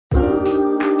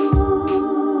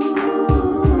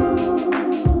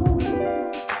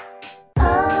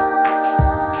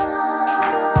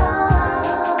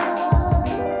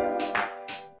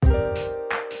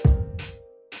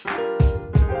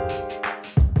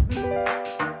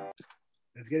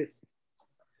get it.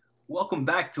 Welcome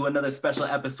back to another special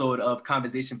episode of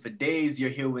Conversation for Days. You're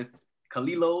here with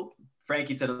Khalilo.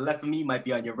 Frankie to the left of me might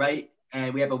be on your right.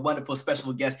 And we have a wonderful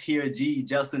special guest here,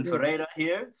 Gelson Ferreira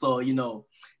here. So,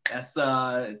 that's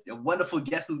a wonderful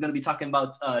guest who's going to be talking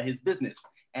about his business.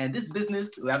 And this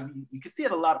business, you can see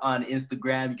it a lot on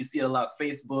Instagram. You can see it a lot on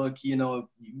Facebook.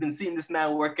 You've been seeing this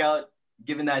man work out,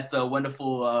 giving that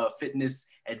wonderful fitness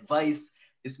advice.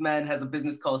 This man has a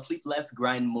business called Sleep Less,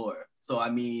 Grind More. So,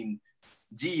 man,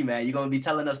 you're going to be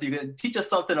telling us, you're going to teach us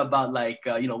something about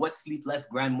what Sleep Less,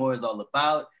 Grind More is all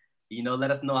about.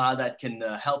 Let us know how that can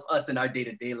help us in our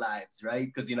day-to-day lives,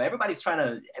 right? Because, everybody's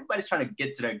trying to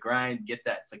get to their grind, get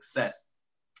that success,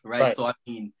 right?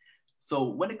 So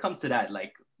when it comes to that,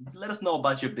 let us know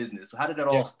about your business. How did it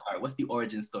all start? What's the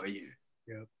origin story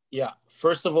here? Yeah.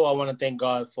 First of all, I want to thank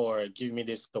God for giving me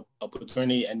this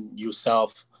opportunity and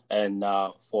yourself and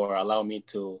for allowing me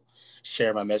to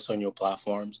share my message on your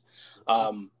platforms.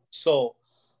 So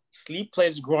Sleep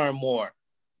Less, Grind More.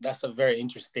 That's a very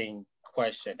interesting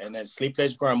question. And then Sleep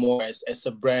Less, Grind More is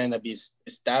a brand that is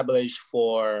established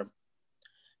for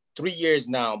 3 years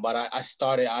now, but I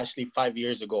started actually 5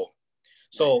 years ago.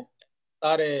 So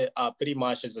started pretty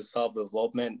much as a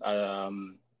self-development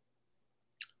on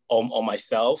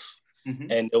myself.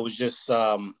 Mm-hmm. And it was just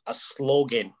a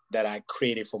slogan that I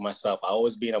created for myself. I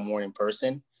always been a morning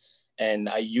person, and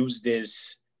I use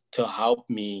this to help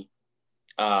me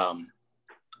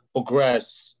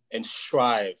progress and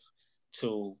strive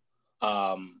to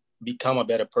become a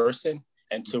better person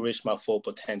and to reach my full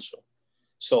potential.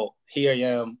 So here I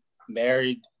am,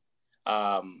 married.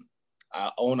 I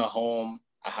own a home.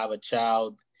 I have a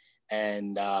child,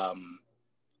 and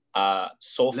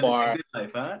so far,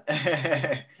 life, huh?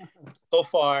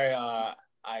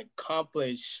 I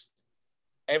accomplished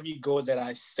every goal that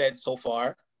I set so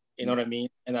far. You know what I mean?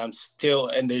 And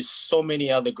there's so many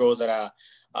other goals that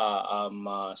I'm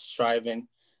striving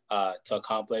to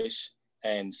accomplish,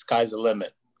 and sky's the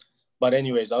limit. But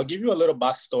anyways, I'll give you a little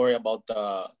backstory about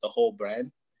the whole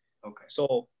brand. Okay.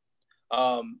 So,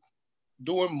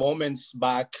 during moments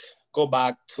go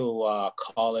back to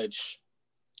college,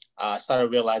 I started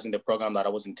realizing the program that I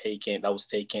was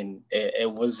taking,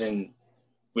 it wasn't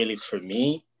really for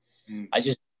me. Mm. I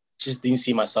just didn't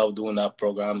see myself doing that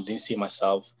program, didn't see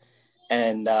myself.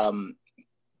 And I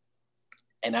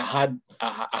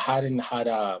hadn't had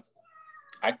a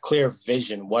clear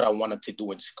vision what I wanted to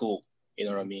do in school. You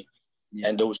know what I mean? Yeah.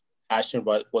 And there was passion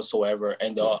whatsoever.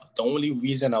 And the only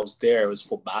reason I was there was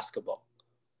for basketball.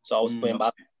 So I was playing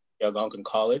basketball at Algonquin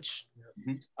College.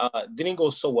 Mm-hmm. Didn't go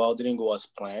so well, didn't go as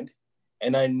planned.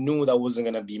 And I knew that wasn't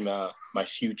going to be my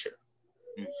future.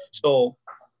 Mm-hmm. So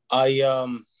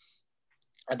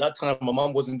at that time, my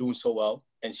mom wasn't doing so well,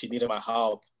 and she needed my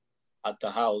help at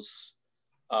the house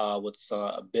with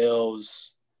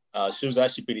bills. She was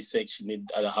actually pretty sick. She needed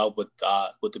help with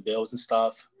the bills and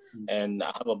stuff. Mm-hmm. And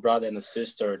I have a brother and a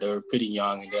sister. They were pretty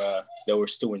young. They were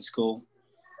still in school.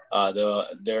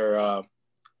 They're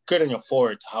couldn't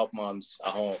afford to help moms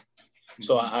at home.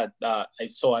 Mm-hmm.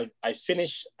 So I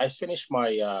finished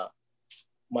my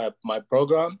my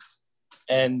program,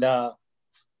 and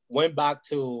went back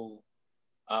to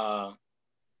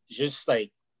just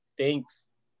trying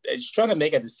to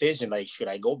make a decision, should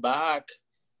I go back,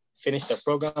 finish the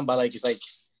program? But it's I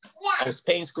was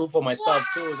paying school for myself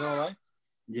too, you know, right?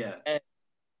 Yeah. And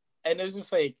it was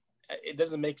just it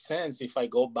doesn't make sense if I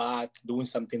go back doing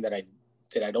something that I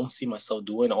don't see myself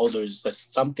doing, or there's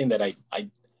something that I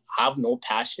have no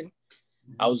passion.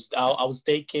 Mm-hmm. I was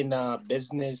taking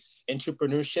business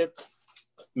entrepreneurship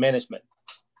management.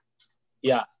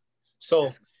 Yeah.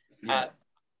 So I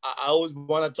always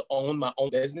wanted to own my own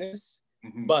business,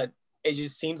 mm-hmm. but it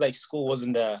just seems like school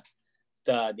wasn't the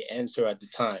answer at the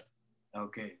time.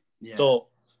 Okay. Yeah. So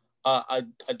I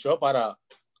dropped out of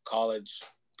college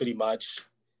pretty much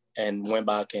and went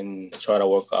back and tried to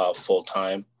work full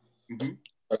time, mm-hmm.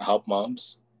 to help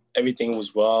moms. Everything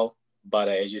was well, but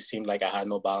it just seemed like I had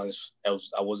no balance.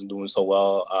 I wasn't doing so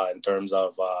well in terms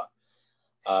of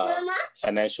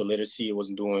financial literacy.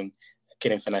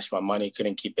 Couldn't finish my money,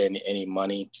 couldn't keep any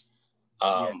money.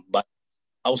 But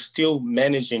I was still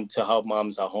managing to help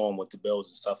moms at home with the bills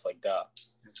and stuff like that.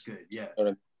 That's good, yeah.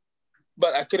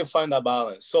 But I couldn't find that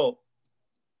balance. So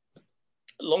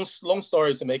long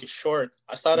story to make it short,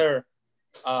 I started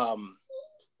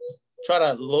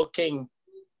looking,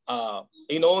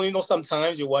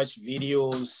 sometimes you watch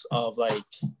videos of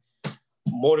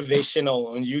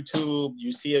motivational on YouTube.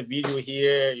 You see a video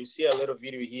here, you see a little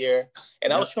video here,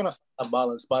 and I was trying to find a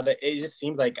balance, but it just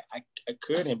seemed like I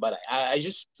couldn't. But I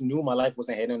just knew my life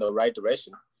wasn't heading in the right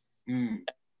direction.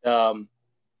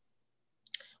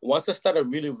 once I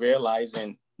started really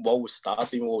realizing what was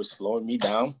stopping, what was slowing me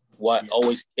down, what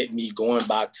always hit me going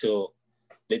back to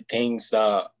the things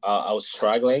that I was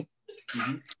struggling.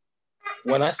 Mm-hmm.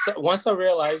 Once I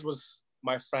realized was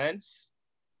my friends,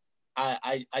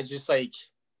 I just like,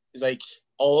 it's like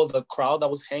all the crowd that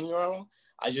was hanging around,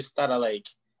 I just started like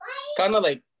kind of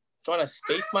like trying to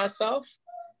space myself.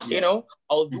 You know,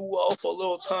 I'll do well for a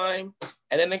little time,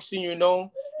 and then next thing you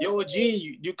know, yo,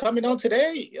 G, you coming out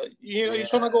today? You know, you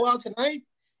trying to go out tonight,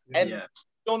 and you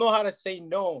don't know how to say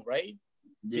no, right?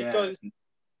 Because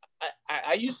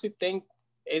I used to think,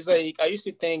 it's like, I used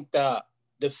to think that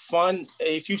the fun,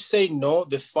 if you say no,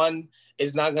 the fun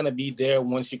is not gonna be there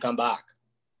once you come back.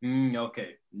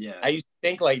 Okay. Yeah. I used to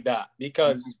think like that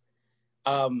because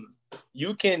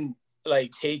you can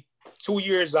like take 2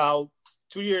 years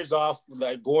off,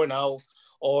 like going out,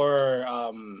 or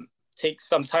take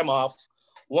some time off.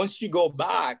 Once you go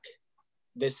back,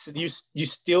 you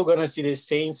still gonna see the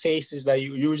same faces that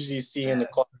you usually see in the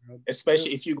club,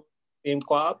 especially if you go to the same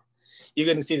club, you're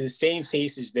gonna see the same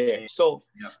faces there. So,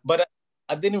 but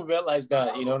I didn't realize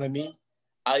that, you know what I mean?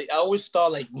 I always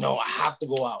thought like, no, I have to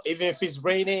go out. Even if it's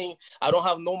raining, I don't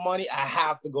have no money, I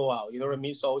have to go out. You know what I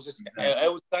mean? So it was just,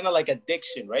 it was kind of like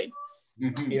addiction, right?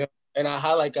 Mm-hmm. You know, and I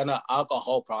had like an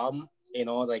alcohol problem. You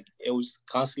know, like it was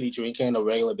constantly drinking on a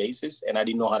regular basis, and I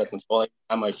didn't know how to control it.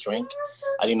 Time I drink,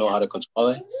 I didn't know how to control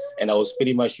it, and I was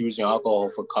pretty much using alcohol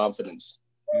for confidence.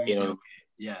 You know,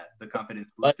 the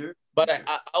confidence booster. But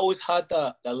I always had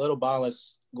that little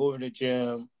balance, going to the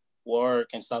gym, work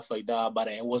and stuff like that, but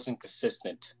it wasn't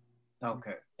consistent.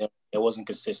 Okay. It wasn't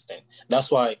consistent.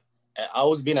 That's why I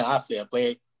always been an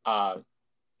athlete. I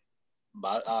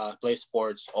play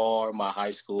sports or my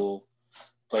high school,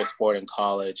 play sport in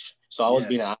college. So I was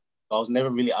being an athlete. I was never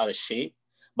really out of shape,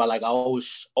 but like I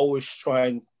always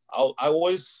trying. I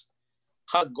always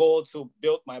had goal to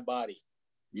build my body.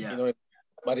 Yeah. You know,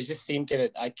 but it just seemed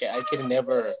that I could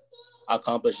never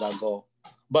accomplish that goal.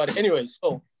 But anyway,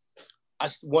 so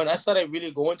when I started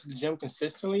really going to the gym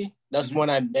consistently, that's when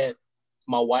I met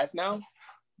my wife now.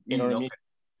 You know what I mean?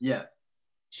 Yeah.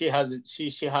 She has it.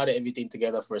 She had everything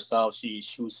together for herself.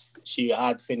 She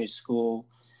had finished school.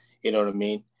 You know what I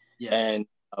mean? Yeah.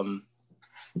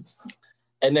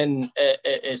 And then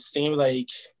it seemed like,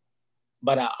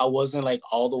 but I wasn't like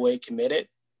all the way committed.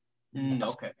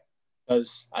 Okay.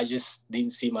 Because I just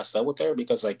didn't see myself with her,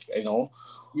 because like, you know,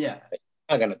 like,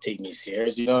 not gonna take me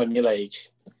serious. You know what I mean? Like,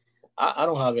 I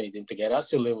don't have anything together. I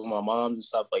still live with my mom and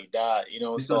stuff like that, you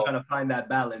know. You're still trying to find that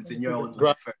balance in your own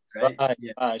life, right?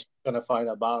 She's trying to find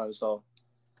a balance. So,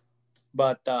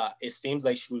 but it seems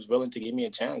like she was willing to give me a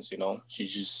chance, you know.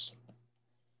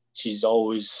 She's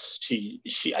always,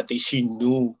 I think she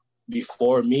knew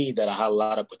before me that I had a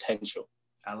lot of potential.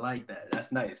 I like that.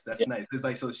 That's nice. That's nice. It's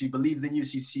like, so she believes in you.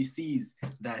 She sees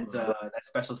that that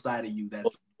special side of you. That's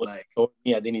like,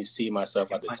 me, I didn't see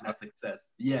myself at the time. That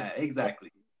success. Yeah,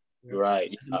 exactly.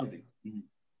 Right.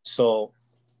 So,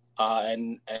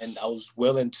 and I was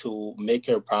willing to make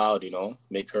her proud, you know,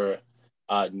 make her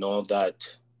know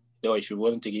that, yo, if you're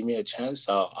willing to give me a chance,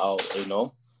 I'll you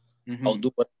know, I'll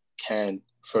do what I can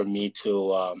for me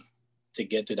to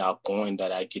get to that point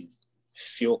that I could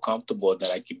feel comfortable, that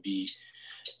I could be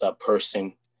that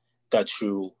person that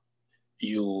you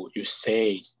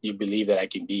say you believe that I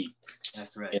can be.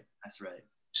 That's right. That's right.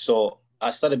 So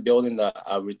I started building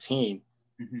a routine.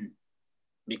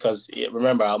 Because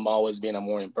remember, I'm always being a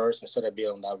morning person. So I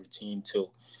build that routine too.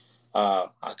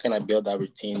 How can I build that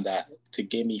routine to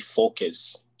give me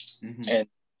focus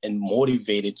and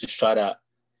motivated to try to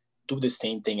do the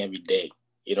same thing every day?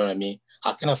 You know what I mean?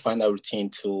 How can I find that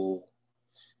routine to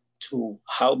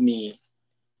help me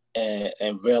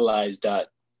and realize that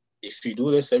if you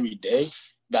do this every day,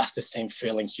 that's the same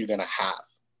feelings you're gonna have.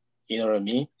 You know what I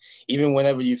mean? Even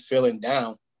whenever you're feeling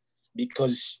down,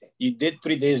 because you did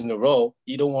 3 days in a row,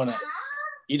 you don't wanna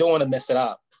mess it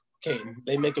up. Okay,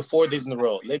 they make it 4 days in a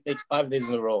row. They make 5 days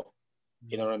in a row.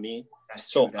 You know what I mean? That's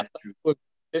true. I started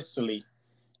consistently,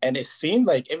 and it seemed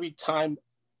like every time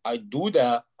I do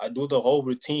that, I do the whole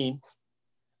routine,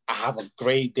 I have a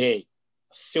great day.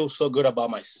 I feel so good about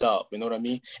myself. You know what I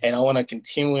mean? And I want to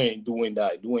continue doing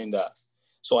that.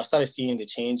 So I started seeing the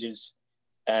changes,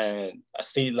 and I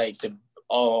see like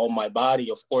on my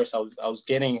body. Of course, I was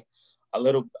getting a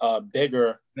little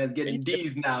bigger. It's getting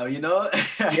D's now, you know?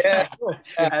 Yeah.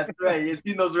 That's right. You've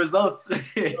seen those results.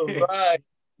 Right.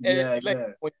 And yeah.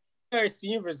 When you start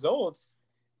seeing results,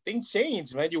 things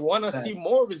change, man. You want to see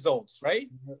more results, right?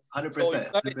 100%. So you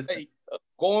start, like,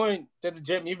 going to the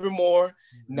gym even more.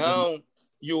 Now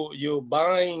you're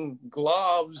buying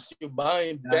gloves, you're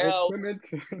buying belts.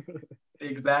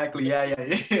 Exactly. Yeah. Yeah.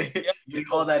 Getting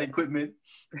all that equipment.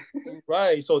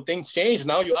 Right. So things change.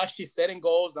 Now you're actually setting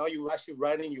goals. Now you're actually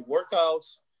writing your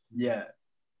workouts. Yeah.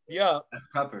 Yeah. That's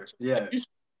proper. Yeah.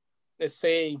 Let's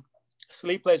say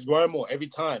sleep less, grow more every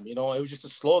time. You know, it was just a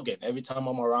slogan. Every time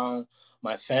I'm around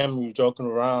my family, joking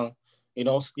around, you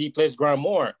know, sleep less, grow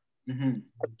more. Mm-hmm.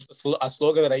 A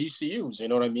slogan that I used to use. You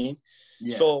know what I mean?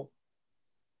 Yeah. So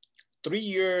 3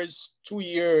 years, 2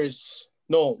 years,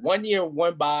 no, 1 year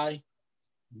went by.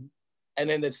 And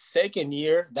then the second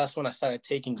year, that's when I started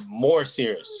taking more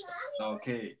serious.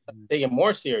 Okay. Taking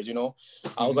more serious, you know.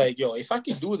 I was like, yo, if I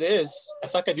could do this,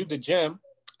 if I could do the gym,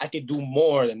 I could do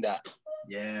more than that.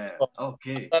 Yeah. So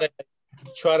Okay. I started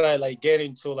try to like get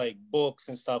into like books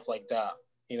and stuff like that.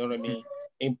 You know what I mean?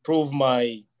 Improve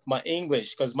my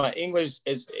English, because my English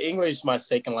my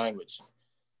second language.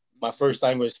 My first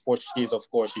language is Portuguese, of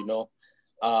course, you know.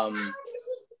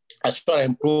 I try to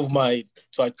improve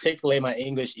to articulate my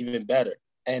English even better.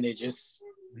 And it just,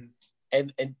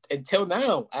 and until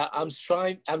now, I'm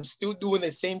still doing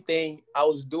the same thing I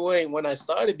was doing when I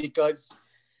started, because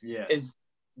Yeah. it's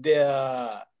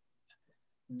the,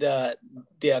 the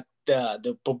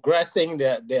progressing,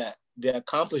 the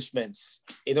accomplishments,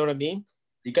 you know what I mean?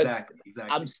 Because Exactly.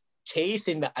 I'm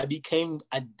chasing that. I became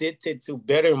addicted to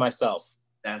bettering myself.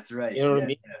 That's right. You know what I Yeah.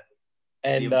 mean? The,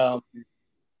 And the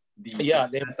yeah,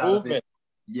 the success out of it. improvement.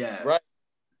 Yeah. Right.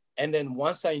 And then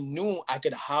once I knew I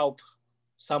could help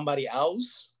somebody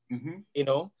else, you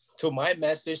know, to my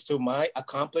message, to my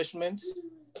accomplishments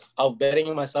of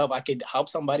bettering myself, I could help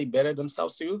somebody better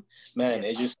themselves too. Man,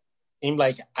 it just seemed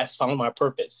like I found my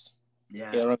purpose.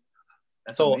 Yeah. You know?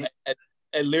 That's so amazing.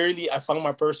 literally, I found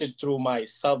my purpose through my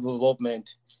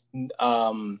self-development,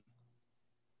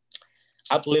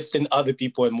 uplifting other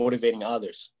people and motivating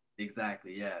others.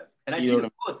 Exactly, yeah. And I see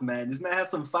the quotes, man. This man has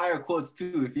some fire quotes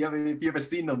too. If you ever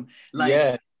seen them,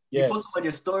 like you post them on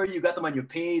your story, you got them on your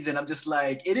page, and I'm just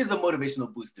like, it is a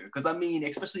motivational booster. Because I mean,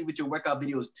 especially with your workout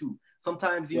videos too.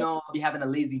 Sometimes, you know, I'll be having a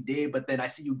lazy day, but then I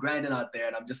see you grinding out there,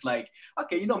 and I'm just like,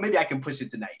 okay, you know, maybe I can push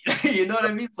it tonight. You know what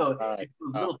I mean? So it's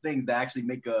those little things that actually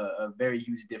make a very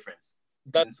huge difference.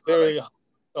 That's very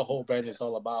the whole brand is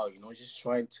all about. You know, just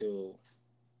trying to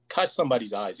catch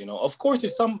somebody's eyes. You know, of course,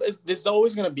 there's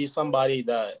always gonna be somebody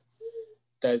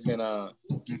that's gonna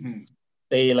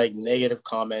say like negative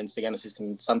comments. They're gonna say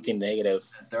something negative.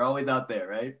 They're always out there,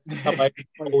 right?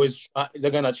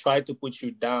 They're gonna try to put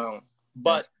you down.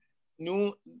 But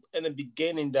knew in the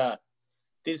beginning that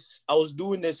I was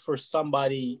doing this for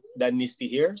somebody that needs to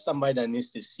hear, somebody that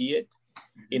needs to see it.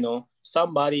 You know,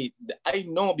 somebody I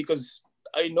know, because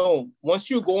I know once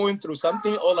you're going through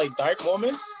something or like dark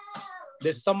moments,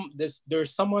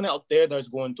 there's someone out there that's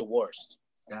going to worse.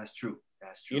 That's true.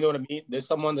 You know what I mean? There's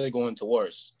someone that's going to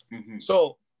worse.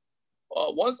 So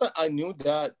once I knew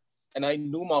that, and I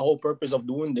knew my whole purpose of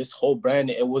doing this whole brand,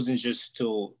 it wasn't just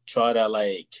to try to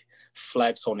like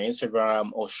flex on Instagram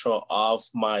or show off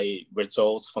my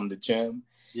results from the gym.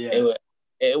 Yeah.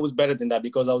 It was better than that,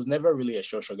 because I was never really a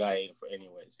social guy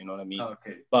anyways, you know what I mean?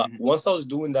 Okay. But once I was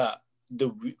doing that,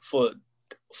 for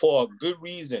a good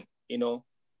reason, you know,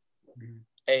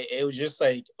 it was just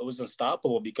like, it was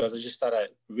unstoppable, because I just started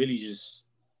really just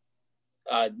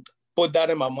put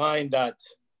that in my mind that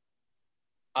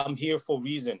I'm here for a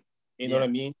reason, you know what I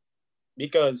mean?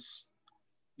 Because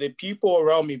the people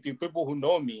around me, people who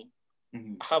know me,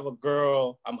 I have a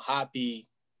girl, I'm happy,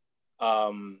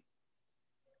 I'm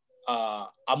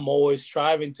always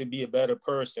striving to be a better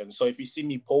person. So if you see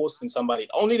me posting somebody,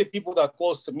 only the people that are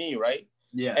close to me, right?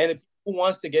 Yeah. And the people who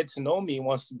wants to get to know me,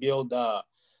 wants to build the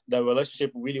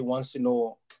relationship, really wants to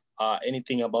know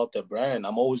anything about the brand,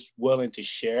 I'm always willing to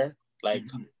share. Like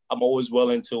I'm always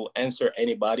willing to answer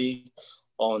anybody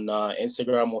on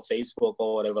Instagram or Facebook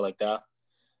or whatever like that.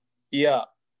 Yeah.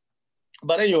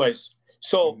 But anyways,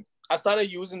 so I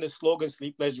started using the slogan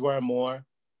 "Sleep Less, Grow More,"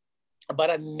 but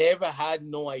I never had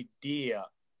no idea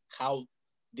how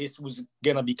this was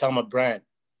gonna become a brand.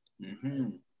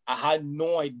 I had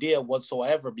no idea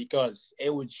whatsoever, because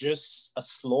it was just a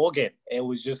slogan. It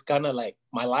was just kind of like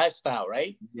my lifestyle,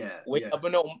 right? Yeah. Wake up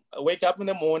in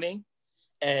the morning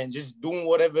and just doing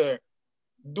whatever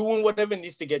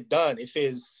needs to get done. If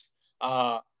it's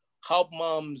help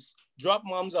moms, drop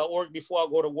moms at work before I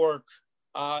go to work,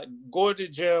 go to the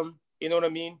gym, you know what I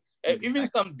mean? Exactly. Even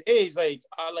some days, like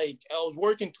I was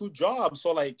working 2 jobs,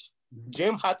 so like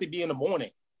gym had to be in the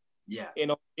morning. Yeah, you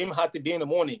know, gym had to be in the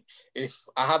morning. If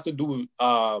I have to do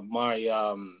do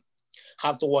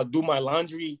my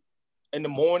laundry in the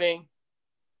morning,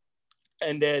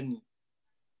 and then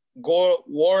go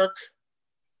work,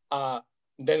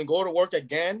 then go to work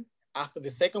again, after the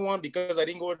second one, because I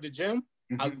didn't go to the gym,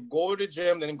 Mm-hmm. I go to the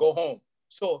gym, then go home.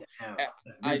 So Damn,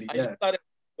 that's I busy, yeah. started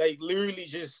like literally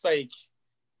just like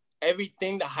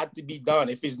everything that had to be done.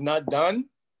 If it's not done,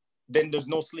 then there's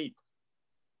no sleep.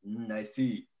 I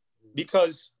see.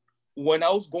 Because when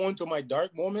I was going to my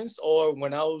dark moments, or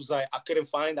when I was like I couldn't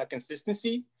find that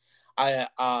consistency, I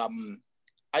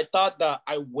thought that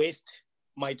I waste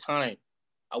my time.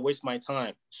 I waste my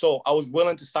time. So I was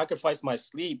willing to sacrifice my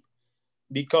sleep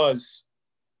because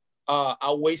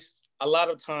I waste a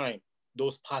lot of time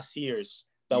those past years.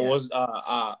 That was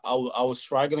I was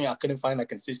struggling. I couldn't find a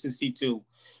consistency to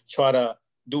try to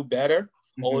do better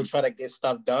or try to get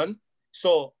stuff done.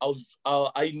 So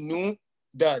I knew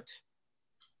that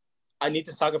I need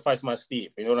to sacrifice my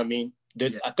sleep. You know what I mean?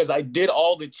 Because I did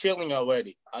all the chilling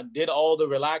already. I did all the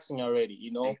relaxing already.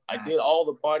 You know, exactly. I did all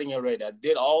the partying already. I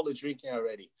did all the drinking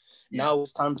already. Yeah. Now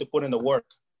it's time to put in the work.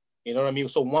 You know what I mean?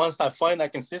 So once I find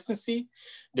that consistency,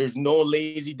 there's no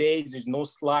lazy days. There's no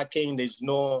slacking. There's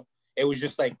no, it was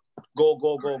just like go,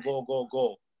 go, go, go, go,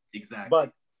 go. Exactly.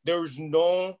 But there's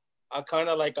no, I kind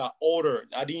of like a order.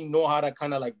 I didn't know how to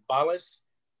kind of like balance.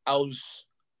 I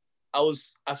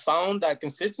found that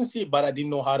consistency, but I didn't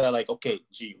know how to like, okay,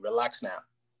 G, relax now.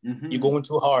 You're going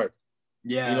too hard.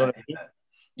 Yeah. You know what I mean?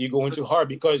 You're going too hard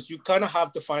because you kind of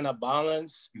have to find a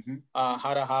balance,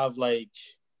 how to have like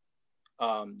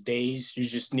days you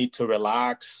just need to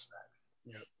relax.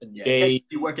 Yeah. You can't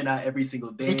be working out every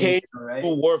single day. You can't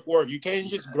work. You can't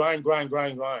just grind.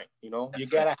 You know, that's you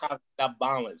gotta have that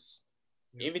balance.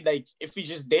 Even like if it's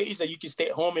just days that you can stay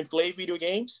at home and play video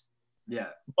games. Yeah.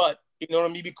 But you know what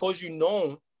I mean? Because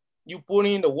you put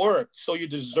in the work, so you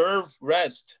deserve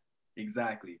rest.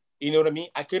 Exactly. You know what I mean?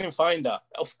 I couldn't find that.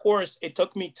 Of course, it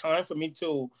took me time for me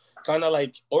to kind of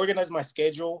like organize my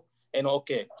schedule. And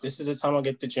okay, this is the time I'll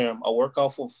get to the gym. I'll work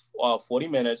out for 40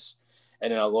 minutes,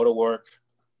 and then I'll go to work,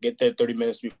 get there 30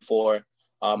 minutes before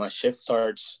my shift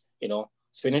starts, you know,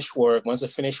 finish work. Once I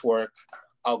finish work,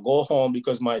 I'll go home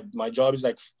because my job is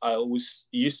like,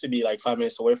 used to be like 5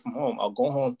 minutes away from home. I'll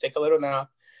go home, take a little nap,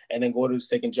 and then go to the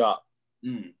second job.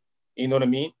 You know what I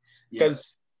mean?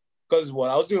 Because what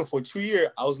I was doing for 2 years,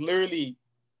 I was literally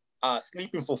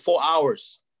sleeping for 4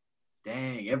 hours.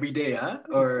 Dang, every day, huh?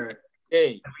 Or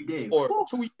every day. For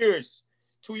 2 years.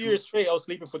 2 years straight, I was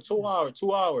sleeping for 2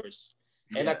 hours.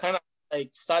 And I kind of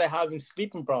like started having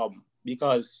sleeping problem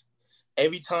because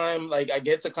every time like I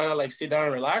get to kind of like sit down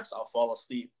and relax, I'll fall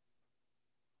asleep.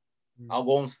 I'll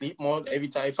go on sleep mode every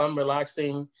time. If I'm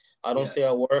relaxing, I don't say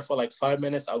a word for like 5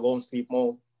 minutes, I'll go on sleep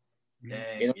mode.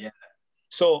 Dang, you know?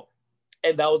 So,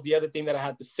 and that was the other thing that I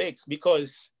had to fix,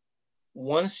 because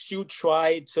once you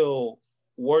try to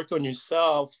work on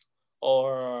yourself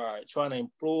or trying to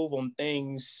improve on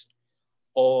things,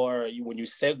 or when you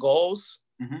set goals,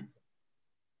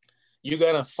 you're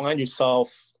gonna find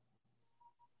yourself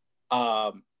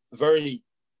very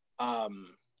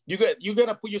you're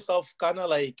gonna put yourself kind of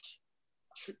like,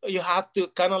 you have to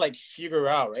kind of like figure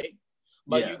out, right?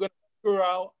 But you're gonna figure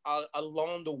out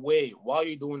along the way while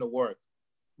you're doing the work.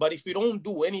 But if you don't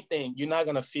do anything, you're not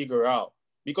gonna figure out,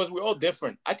 because we're all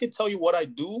different. I can tell you what I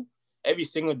do every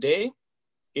single day,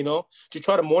 you know, to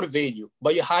try to motivate you,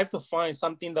 but you have to find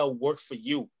something that will work for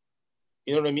you.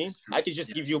 You know what I mean? I could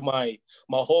just give you my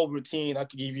whole routine. I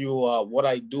could give you what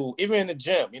I do, even in the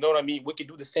gym. You know what I mean? We could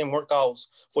do the same workouts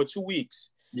for 2 weeks.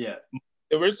 Yeah.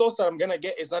 The results that I'm going to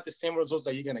get is not the same results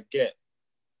that you're going to get.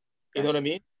 You know what I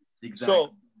mean? Exactly.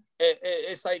 So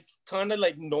it's like kind of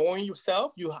like knowing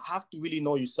yourself. You have to really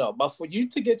know yourself. But for you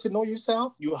to get to know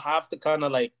yourself, you have to kind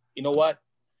of like, you know what?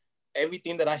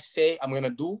 Everything that I say I'm going to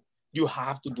do, you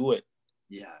have to do it.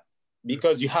 Yeah.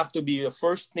 Because you have to be the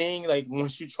first thing, like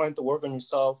once you're trying to work on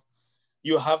yourself,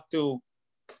 you have to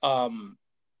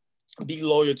be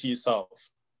loyal to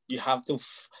yourself. You have to,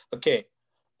 okay.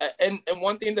 And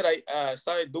one thing that I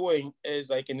started doing is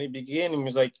like in the beginning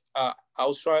is like, I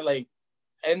was trying like,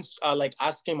 and like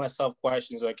asking myself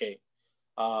questions, okay,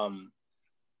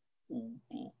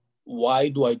 why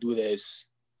do I do this?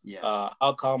 Yeah.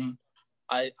 How come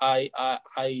I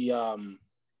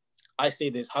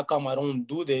say this? How come I don't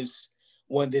do this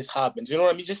when this happens? You know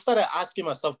what I mean? Just started asking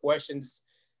myself questions,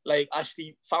 like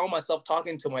actually found myself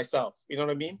talking to myself. You know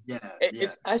what I mean? Yeah.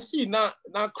 It's actually not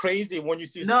crazy when you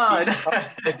see. No.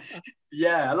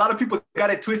 Yeah, a lot of people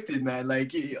got it twisted, man.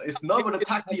 Like it's normal to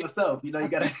talk to yourself. You know, you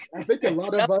gotta. I think a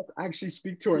lot of us actually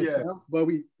speak to ourselves, but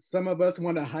some of us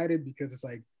want to hide it because it's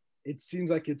like it seems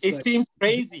like it seems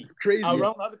crazy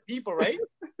around other people, right?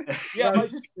 Yeah, but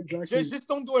just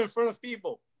don't do it in front of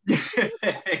people.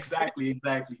 Exactly.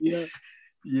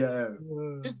 Yeah.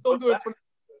 Just don't do it.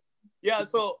 Yeah,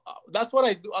 so that's what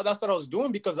I do. That's what I was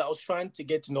doing because I was trying to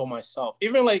get to know myself.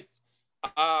 Even like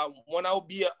when I would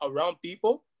be around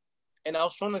people, and I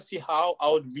was trying to see how I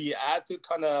would react to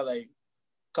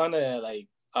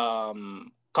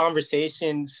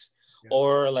conversations,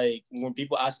 or like when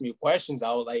people ask me questions,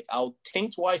 I'll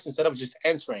think twice instead of just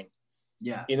answering.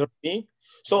 Yeah. You know what I mean?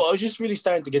 So I was just really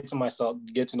starting to get to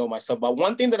know myself. But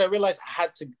one thing that I realized, I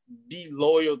had to be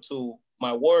loyal to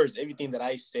my words, everything that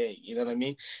I say, you know what I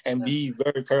mean? And be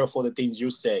very careful the things you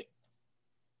say.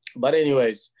 But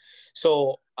anyways,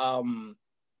 so I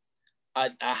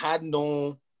had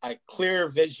no clear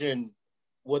vision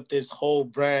what this whole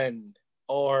brand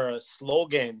or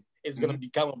slogan is going to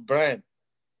become a brand,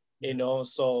 you know?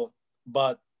 So,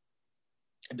 but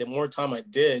the more time I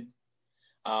did,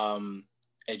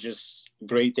 it just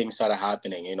great things started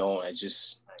happening, you know. It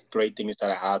just great things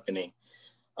started happening.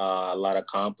 A lot of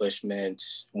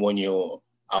accomplishments when you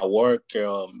at work,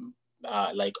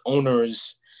 like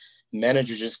owners,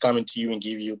 managers just coming to you and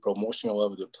give you promotion all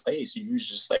over the place. You're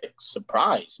just like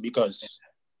surprised because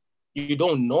you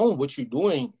don't know what you're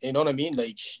doing. You know what I mean?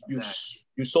 Like you're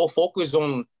so focused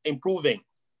on improving,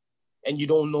 and you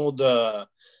don't know the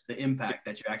impact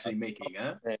that you're actually making,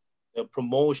 huh? The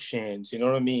promotions, you know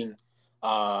what I mean?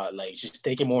 Like just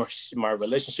taking my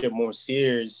relationship more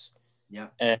serious. Yeah.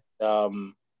 And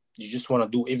you just want to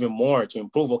do even more to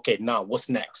improve. Okay, now what's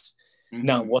next?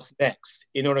 Now what's next?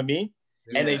 You know what I mean?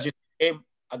 Yeah. And it just became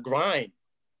a grind.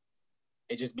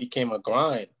 It just became a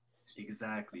grind.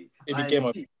 Exactly. It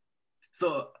became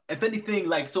So if anything,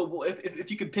 like, so if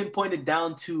you could pinpoint it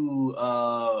down to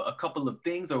a couple of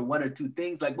things or one or two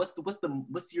things, like what's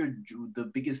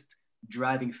the biggest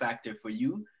driving factor for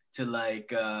you to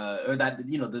like, or that,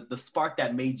 you know, the spark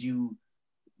that made you,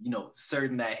 you know,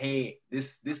 certain that, hey,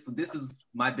 this is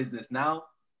my business now,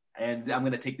 and I'm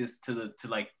going to take this to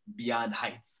like beyond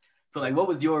heights. So like, what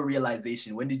was your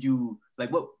realization? When did you,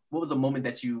 like, what was the moment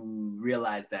that you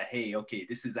realized that, hey, okay,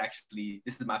 this is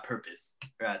my purpose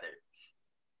rather?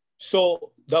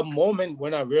 So the moment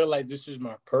when I realized this was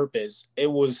my purpose,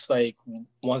 it was like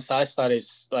once I started,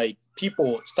 like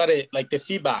people started, like the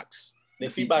feedbacks.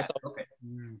 Okay.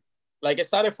 Like it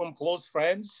started from close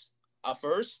friends at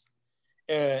first,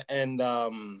 and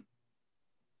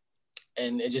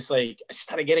it just like I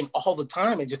started getting all the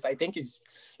time. It just, I think it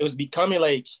was becoming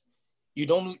like you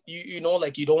know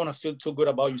like you don't want to feel too good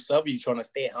about yourself. You're trying to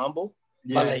stay humble,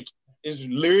 but like it's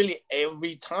literally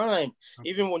every time.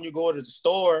 Even when you go to the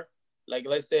store, like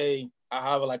let's say I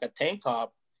have like a tank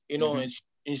top, you know, and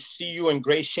see you in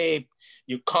great shape,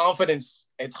 your confidence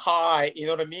is high. You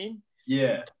know what I mean?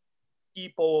 Yeah.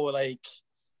 People like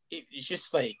it's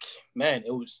just like, man,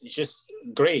 it's just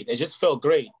great. It just felt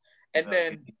great. And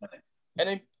then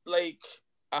like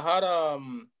I had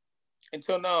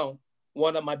until now,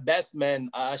 one of my best men,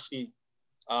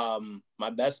 my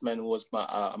best man was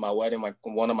my wedding,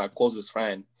 one of my closest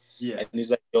friend. Yeah. And he's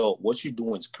like, yo, what you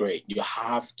doing is great. You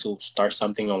have to start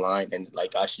something online and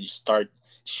like actually start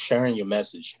sharing your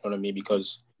message. You know what I mean?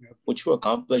 Because what you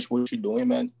accomplish, what you're doing,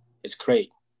 man, it's great.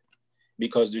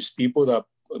 Because there's people that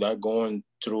are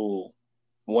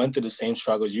went through the same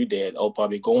struggles you did, or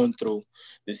probably going through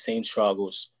the same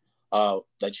struggles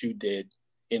that you did.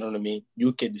 You know what I mean?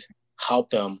 You could help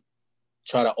them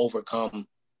try to overcome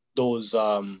those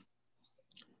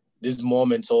these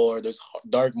moments or those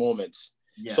dark moments.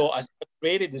 Yeah. So I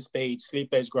created this page,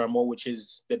 Sleep Edge Grandma, which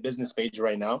is the business page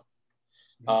right now.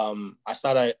 I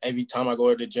started every time I go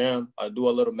to the gym, I do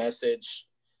a little message.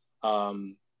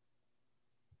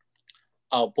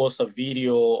 I'll post a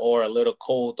video or a little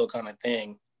quote or kind of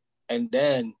thing. And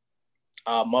then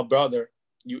my brother,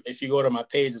 if you go to my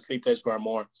page, the Sleep Edge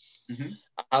Grandma,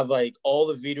 I have like all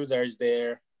the videos that is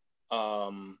there.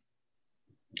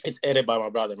 It's edited by my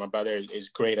brother. My brother is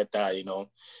great at that, you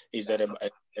know. He's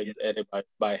edited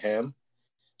by him.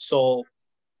 So,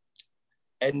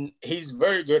 and he's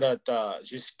very good at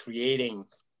just creating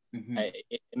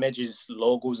images,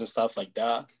 logos, and stuff like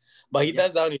that. But he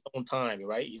does that on his own time,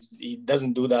 right? He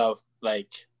doesn't do that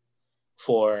like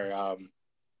for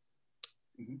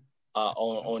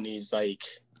on his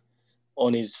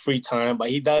on his free time. But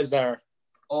he does that.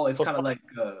 Oh, it's kind of like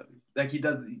he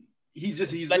does.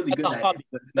 He's like, really good at it,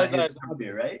 but it's not his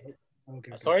career, right?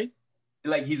 Okay. Sorry?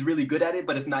 Like he's really good at it,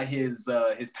 but it's not his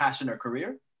passion or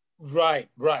career. Right.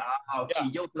 Okay,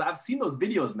 yo, I've seen those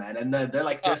videos, man, and they're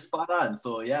like they're spot on.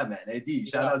 So yeah, man, AD,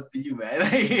 shout outs to you, man.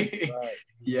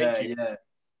 Yeah.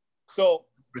 So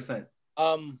 100%.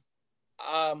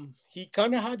 He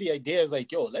kind of had the idea, is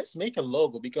like, yo, let's make a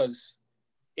logo, because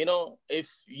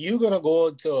if you're gonna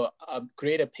go to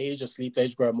create a page of Sleep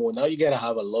Edge Grammar, now you gotta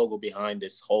have a logo behind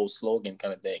this whole slogan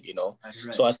kind of thing, That's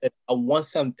right. So I said I want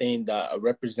something that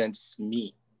represents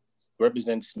me,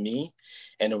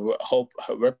 and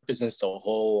represents the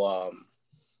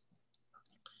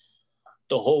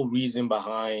whole reason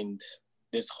behind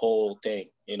this whole thing.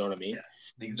 You know what I mean?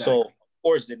 Yeah, exactly. So of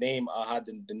course the name, I had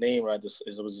the name right.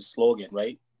 It was a slogan,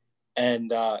 right? And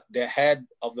the head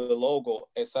of the logo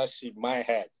is actually my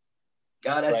head.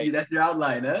 God, that's right? That's your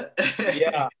outline, huh?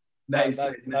 Yeah. Nice.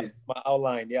 That's my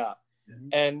outline, yeah.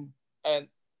 Mm-hmm. And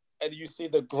you see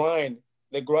the grind.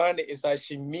 The grind is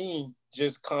actually me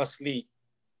just constantly,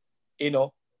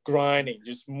 grinding,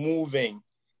 just moving,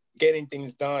 getting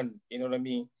things done. You know what I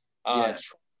mean?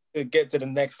 To get to the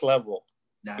next level.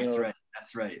 That's right.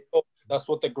 That's right. So that's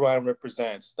what the grind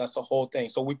represents. That's the whole thing.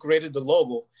 So we created the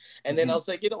logo, and then I was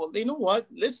like, you know what?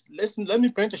 Let me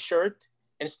print a shirt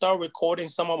and start recording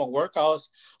some of my workouts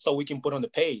so we can put on the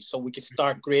page, so we can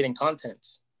start creating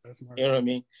contents. You know what I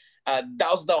mean?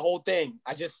 That was the whole thing.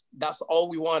 That's all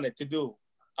we wanted to do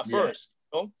at first.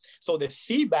 So the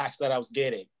feedbacks that I was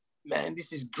getting, man,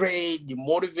 this is great. You're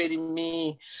motivating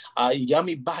me. You got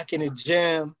me back in the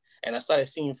gym. And I started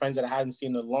seeing friends that I hadn't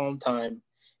seen in a long time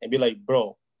and be like,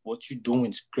 bro, what you're doing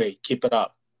is great. Keep it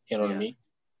up. You know what I mean?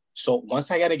 So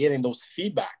once I got to get in those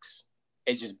feedbacks,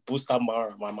 it just boosts up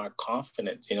my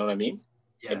confidence. You know what I mean?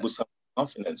 Yeah. It boosts up my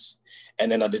confidence.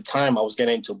 And then at the time I was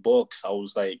getting into books. I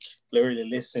was like literally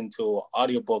listening to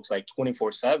audiobooks like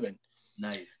 24/7.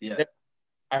 Nice. Yeah. Then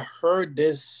I heard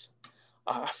this,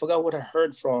 I forgot what I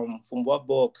heard from what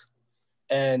book.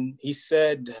 And he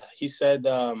said,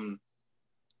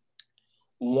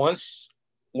 once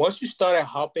you started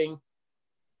helping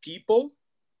people,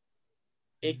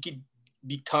 it could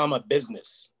become a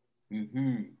business.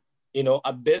 Mm-hmm.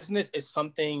 A business is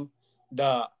something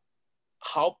that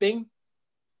helping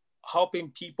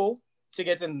people to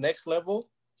get to the next level,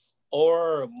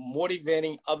 or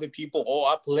motivating other people, or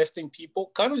uplifting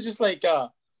people, kind of just like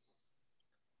a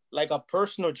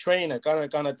personal trainer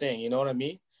kind of thing. You know what I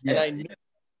mean? Yeah, and I knew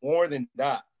more than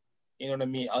that. You know what I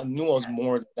mean? I knew I was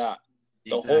more than that.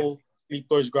 The whole Sleep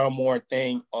Edge Grammar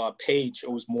thing page,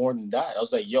 it was more than that. I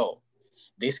was like, yo,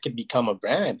 this could become a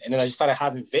brand. And then I just started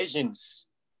having visions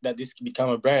that this could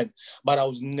become a brand. But I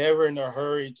was never in a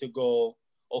hurry to go,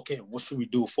 okay, what should we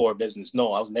do for a business?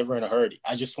 No, I was never in a hurry.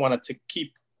 I just wanted to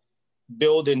keep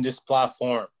building this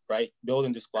platform, right?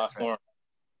 Building this platform.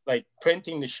 Like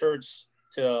printing the shirts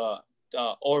or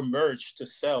merch to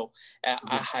sell.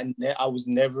 I was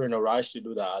never in a rush to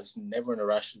do that. I was never in a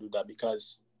rush to do that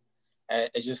because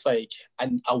it's just like I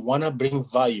want to bring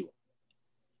value.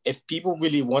 If people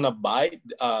really want to buy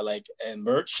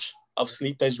merch of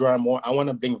Sleep Edge Grammar, I want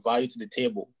to bring value to the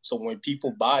table. So when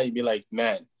people buy, be like,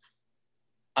 man,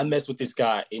 I mess with this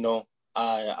guy. I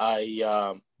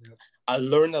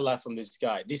learned a lot from this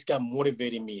guy. This guy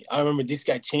motivated me. I remember this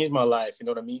guy changed my life. You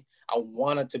know what I mean? I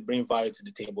wanted to bring value to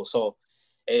the table. So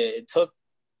it took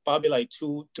probably like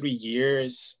 2-3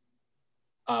 years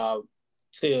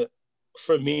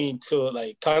for me to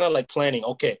like kind of like planning.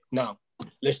 Okay, now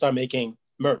let's start making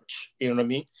merch. You know what I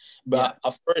mean? But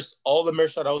at first, all the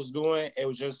merch that I was doing, it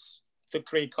was just to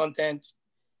create content,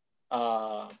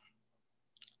 to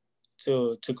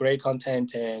create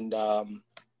content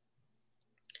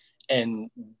and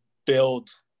build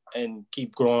and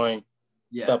keep growing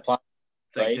the platform,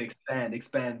 right? To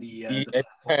expand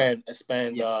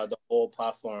the whole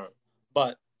platform.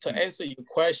 But to answer your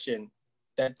question,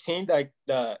 that thing that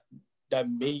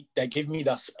gave me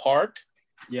that spark,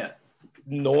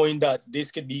 knowing that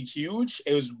this could be huge,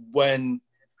 it was when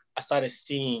I started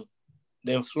seeing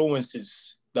the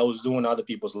influences that was doing other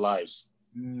people's lives.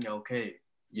 Okay.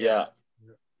 Yeah.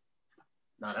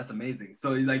 No, that's amazing.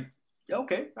 So like,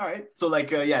 okay, all right. So like,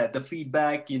 the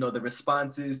feedback, the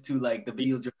responses to like the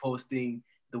videos you're posting,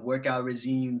 the workout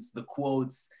regimes, the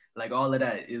quotes, like all of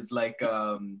that is like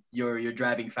your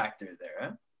driving factor there,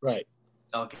 huh? Right.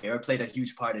 Okay, or played a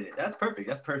huge part in it. That's perfect.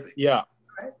 Yeah. All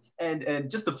right.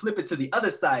 And just to flip it to the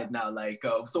other side now, like,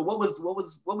 so what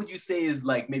would you say is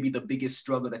like maybe the biggest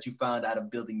struggle that you found out of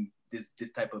building this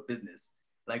type of business?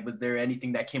 Like, was there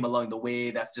anything that came along the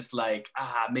way that's just like,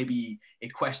 maybe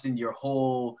it questioned your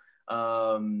whole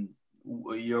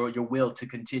your will to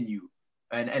continue,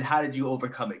 and how did you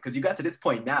overcome it? Because you got to this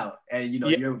point now, and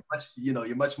you're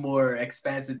much more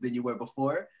expansive than you were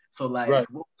before. So like,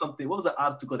 what was the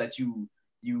obstacle that you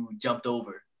jumped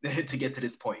over to get to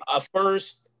this point? At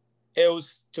first, it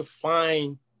was to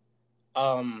find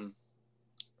the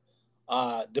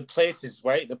places,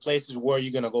 right? The places where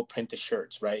you're gonna go print the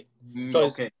shirts, right?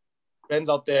 Because friends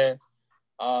out there,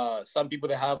 some people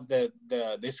that have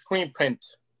the screen print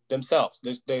themselves.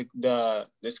 The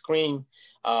screen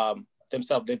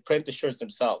themselves. They print the shirts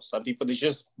themselves. Some people they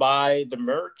just buy the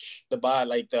merch, they buy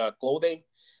like the clothing,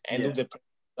 and do the print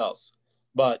themselves.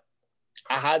 But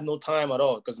I had no time at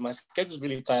all because my schedule is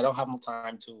really tight. I don't have no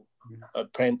time to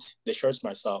print the shirts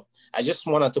myself. I just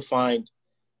wanted to find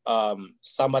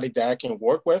somebody that I can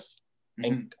work with,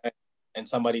 and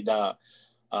somebody that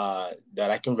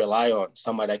I can rely on,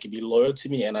 somebody that can be loyal to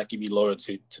me and I can be loyal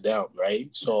to them, right?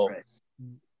 So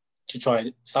to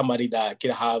try somebody that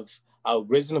can have a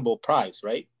reasonable price,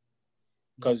 right?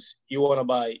 Because you want to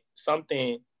buy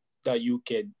something that you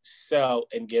could sell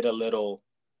and get a little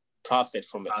profit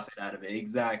from it. Profit out of it,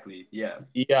 exactly. Yeah.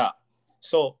 Yeah.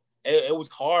 So it was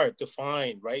hard to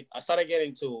find, right? I started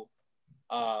getting to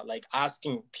like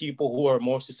asking people who are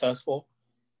more successful,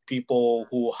 people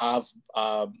who have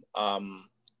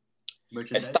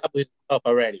established stuff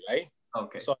already, right?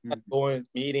 Okay. So I started going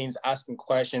meetings, asking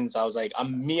questions. I was like,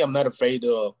 I'm not afraid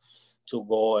to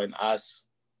go and ask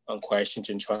questions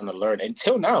and trying to learn.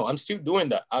 Until now, I'm still doing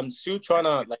that. I'm still trying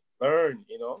to like learn,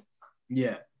 you know?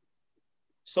 Yeah.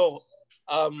 So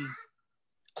I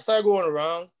started going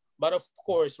around, but of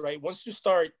course, right? Once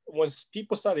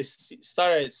people started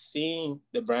seeing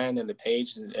the brand and the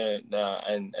page and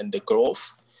the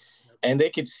growth, and they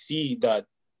could see that,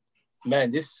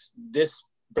 man, this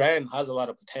brand has a lot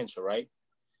of potential, right?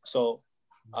 So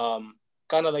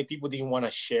kind of like people didn't want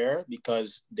to share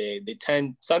because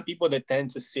some people tend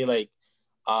to see like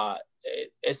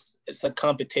it's a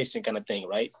competition kind of thing,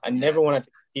 right? I never want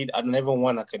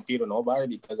to compete with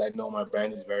nobody because I know my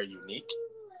brand is very unique,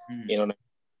 you know,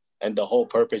 and the whole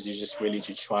purpose is just really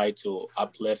to try to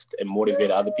uplift and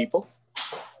motivate other people.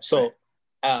 So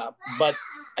but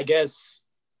I guess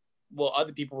what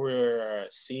other people were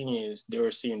seeing is they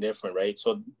were seeing different, right?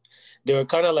 So they were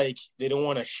kind of like they don't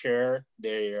want to share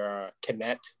their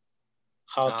connect.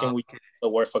 How can we use the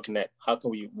word for connect? How can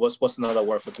we what's another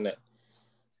word for connect?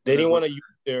 They didn't want to use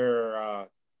their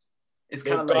it's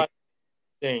kind of like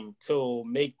thing to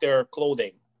make their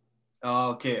clothing.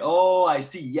 Okay. Oh, I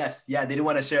see. Yes. Yeah. They didn't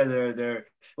want to share their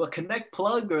Connect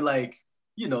Plug or like,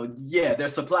 you know, their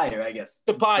supplier, I guess.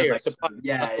 Supplier.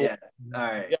 Yeah. All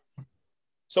right. Yeah.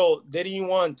 So they didn't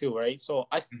want to, right? So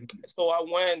I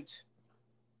went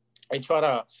and tried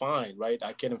to find, right?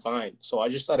 I couldn't find. So I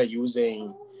just started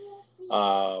using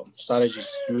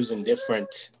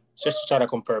different, just to try to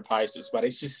compare prices. But it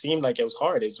just seemed like it was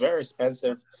hard. It's very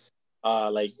expensive.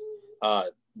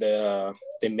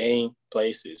 The main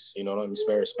places, you know, it's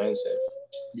very expensive.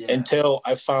 Yeah. Until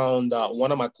I found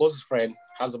one of my closest friends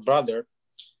has a brother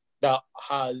that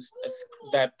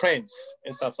prints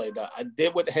and stuff like that. I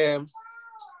did with him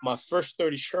my first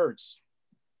 30 shirts.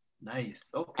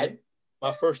 Nice. Okay.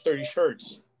 My first 30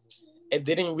 shirts. It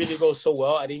didn't really go so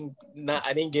well. I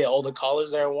didn't get all the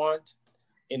colors that I want.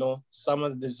 You know, some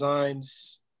of the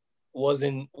designs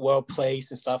wasn't well placed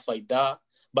and stuff like that.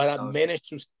 But I managed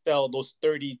to sell those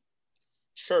 30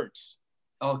 shirts.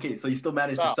 Okay, so you still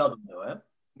managed to sell them though, eh?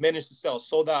 Managed to sell,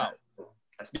 sold out.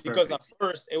 That's because at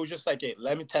first it was just like, hey,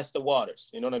 let me test the waters.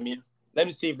 You know what I mean? Let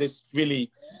me see if this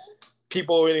really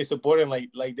people really supporting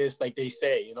like this, like they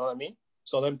say. You know what I mean?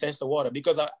 So let me test the water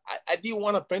because I didn't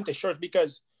want to print the shirts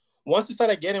because once I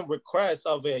started getting requests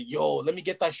of yo, let me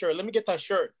get that shirt.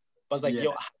 I was like,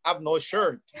 yo, I have no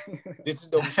shirt. This is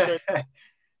the shirt.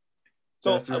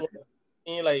 So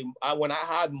when I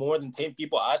had more than 10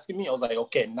 people asking me, I was like,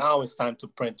 okay, now it's time to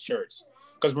print shirts.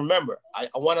 Because remember, I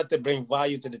wanted to bring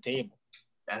value to the table.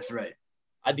 That's right.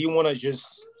 I didn't want to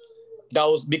that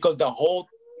was because the whole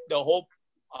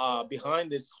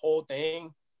behind this whole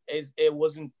thing is it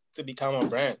wasn't to become a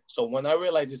brand. So when I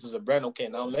realized this is a brand, okay,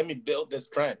 now let me build this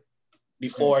brand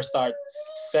before I start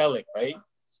selling, right?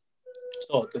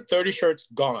 So the 30 shirts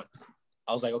gone.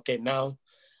 I was like, okay, now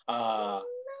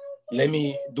let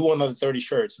me do another 30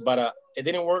 shirts. But it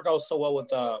didn't work out so well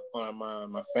with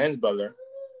my friend's brother.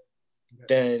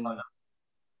 Then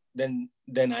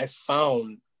I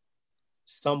found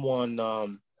someone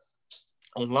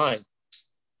online.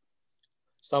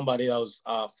 Somebody that was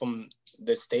from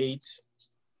the States.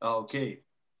 Okay.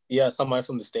 Yeah, somebody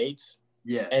from the States.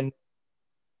 Yeah. And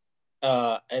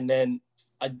then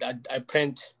I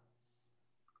print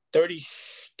 30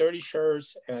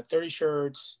 shirts and 30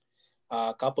 shirts,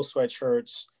 a couple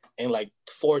sweatshirts, and like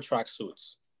 4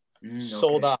 tracksuits.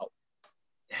 Sold out.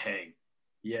 Hey,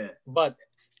 yeah. But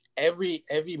every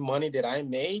money that I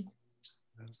made,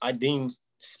 I didn't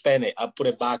spend it. I put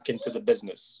it back into the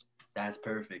business. That's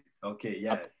perfect. Okay,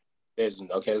 yeah.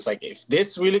 Okay, it's like, if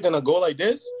this really gonna go like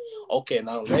this, okay,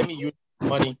 now let me use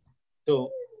money to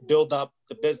build up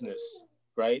the business,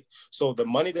 right? So the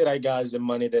money that I got is the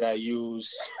money that I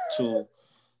use to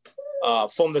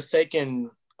from the second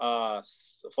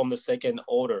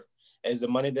order is the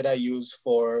money that I use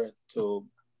to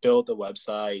build the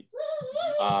website,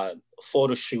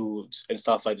 photo shoots and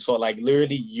stuff like that. So like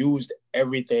literally used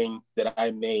everything that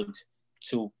I made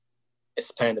to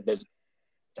expand the business.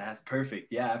 That's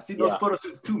perfect. Yeah, I've seen those photo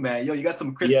shoots too, man. Yo, you got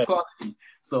some crisp quality.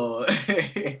 So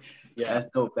that's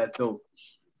dope. That's dope.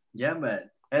 Yeah, man.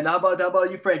 And how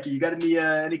about you, Frankie? You got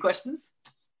any questions?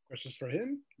 Questions for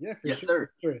him? Yeah, yes,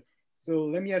 sir. Sure. So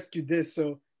let me ask you this.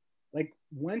 So, like,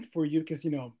 when for you, because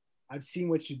I've seen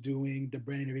what you're doing, the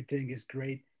brand, everything is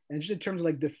great. And just in terms of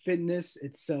like the fitness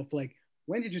itself, like,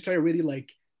 when did you start really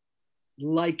like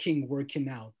liking working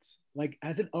out? Like,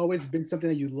 has it always been something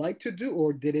that you like to do,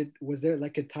 or was there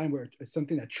like a time where it's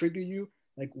something that triggered you,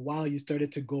 like while you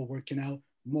started to go working out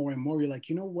more and more, you're like,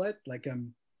 you know what, like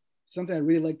something I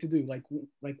really like to do. Like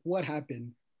what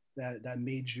happened that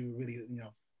made you really,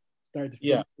 start to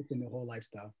feel in the whole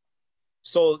lifestyle?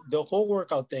 So the whole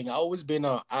workout thing, I always been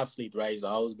an athlete, right? So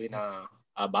I always been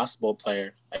a basketball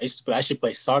player. I used to actually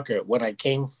play soccer when I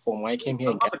came here. I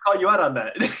was about to call you out on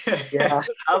that. Yeah.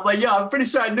 I was like, yo, I'm pretty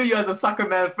sure I knew you as a soccer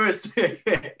man first.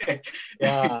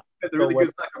 Yeah. A really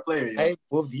good soccer player. Yeah. I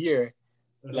moved here,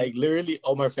 like literally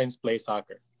all my friends play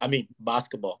soccer. I mean,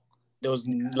 basketball. There was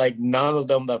like none of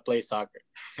them that play soccer.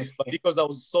 But because I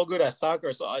was so good at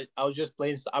soccer, so I was just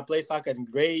playing. I played soccer in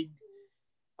grade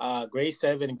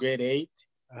 7, grade 8.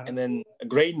 And then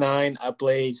grade 9, I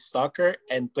played soccer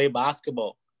and played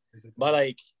basketball. But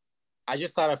like, I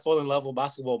just started falling in love with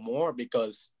basketball more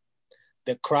because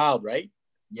the crowd, right?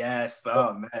 Yes.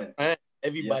 Oh man.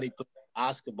 Everybody played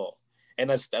basketball, and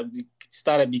I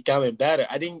started becoming better.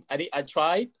 I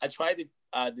tried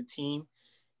the team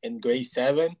in grade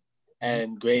 7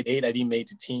 and grade 8. I didn't make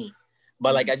the team,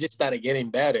 but like I just started getting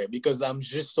better because I'm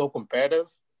just so competitive.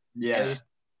 Yeah. And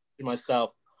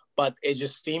myself. But it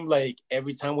just seemed like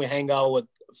every time we hang out with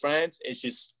friends, it's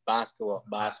just basketball.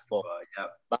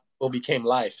 Yep. Basketball became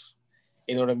life.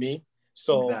 You know what I mean?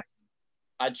 So exactly.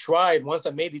 I tried. Once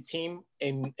I made the team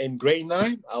in grade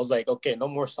 9, I was like, okay, no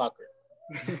more soccer.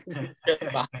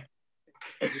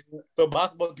 So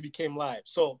basketball became life.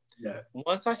 So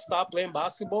once I stopped playing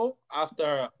basketball,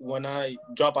 when I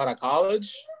dropped out of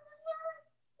college,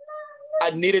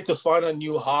 I needed to find a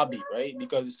new hobby, right?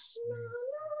 Because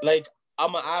like,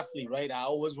 I'm an athlete, right? I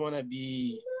always want to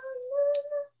be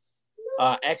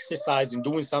exercising,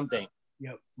 doing something.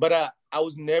 Yep. But I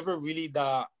was never really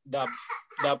the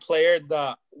player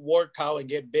that work out and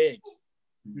get big.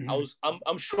 Mm-hmm.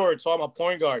 I'm short, so I'm a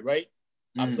point guard, right?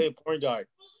 I play point guard.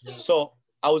 Yeah. So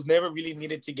I was never really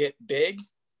needed to get big,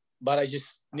 but I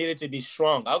just needed to be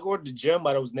strong. I'll go to the gym,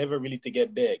 but I was never really to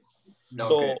get big. Okay.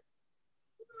 So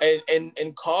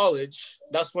in college,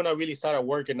 that's when I really started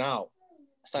working out.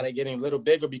 I started getting a little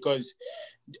bigger because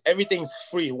everything's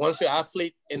free. Once you're an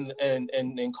athlete in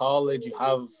college, you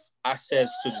have access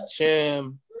to the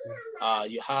gym.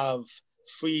 You have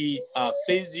free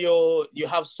physio. You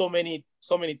have so many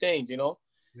things, Yeah.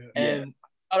 And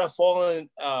I started following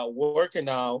working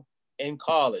out in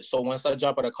college. So once I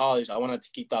dropped out of college, I wanted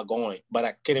to keep that going, but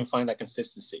I couldn't find that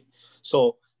consistency.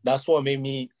 So that's what made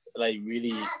me like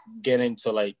really get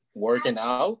into like working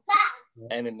out.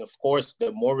 And then, of course,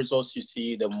 the more results you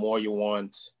see, the more you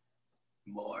want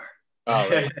more.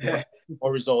 Right?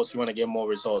 More results. You want to get more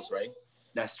results, right?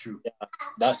 That's true. Yeah,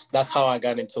 that's how I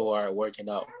got into our working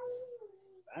out.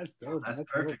 That's dope. That's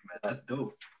perfect, man. That's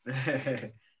dope.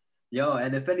 Yo,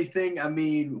 and if anything, I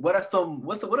mean, what are some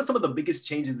of the biggest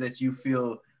changes that you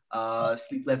feel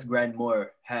Sleepless Grind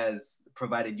More has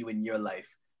provided you in your life?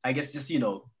 I guess just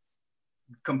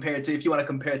compared to, if you want to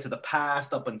compare it to the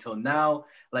past up until now,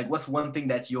 like what's one thing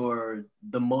that you're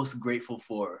the most grateful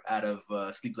for out of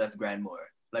Sleepless Grind More?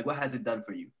 Like what has it done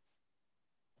for you?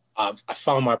 I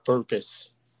found my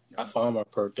purpose. I found my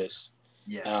purpose.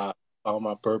 Yeah. Found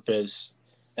my purpose.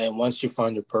 And once you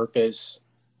find your purpose,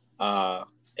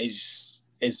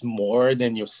 it's more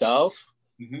than yourself.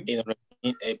 Mm-hmm. You know what I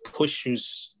mean? It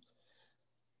pushes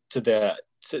to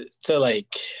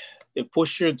like, it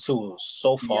pushes you to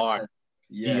so far.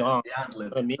 Beyond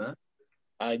limits, I mean? Huh?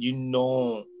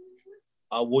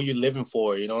 What you're living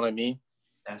for, you know what I mean?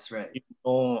 That's right.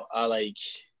 Like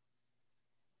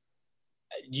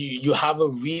you have a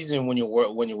reason when you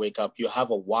wake up. You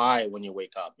have a why when you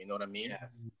wake up, you know what I mean?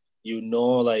 Yeah.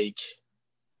 Like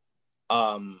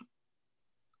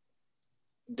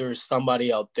there's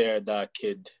somebody out there that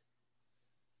could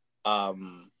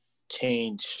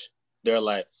change their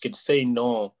life, could say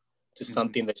no to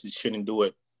something that you shouldn't do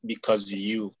it because of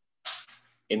you.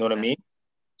 You know what I mean?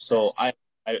 So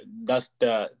that's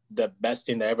the best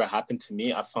thing that ever happened to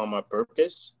me. I found my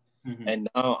purpose, and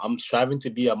now I'm striving to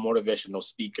be a motivational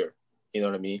speaker. You know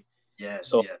what I mean? Yes.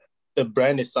 So yes. the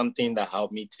brand is something that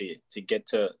helped me to get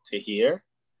to here.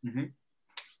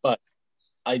 But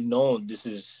I know this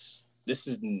is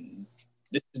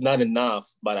not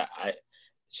enough. But I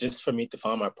just for me to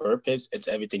find my purpose, it's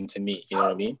everything to me. You know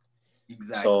what I mean?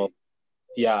 Exactly. So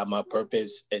yeah, my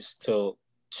purpose is to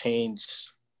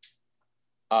change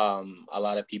a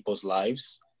lot of people's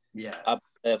lives,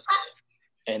 uplift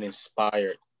and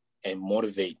inspire and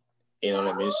motivate. You know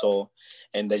what I mean? So,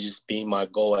 and that just being my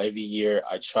goal every year.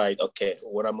 I tried, okay,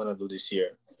 what I'm gonna do this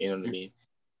year. You know what I mean?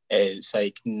 It's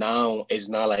like now it's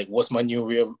not like what's my new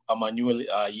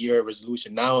year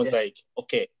resolution. Now it's like,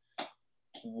 okay,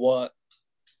 what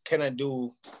can I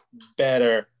do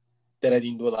better that I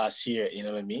didn't do last year? You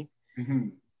know what I mean?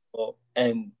 So,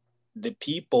 and the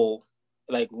people,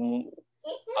 like,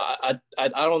 I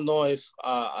don't know if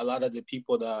a lot of the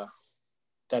people that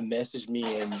messaged me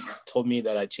and told me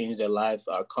that I changed their life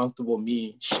are comfortable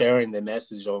me sharing the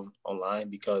message online,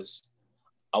 because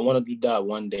I want to do that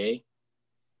one day,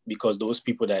 because those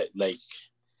people that like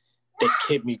they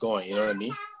keep me going. You know what I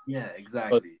mean? Yeah,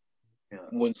 exactly.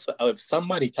 When if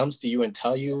somebody comes to you and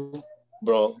tell you,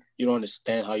 bro, you don't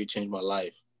understand how you changed my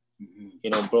life. You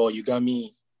know, bro, you got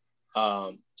me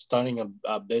starting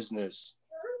a business.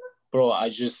 Bro, I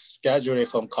just graduated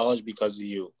from college because of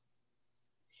you.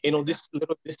 You know, this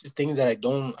is things that I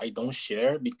don't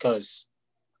share, because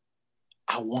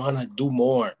I want to do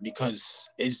more,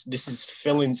 because this is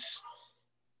feelings.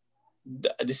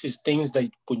 This is things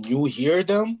that when you hear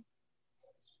them,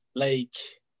 like,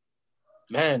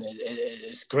 man,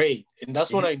 it's great. And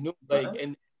that's when I knew, like,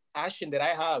 and passion that I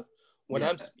have when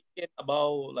I'm speaking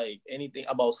about like anything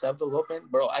about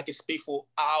self-development, bro, I can speak for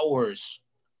hours.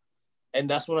 And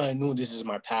that's when I knew this is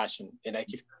my passion. And I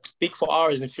can speak for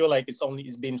hours and feel like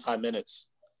it's been 5 minutes.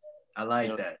 I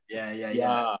like that.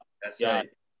 Yeah. That's right.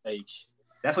 Like,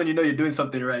 that's when you know you're doing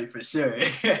something right, for sure.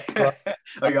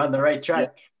 Or you're on the right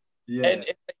track. Yeah. And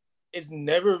it's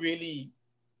never really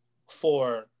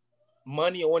for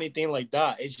money or anything like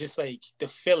that. It's just like the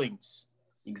feelings.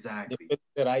 Exactly. The feelings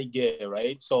that I get,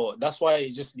 right? So that's why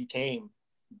it just became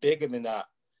bigger than that.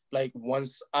 Like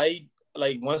once I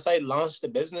launched the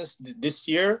business this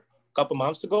year, a couple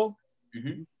months ago,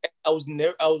 I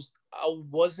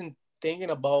wasn't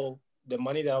thinking about the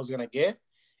money that I was gonna get.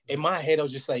 In my head, I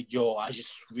was just like, yo, I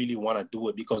just really want to do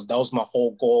it, because that was my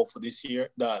whole goal for this year,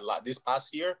 this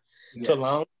past year, to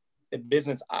launch the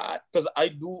business. Because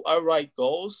I write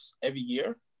goals every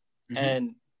year,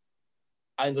 and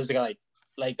I just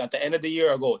like at the end of the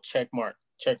year, I go check mark.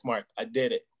 I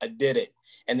did it,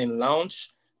 and then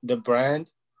launch the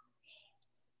brand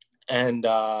and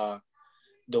the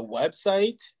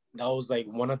website. That was like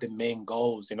one of the main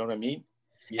goals. You know what I mean?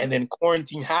 Yeah. And then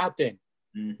quarantine happened.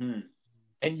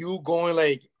 And you going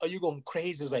like, are you going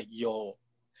crazy? It's like, yo,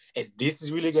 is this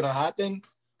really gonna happen?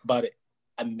 But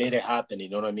I made it happen. You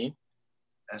know what I mean?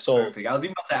 That's perfect. I was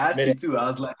even about to ask you too. I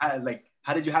was like,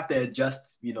 how did you have to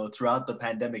adjust, throughout the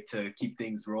pandemic to keep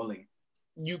things rolling?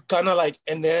 You kind of like,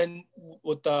 and then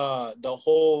with the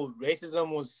whole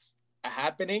racism was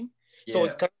happening, so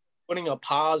it's kind of putting a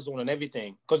pause on and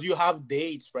everything, because you have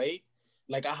dates, right?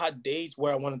 Like I had dates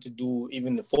where I wanted to do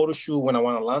even the photo shoot when I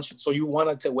want to launch it. So you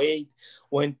wanted to wait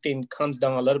when thing comes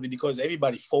down a little bit, because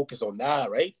everybody focus on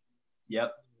that, right?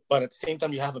 Yep. But at the same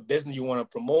time, you have a business you want to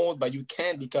promote, but you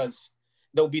can't, because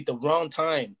there'll be the wrong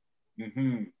time.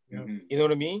 You know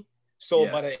what I mean? So,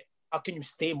 but how can you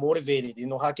stay motivated?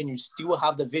 How can you still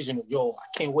have the vision of, yo,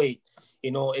 I can't wait.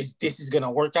 This is going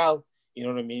to work out. You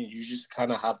know what I mean? You just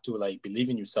kind of have to like believe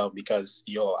in yourself, because,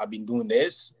 yo, I've been doing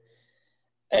this,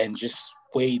 and just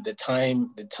wait the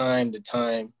time.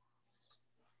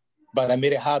 But I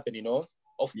made it happen,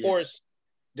 Of course,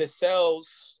 the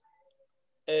sales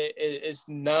is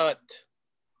not,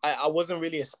 I wasn't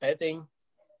really expecting.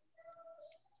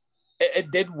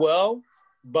 It did well,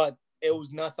 but it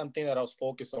was not something that I was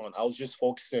focused on. I was just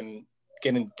focusing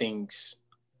getting things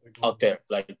out there,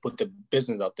 like put the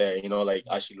business out there, like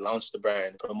actually launch the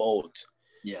brand, promote,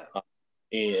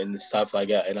 and stuff like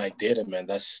that. And I did it, man.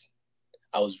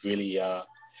 I was really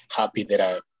happy that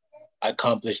I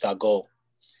accomplished that goal.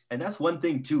 And that's one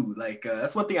thing too. Like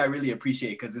that's one thing I really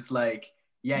appreciate, because it's like,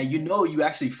 you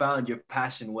actually found your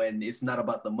passion when it's not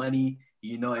about the money.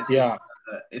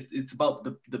 It's about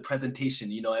the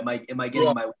presentation. Am I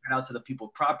getting my word out to the people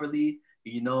properly?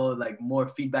 Like more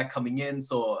feedback coming in,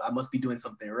 so I must be doing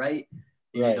something right.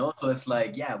 So it's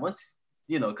like, once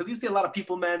you know, because you see a lot of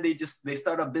people, man, they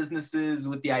start up businesses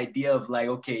with the idea of like,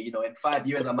 okay, you know, in 5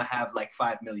 years I'm gonna have like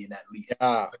 5 million at least,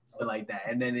 something like that,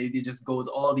 and then it just goes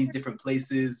all these different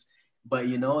places. But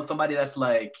you know, somebody that's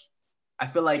like, I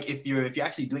feel like if you're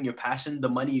actually doing your passion, the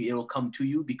money, it'll come to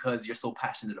you because you're so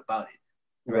passionate about it,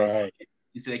 right? So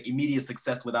it's like immediate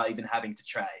success without even having to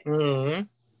try.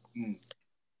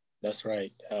 That's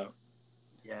right.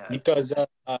 Yeah. Because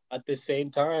at the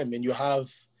same time, and you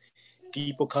have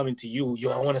people coming to you,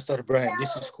 yo, I want to start a brand.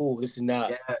 This is cool. This is not.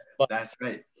 Yeah, but that's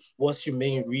right. What's your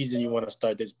main reason you want to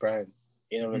start this brand?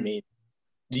 You know what I mean?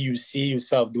 Do you see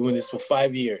yourself doing this for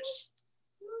 5 years?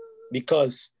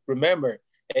 Because remember,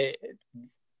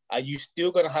 are you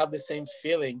still going to have the same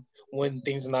feeling when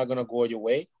things are not going to go your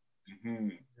way? Yeah.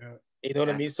 You know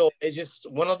what I mean? So it's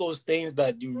just one of those things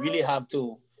that you really have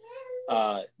to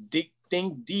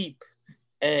think deep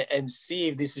and see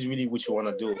if this is really what you want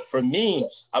to do. For me,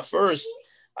 at first,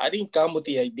 I didn't come with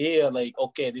the idea like,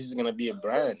 okay, this is going to be a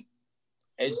brand.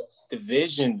 It's the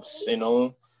visions, you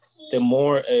know, the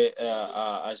more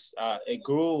it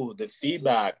grew, the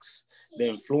feedbacks, the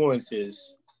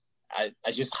influences, I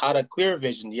just had a clear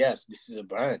vision. Yes, this is a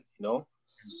brand, you know?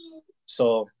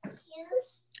 So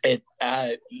it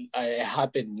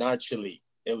happened naturally.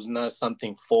 It was not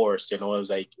something forced, you know? It was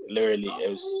like literally, it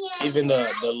was even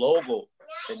the logo,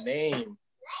 the name,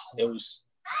 it was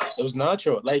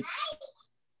natural. Like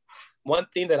one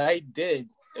thing that I did,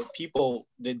 that people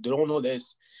that don't know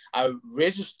this, I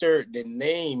registered the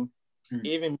name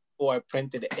even before I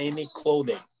printed any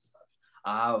clothing.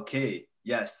 Okay.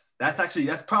 Yes.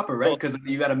 That's proper, right? Because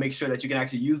you got to make sure that you can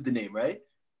actually use the name, right?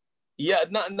 Yeah,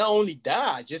 not only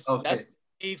that, just okay.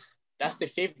 That's the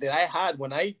faith that I had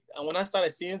when I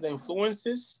started seeing the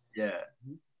influences. Yeah.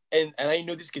 And I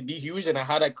knew this could be huge, and I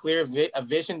had a clear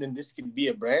vision that this could be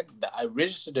a brand. That I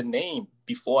registered the name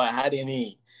before I had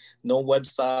no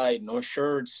website, no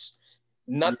shirts,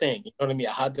 nothing. You know what I mean?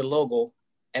 I had the logo,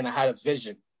 and I had a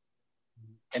vision,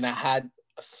 and I had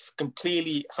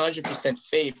completely 100%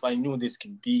 faith. I knew this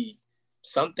could be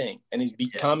something, and it's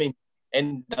becoming,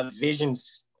 and the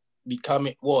vision's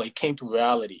becoming. Well, it came to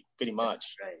reality pretty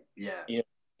much. Right. Yeah. It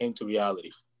came to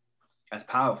reality. That's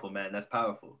powerful, man. That's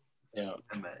powerful. Yeah,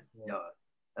 man. Yo,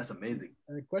 that's amazing.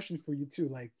 And a question for you too.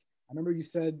 Like, I remember you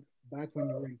said back when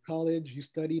you were in college, you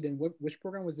studied, and which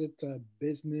program was it?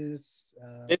 Business,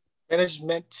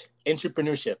 management,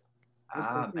 entrepreneurship.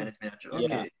 Management. Okay.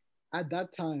 Yeah. At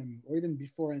that time, or even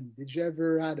before, and did you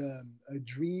ever had a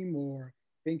dream or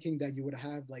thinking that you would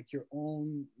have like your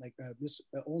own like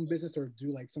own business or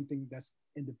do like something that's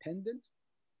independent?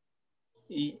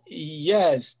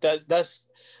 Yes, that's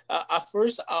at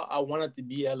first I wanted to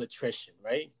be an electrician,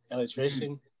 right?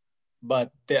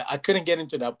 But I couldn't get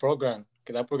into that program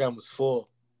because that program was full.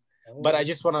 But I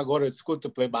just want to go to school to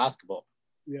play basketball.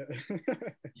 Yeah.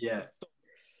 Yeah.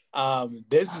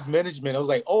 Business management. I was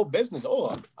like, business.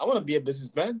 I want to be a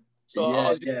businessman. So I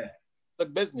was just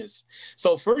like business.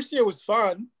 So first year was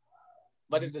fun,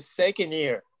 but it's the second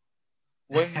year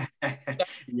when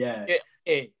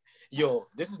hey, yo,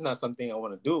 this is not something I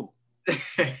want to do.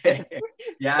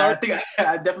 I think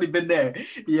I've definitely been there.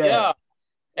 Yeah.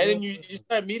 And then you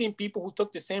start meeting people who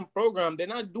took the same program. They're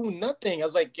not doing nothing. I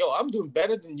was like, yo, I'm doing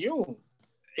better than you.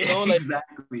 You know, like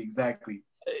exactly.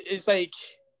 It's like,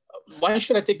 why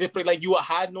should I take this? Like you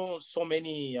had so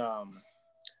many,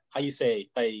 how you say,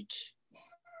 like,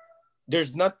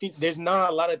 there's not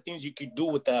a lot of things you could do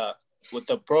with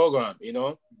the program, you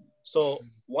know? So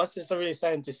once it's already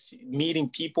starting to meeting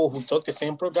people who took the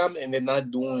same program and they're not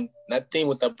doing nothing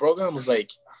with the program, it's like,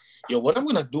 yo, what I'm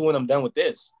gonna do when I'm done with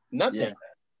this? Nothing. Yeah,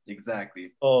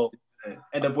 exactly. Oh,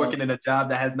 end up working in a job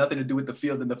that has nothing to do with the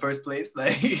field in the first place.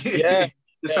 Like,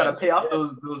 just trying to pay off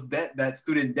those that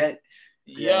student debt.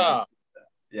 Yeah.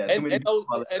 And I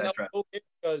was okay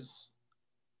because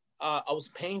I was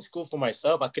paying school for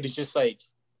myself. I could have just like,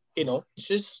 you know,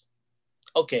 just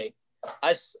okay.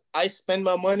 I spend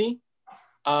my money.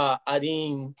 I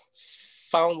didn't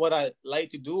found what I like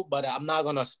to do, but I'm not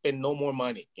gonna spend no more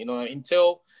money, you know,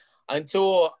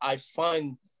 until I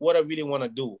find what I really want to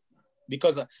do.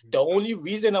 Because the only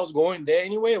reason I was going there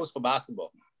anyway was for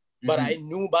basketball. But I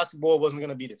knew basketball wasn't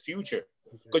gonna be the future.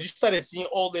 Because you started seeing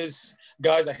all these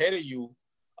guys ahead of you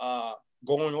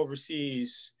going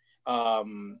overseas.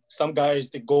 Some guys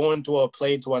that go into a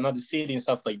play to another city and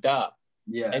stuff like that.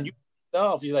 Yeah. And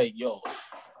you're like, yo,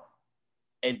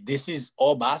 and this is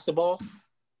all basketball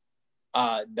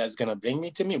that's gonna bring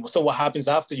me to me. So what happens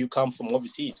after you come from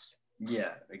overseas?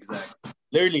 Yeah, exactly.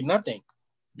 Literally nothing.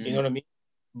 You know what I mean?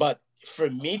 But for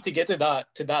me to get to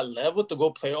that level to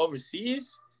go play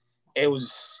overseas, it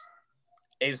was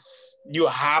is you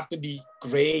have to be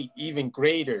great, even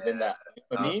greater than that. You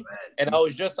know what I mean? And I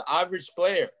was just an average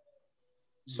player.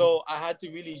 So I had to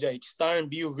really like start and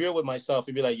be real with myself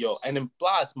and be like, yo, and then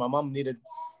plus my mom needed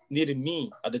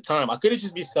me at the time. I couldn't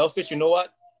just be selfish, you know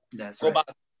what? Go back.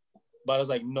 But I was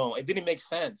like, no, it didn't make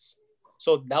sense.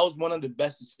 So that was one of the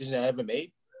best decisions I ever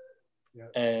made. Yeah.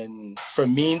 And for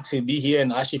me to be here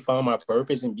and actually find my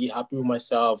purpose and be happy with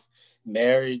myself,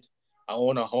 married, I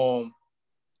own a home,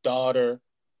 daughter,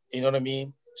 you know what I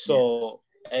mean? So,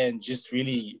 and just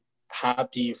really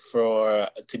happy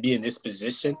to be in this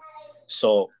position.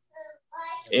 So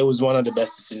it was one of the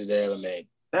best decisions I ever made.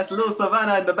 That's little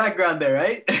Savannah in the background there,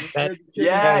 right?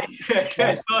 Yeah,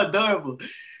 it's so adorable.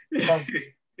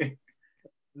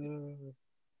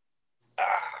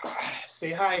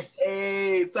 Say hi.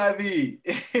 Hey, Savi.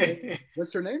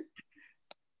 What's her name?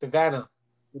 Savannah.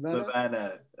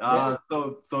 Savannah. Ah,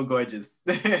 so gorgeous.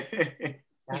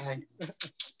 Hi.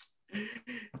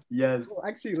 Yes. Oh,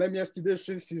 actually, let me ask you this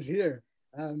since she's here.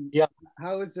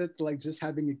 How is it like just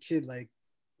having a kid? Like,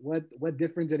 what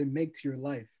difference did it make to your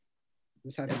life?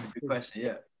 Just having That's a good question.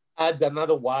 Yeah. Adds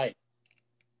another why.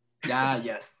 Yeah.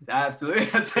 Yes. Absolutely.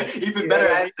 That's an even better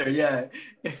answer. Yeah.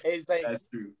 It's like that's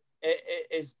true.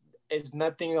 It's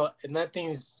nothing.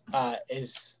 Nothing's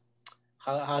is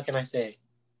how can I say?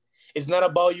 It's not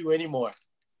about you anymore.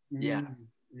 Yeah.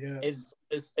 Yeah.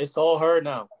 It's all her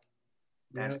now.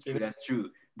 That's true. That's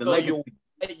true. So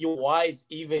your why is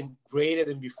even greater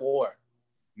than before.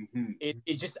 Mm-hmm.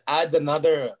 It just adds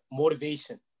another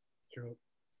motivation. True.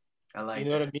 I like.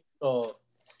 You know what I mean? So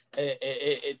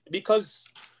because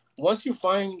once you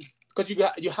find, because you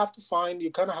kind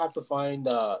of have to find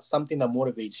something that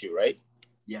motivates you, right?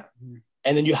 Yeah. Mm-hmm.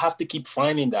 And then you have to keep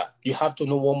finding that. You have to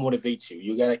know what motivates you.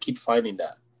 You gotta keep finding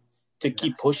that to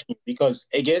keep pushing, because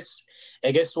it gets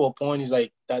to a point is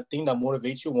like that thing that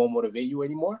motivates you won't motivate you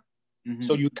anymore. Mm-hmm.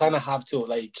 So you kind of have to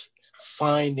like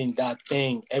finding that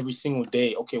thing every single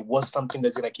day. Okay, what's something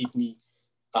that's gonna keep me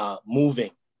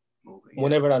moving?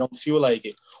 Whenever I don't feel like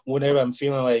it, whenever I'm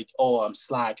feeling like, oh, I'm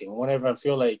slacking, whenever I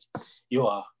feel like,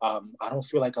 I don't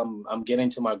feel like I'm getting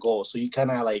to my goal. So you kind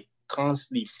of like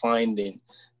constantly finding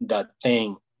that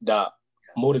thing that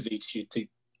motivates you to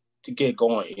get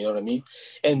going. You know what I mean?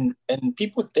 And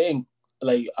people think,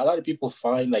 like, a lot of people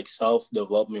find like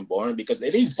self-development boring, because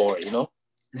it is boring, you know?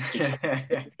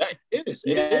 It is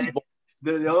boring.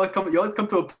 You always come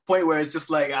to a point where it's just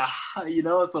like, you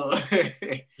know, so until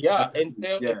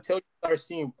you start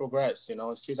seeing progress, you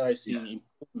know, until you start seeing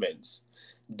improvements,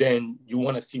 then you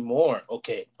want to see more.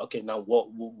 Okay, now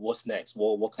what's next?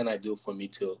 What can I do for me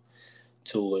to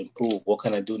improve? What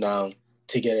can I do now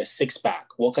to get a six-pack?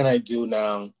 What can I do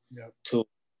now to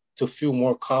feel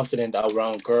more confident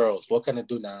around girls? What can I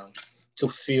do now to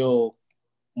feel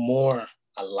more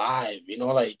alive? You know,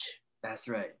 like, that's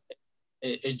right.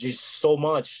 It's just so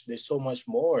much. There's so much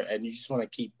more, and you just want to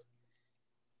keep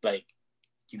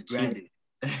grinding.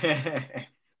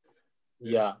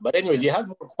 Yeah, but anyways, you have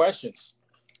more questions.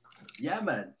 Yeah,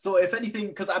 man. So if anything,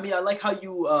 because I mean, I like how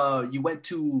you went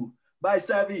to Bye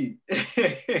Savvy. That's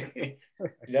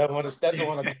the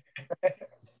one.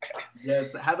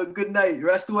 Yes. Have a good night.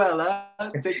 Rest well, huh?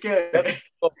 Take care.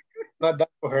 Not done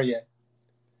for her yet.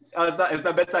 Oh, it's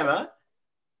not bedtime, huh?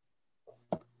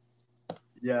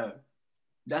 Yeah.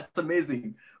 That's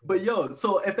amazing. But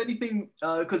so if anything,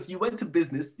 because you went to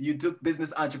business, you took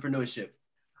business entrepreneurship.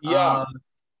 Yeah.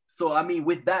 So I mean,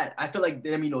 with that, I feel like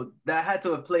that had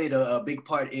to have played a big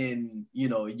part in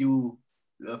you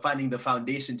finding the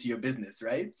foundation to your business,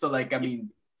 right? So like, I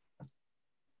mean,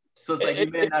 so it's like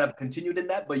you may not have continued in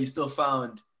that, but you still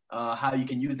found how you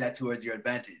can use that towards your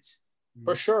advantage.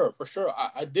 For sure.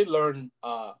 I did learn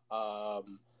a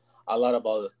lot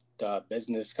about the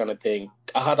business kind of thing.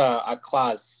 I had a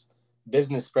class,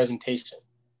 business presentation.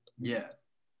 Yeah.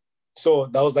 So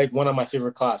that was like one of my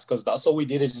favorite class, because that's all we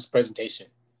did is just presentation.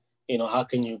 You know, how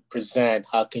can you present?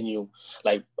 How can you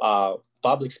like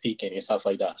public speaking and stuff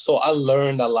like that? So I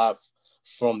learned a lot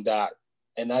from that,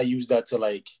 and I use that to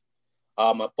like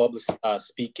my public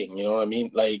speaking. You know what I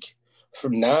mean? Like,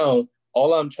 from now,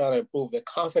 all I'm trying to improve, the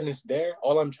confidence there.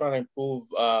 All I'm trying to improve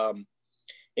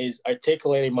is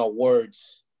articulating my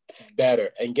words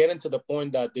better and getting to the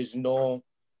point that there's no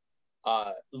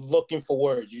looking for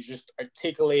words. You just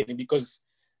articulate it, because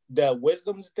the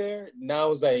wisdom's there.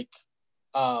 Now it's like,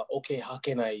 okay, how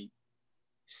can I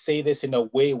say this in a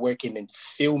way where it can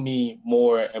feel me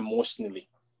more emotionally?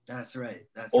 That's right.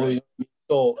 Right.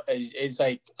 So it's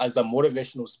like, as a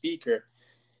motivational speaker,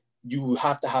 you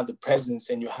have to have the presence,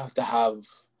 and you have to have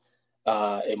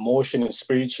emotion, and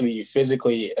spiritually,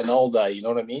 physically, and all that. You know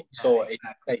what I mean? So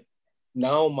exactly. Like,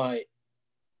 now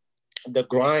the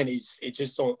grind is it's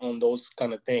just on those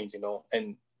kind of things,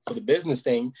 and for the business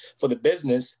thing, for the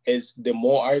business is the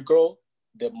more I grow,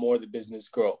 the more the business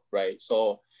grow, right?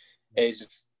 So it's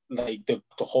just like the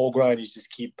whole grind is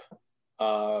just keep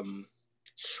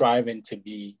striving to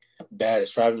be better,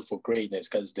 striving for greatness,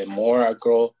 because the more I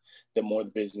grow, the more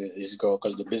the business is grow,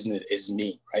 because the business is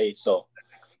me, right? So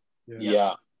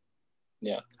yeah.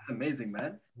 That's amazing,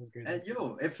 man. That's great. And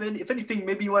yo, if anything,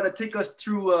 maybe you want to take us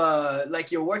through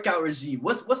like your workout regime.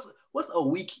 What's a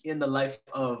week in the life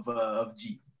of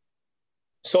G?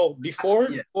 So before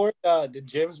the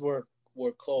gyms were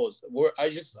closed, I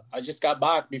just got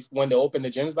back when they opened the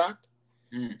gyms back.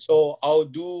 So I'll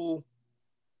do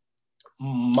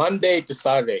Monday to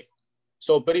Saturday.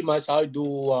 So pretty much I'll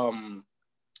do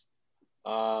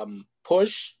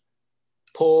push,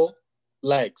 pull,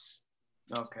 legs.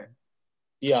 Okay.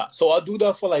 Yeah. So I'll do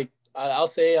that for like I'll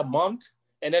say a month,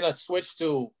 and then I switch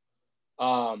to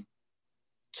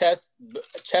chest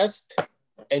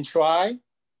and try,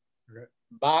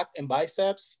 back and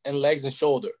biceps, and legs and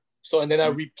shoulder. So and then I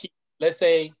repeat. Let's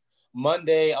say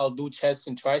Monday I'll do chest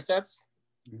and triceps.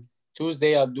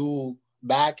 Tuesday I'll do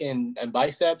back and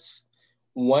biceps.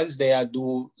 Wednesday I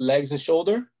do legs and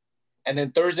shoulder, and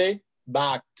then Thursday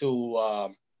back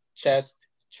to chest,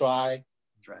 try.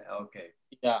 Okay.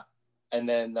 Yeah, and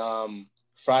then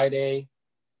Friday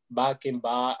back and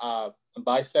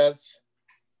biceps.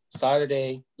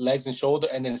 Saturday legs and shoulder,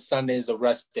 and then Sunday is a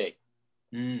rest day.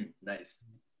 Nice.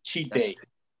 Cheat day.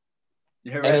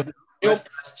 Yeah, rest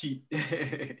cheat.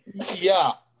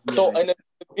 Yeah. So and then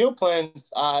the meal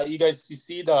plans, you guys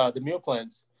see the meal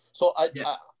plans. So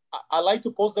I like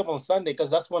to post them on Sunday because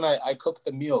that's when I cook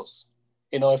the meals.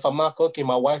 If I'm not cooking,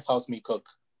 my wife helps me cook.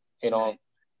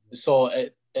 So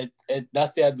it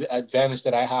that's the advantage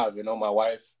that I have. My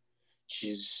wife,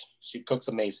 she cooks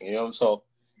amazing. So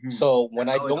when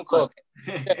I don't cook,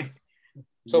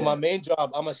 so my main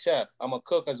job, I'm a chef. I'm a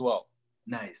cook as well.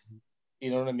 Nice.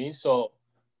 You know what I mean? So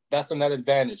that's another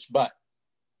advantage. But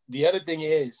the other thing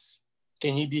is,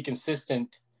 can you be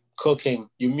consistent cooking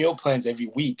your meal plans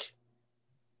every week?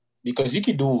 Because you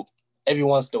can do every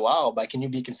once in a while, but can you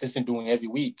be consistent doing every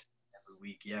week? Every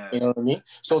week, yeah. You know what I mean?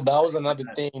 So that was another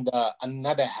thing,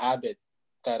 another habit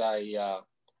that I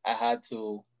had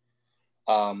to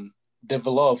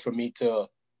develop for me to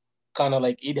kind of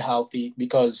like eat healthy,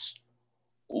 because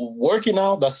working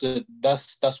out,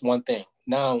 that's one thing.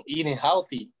 Now eating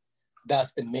healthy,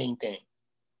 that's the main thing.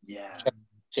 Yeah.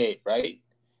 Shape, right?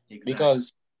 Exactly.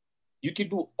 Because you can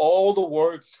do all the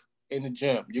work in the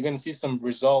gym. You're gonna see some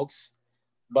results,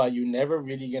 but you're never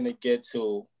really gonna get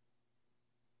to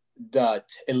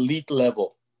that elite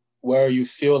level where you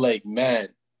feel like, man,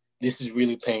 this is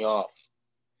really paying off.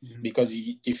 Because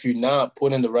if you're not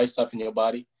putting the right stuff in your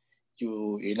body,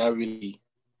 you're not really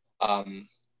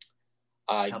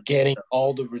getting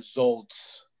all the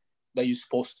results that you're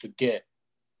supposed to get,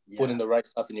 putting the right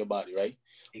stuff in your body, right?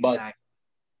 Exactly.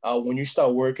 But when you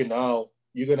start working out,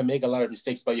 you're going to make a lot of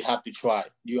mistakes, but you have to try.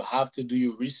 You have to do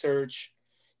your research.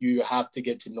 You have to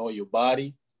get to know your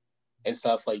body and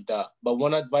stuff like that. But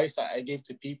one advice I give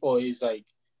to people is like,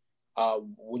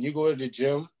 when you go to the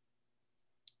gym,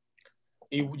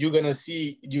 you're going to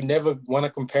see, you never want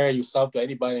to compare yourself to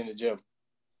anybody in the gym.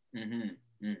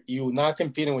 You're not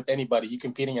competing with anybody. You're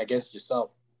competing against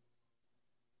yourself.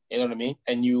 You know what I mean?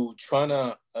 And you trying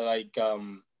to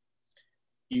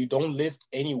you don't lift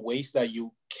any weights that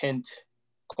you can't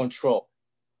control.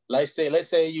 Let's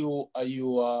say you're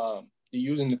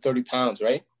using the 30 pounds,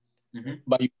 right?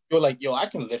 But you feel like, yo, I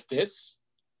can lift this.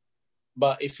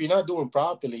 But if you're not doing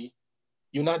properly,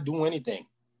 you're not doing anything.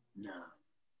 No.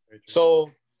 So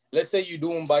let's say you're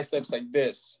doing biceps like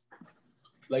this,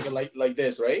 like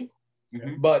this, right?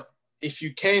 But if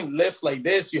you can't lift like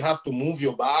this, you have to move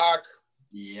your back.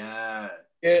 Yeah.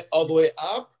 Get all the way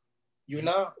up. You're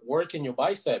not working your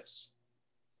biceps.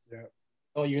 Yeah.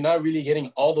 No, you're not really getting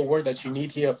all the work that you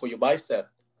need here for your bicep.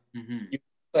 You're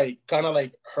like kind of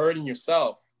like hurting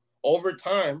yourself. Over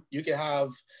time, you can have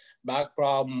back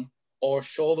problem or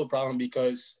shoulder problem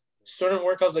because certain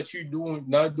workouts that you're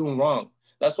not doing wrong.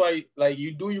 That's why, like,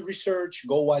 you do your research,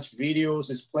 go watch videos.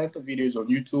 There's plenty of videos on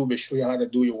YouTube that show you how to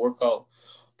do your workout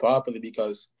properly,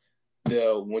 because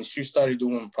once you started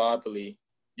doing properly,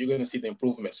 you're going to see the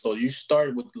improvement. So you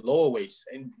start with lower weights.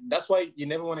 And that's why you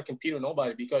never want to compete with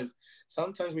nobody, because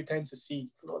sometimes we tend to see,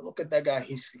 look at that guy.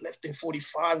 He's lifting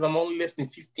 45. I'm only lifting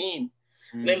 15.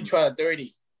 Let me try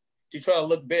 30 to try to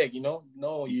look big, No,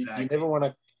 you never want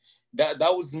to. That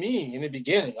was me in the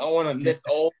beginning. I want to lift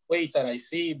all weights that I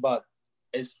see, but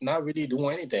it's not really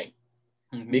doing anything.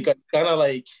 Because kind of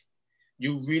like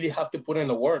you really have to put in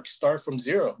the work, start from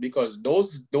zero, because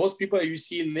those people that you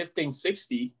see lifting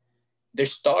 60, they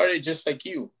started just like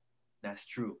you. That's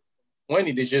true.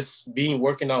 20, they're just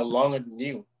working out longer than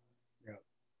you.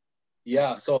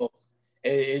 Yeah, so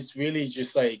it's really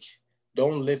just like,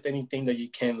 don't lift anything that you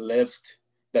can't lift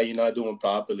that you're not doing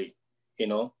properly, you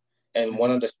know? And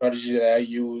one of the strategies that I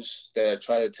use, that I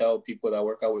try to tell people that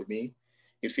work out with me,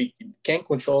 if you can't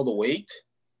control the weight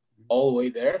all the way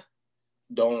there,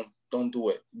 don't do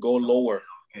it. Go lower.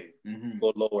 Okay.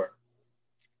 Go lower.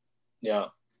 Yeah.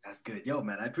 That's good. Yo,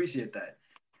 man, I appreciate that.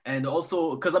 And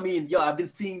also, because I mean, yo, I've been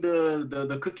seeing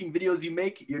the cooking videos you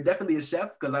make. You're definitely a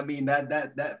chef, because I mean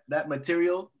that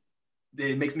material,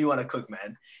 it makes me want to cook,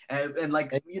 man. And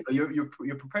like, you know,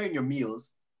 you're preparing your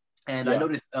meals. And I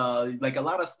noticed like a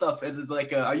lot of stuff. It is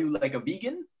like, are you like a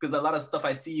vegan? Because a lot of stuff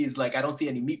I see is like, I don't see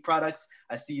any meat products.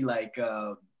 I see like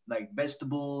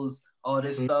vegetables, all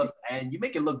this stuff, and you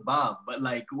make it look bomb. But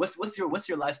like, what's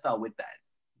your lifestyle with that?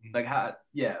 Like, how?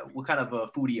 Yeah, what kind of a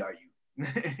foodie are you?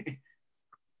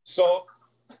 So,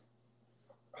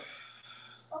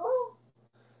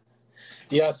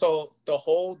 yeah. So the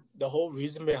whole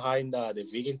reason behind the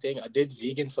vegan thing, I did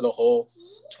vegan for the whole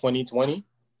 2020.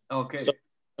 Okay. So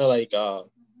like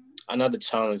another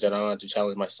challenge that I wanted to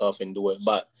challenge myself and do it,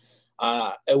 but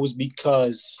it was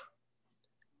because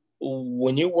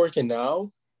when you're working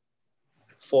now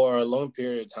for a long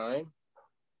period of time,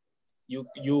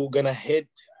 you're gonna hit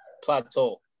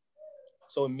plateau.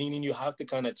 So meaning you have to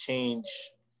kind of change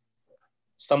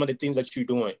some of the things that you're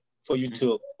doing for you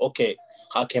to, okay,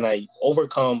 how can I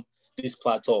overcome this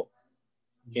plateau?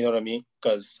 You know what I mean?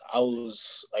 Because I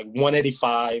was like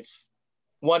 185,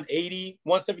 180,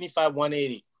 175,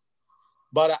 180.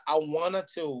 But I wanted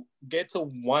to get to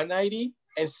 190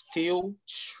 and still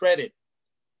shred it.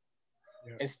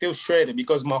 And still shred it,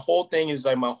 because my whole thing is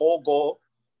like, my whole goal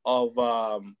of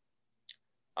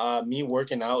me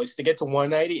working out is to get to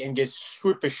 190 and get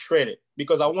super shredded,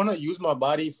 because I want to use my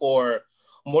body for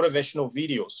motivational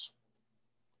videos.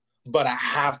 But I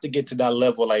have to get to that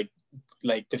level, like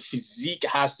the physique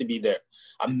has to be there.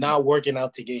 I'm not working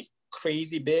out to get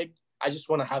crazy big. I just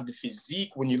want to have the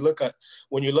physique. When you look at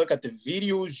the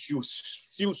videos, you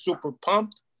feel super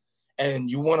pumped and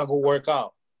you want to go work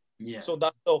out. Yeah. So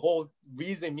that's the whole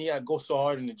reason I go so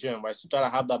hard in the gym, right? So try to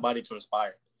have that body to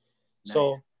inspire. Nice.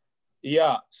 So,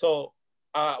 yeah. So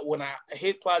when I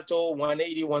hit plateau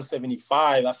 180,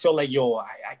 175, I feel like, yo,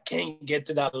 I can't get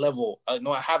to that level. I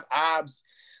have abs.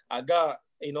 I got,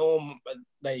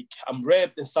 like I'm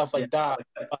ripped and stuff like that.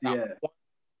 Yeah.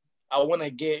 I want to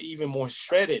get even more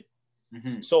shredded.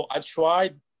 So I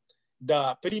tried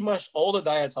pretty much all the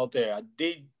diets out there. I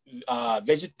did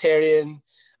vegetarian.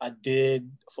 I did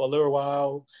for a little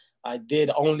while. I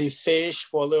did only fish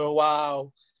for a little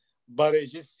while. But it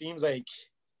just seems like,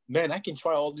 man, I can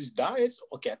try all these diets.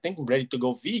 Okay, I think I'm ready to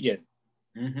go vegan.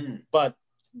 But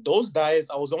those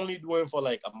diets I was only doing for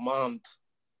like a month,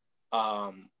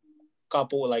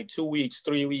 couple, like 2 weeks,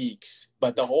 3 weeks.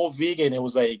 But the whole vegan, it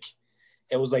was like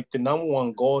the number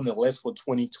one goal on the list for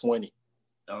 2020.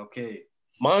 Okay.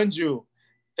 Mind you,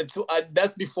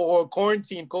 that's before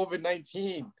quarantine,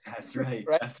 COVID-19. That's right.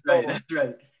 Right? That's right. That's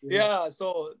right. Yeah.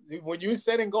 So when you're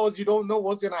setting goals, you don't know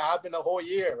what's gonna happen the whole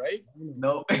year, right?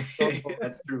 No,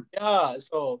 that's true. Yeah.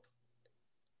 So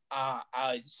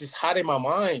I just had in my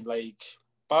mind, like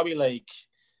probably like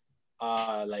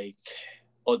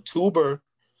October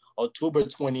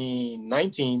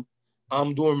 2019,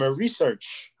 I'm doing my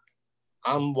research.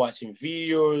 I'm watching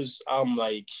videos. I'm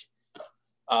like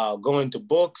going to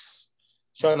books,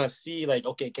 trying to see like,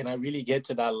 okay, can I really get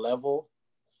to that level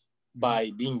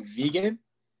by being vegan?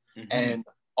 And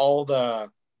all the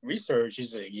research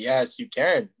is like, yes, you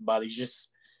can, but it's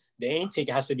just the intake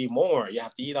has to be more. You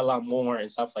have to eat a lot more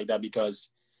and stuff like that,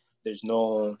 because there's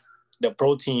the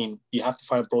protein. You have to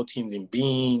find proteins in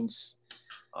beans.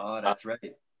 Oh, that's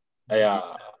right.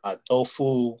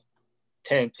 Tofu,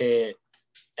 tempeh,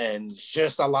 and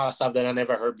just a lot of stuff that I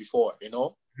never heard before, Yeah.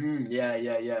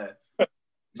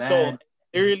 So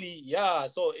literally,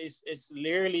 so it's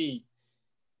literally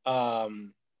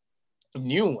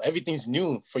new. Everything's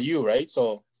new for you, right?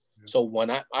 So when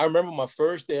I remember my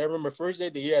first day, of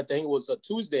the year, I think it was a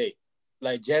Tuesday,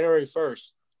 like January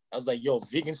 1st. I was like, yo,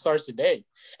 vegan starts today.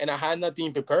 And I had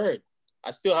nothing prepared.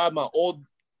 I still had my old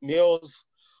meals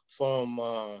from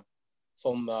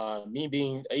me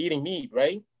eating meat,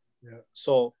 right? Yeah.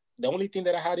 So the only thing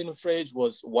that I had in the fridge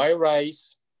was white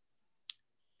rice,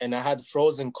 and I had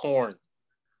frozen corn.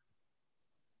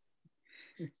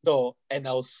 And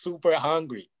I was super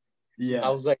hungry. Yeah. I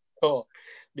was like, oh,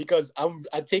 because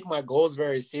I take my goals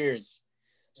very serious.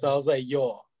 So I was like,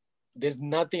 yo, there's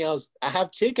nothing else. I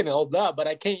have chicken and all that, but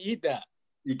I can't eat that.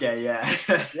 You can, yeah.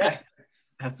 Yeah.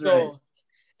 That's right. So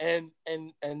and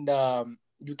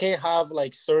you can't have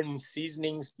like certain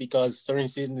seasonings because certain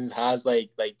seasonings has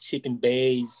like chicken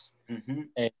base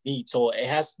and meat. So it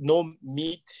has no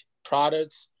meat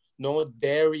products, no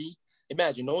dairy.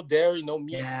 Imagine no dairy, no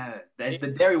meat. Yeah, that's the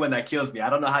dairy one that kills me. I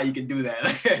don't know how you can do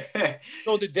that.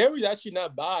 No, the dairy is actually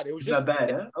not bad. It was It's just not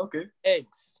bad, huh? Okay.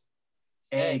 eggs.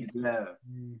 Eggs, yeah.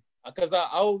 Because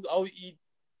I'll eat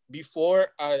before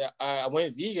I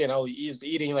went vegan. I was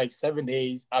eating like 7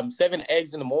 days. 7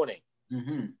 eggs in the morning.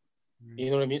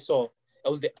 You know what I mean? So it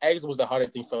was the eggs was the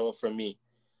hardest thing for me.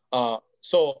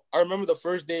 So I remember the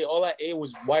first day, all I ate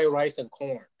was white rice and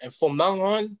corn. And from now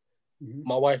on,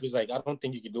 my wife was like, I don't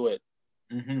think you can do it.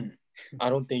 I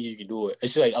don't think you can do it.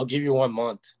 And she's like, I'll give you 1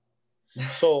 month.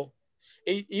 So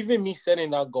even me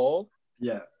setting that goal,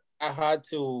 yeah, I had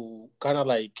to kind of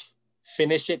like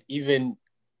finish it even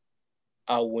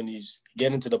when he's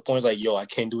getting to the point like, yo, I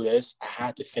can't do this. I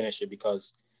had to finish it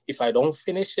because if I don't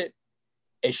finish it,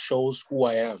 it shows who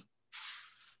I am.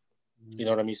 You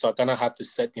know what I mean? So I kind of have to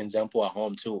set the example at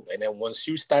home too. And then once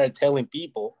you start telling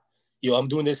people, yo, I'm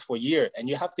doing this for a year, and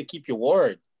you have to keep your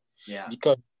word. Yeah.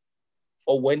 Because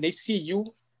when they see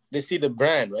you, they see the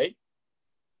brand, right?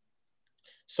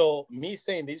 So me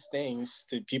saying these things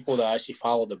to people that actually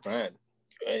follow the brand,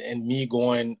 and me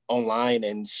going online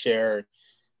and share,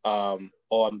 oh,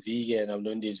 I'm vegan, I'm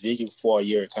doing this vegan for a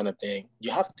year kind of thing.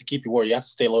 You have to keep your word. You have to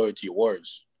stay loyal to your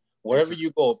words. Wherever you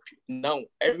go, now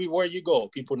everywhere you go,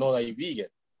 people know that you're vegan.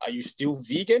 Are you still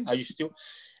vegan? Are you still?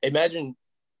 Imagine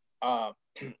a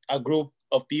group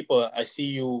of people. I see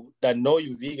you that know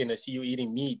you're vegan. I see you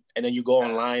eating meat, and then you go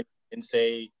online and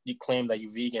say you claim that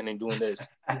you're vegan and doing this.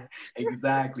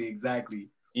 Exactly.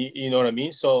 You know what I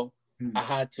mean? So I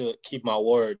had to keep my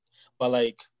word. But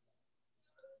like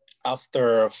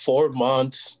after 4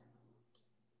 months,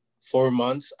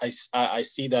 I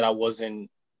see that I wasn't.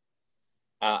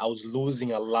 I was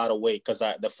losing a lot of weight because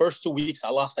the first 2 weeks I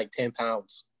lost like 10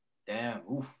 pounds. Damn,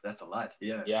 oof, that's a lot.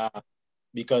 Yeah. Yeah,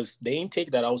 because the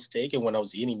intake that I was taking when I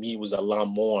was eating meat was a lot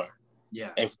more. Yeah.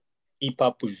 And keep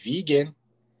up with vegan,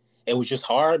 it was just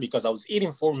hard because I was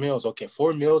eating 4 meals. Okay,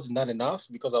 4 meals is not enough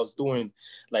because I was doing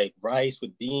like rice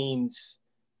with beans,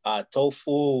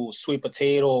 tofu, sweet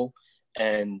potato,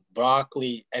 and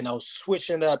broccoli, and I was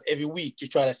switching it up every week to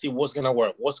try to see what's gonna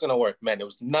work. Man, there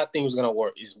was nothing was gonna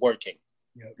work. It's working.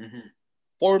 Yep.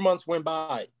 4 months went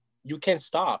by. You can't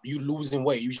stop. You losing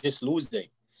weight. You just losing.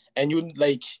 And you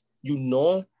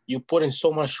put in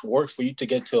so much work for you to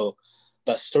get to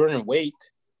that certain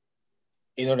weight.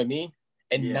 You know what I mean?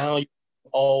 And now you're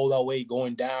all the way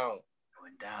going down.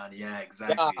 Yeah,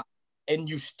 exactly. Yeah. And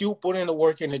you still put in the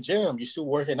work in the gym. You're still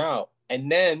working out. And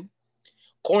then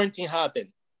quarantine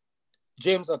happened.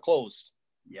 Gyms are closed.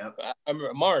 Yep. I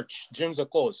remember March, gyms are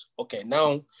closed. Okay,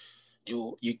 now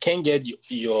you can get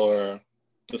the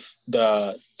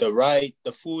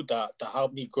food to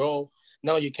help me grow.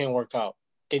 Now you can work out.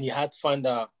 And you had to find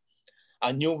a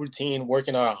new routine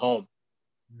working out at home.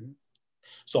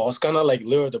 So I was kind of like a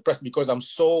little depressed because I'm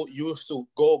so used to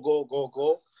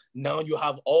go. Now you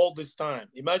have all this time.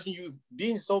 Imagine you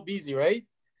being so busy, right?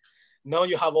 Now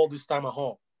you have all this time at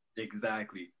home.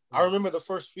 Exactly. I remember the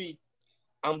first week,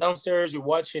 I'm downstairs, we're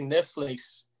watching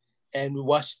Netflix, and we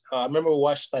watched, I remember we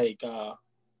watched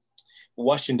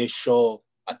watching this show,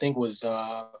 I think it was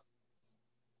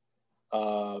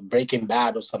Breaking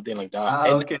Bad or something like that.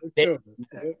 And Okay. they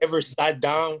ever sat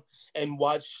down and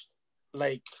watched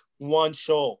like one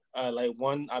show, like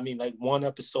one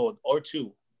episode or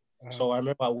two. So I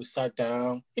remember we sat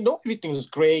down, everything was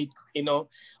great.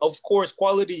 Of course,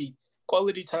 quality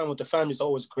time with the family is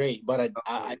always great, but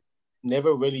I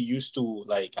never really used to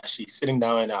like actually sitting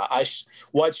down and I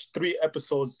watched 3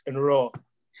 episodes in a row.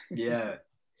 Yeah.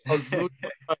 I was losing my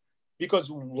mind.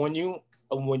 Because when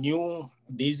you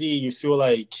busy, you feel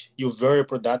like you're a very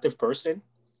productive person.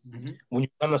 When you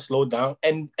kind of slow down,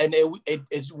 and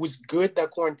it was good that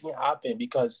quarantine happened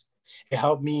because it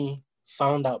helped me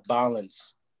found that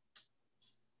balance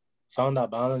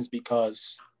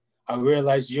because I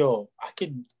realized, I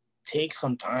could take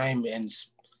some time and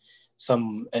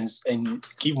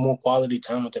give more quality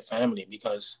time with the family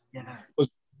because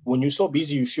when you're so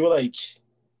busy, you feel like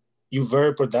you're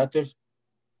very productive,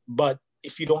 but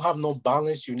if you don't have no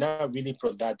balance, you're not really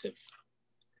productive.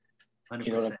 100%.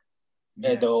 You know what I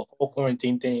mean? The whole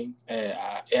quarantine thing, it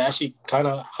actually kind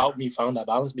of helped me find that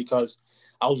balance because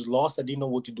I was lost. I didn't know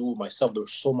what to do with myself. There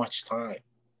was so much time.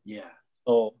 Yeah.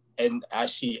 So, and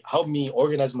actually helped me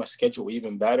organize my schedule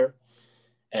even better.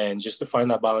 And just to find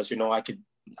that balance, I could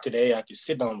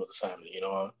sit down with the family,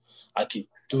 I could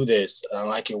do this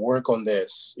and I can work on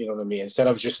this, you know what I mean? Instead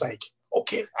of just like,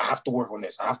 okay, I have to work on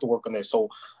this. I have to work on this. So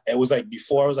it was like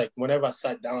before, I was like, whenever I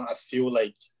sat down, I feel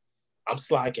like I'm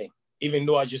slacking, even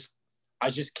though I just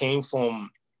came from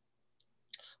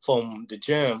the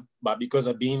gym, but because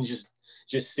of being just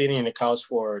sitting in the couch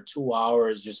for 2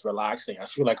 hours, just relaxing, I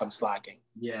feel like I'm slacking.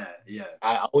 Yeah.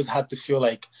 I always had to feel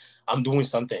like I'm doing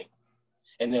something.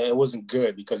 And it wasn't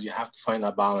good because you have to find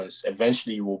that balance.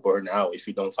 Eventually you will burn out if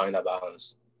you don't find that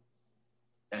balance.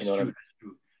 That's true. That's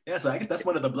true. Yeah, so I guess that's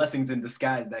one of the blessings in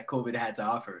disguise that COVID had to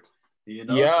offer. You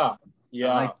know? Yeah. So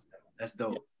I like that. That's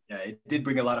dope. Yeah, it did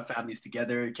bring a lot of families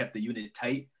together. It kept the unit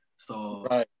tight. So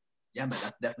right. Yeah, man,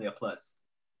 that's definitely a plus.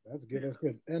 That's good. That's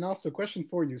good. And also, question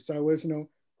for you. So I was,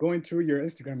 going through your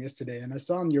Instagram yesterday, and I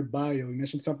saw in your bio you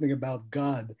mentioned something about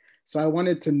God. So I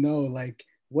wanted to know, like,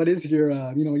 what is your,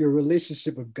 your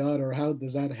relationship with God, or how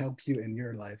does that help you in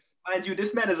your life? Mind you,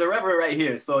 this man is a reverend right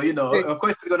here, so of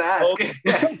course he's gonna ask.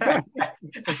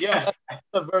 Yeah,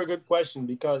 that's a very good question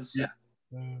because,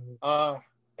 and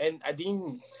I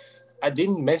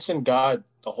didn't mention God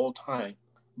the whole time,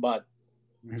 but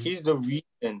he's the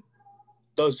reason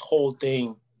this whole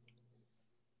thing,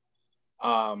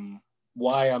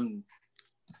 why I'm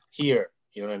here.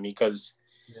 You know what I mean? Because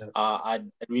I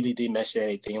really didn't mention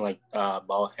anything like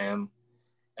about him,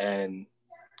 and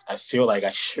I feel like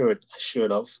I should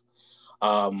have.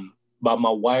 But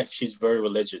my wife, she's very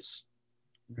religious,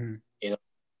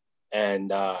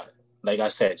 and like I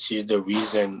said, she's the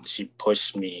reason. She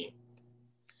pushed me.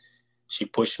 She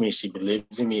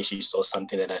believed in me. She saw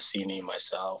something that I seen in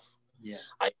myself. Yeah,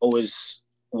 I always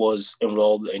was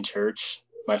enrolled in church,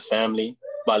 my family,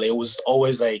 but it was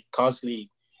always like constantly.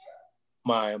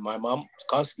 My mom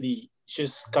constantly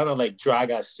just kind of like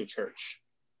drag us to church.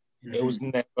 It was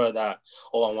never that,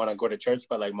 I want to go to church,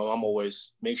 but like my mom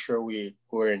always make sure we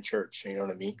were in church, you know what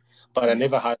I mean? But I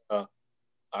never had a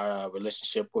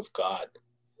relationship with God.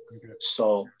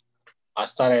 So I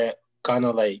started kind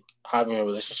of like having a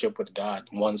relationship with God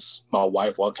once my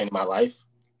wife walked into my life.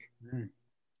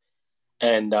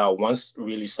 And once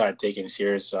really started taking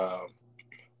serious,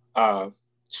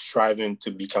 striving to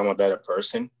become a better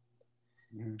person,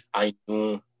 I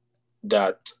knew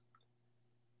that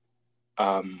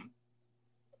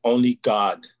only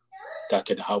God that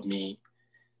could help me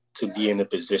to be in the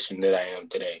position that I am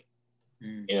today.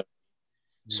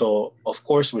 So of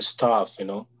course it was tough,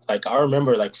 like I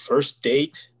remember like first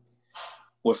date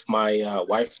with my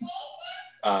wife,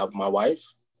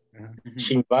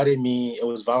 she invited me, it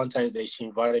was Valentine's Day, she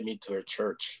invited me to her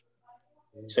church.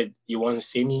 Said, you want to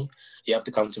see me? You have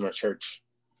to come to my church.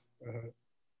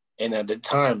 And at the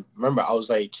time, remember, I was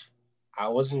like, I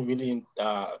wasn't really,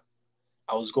 I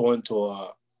was going to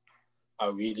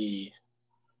a really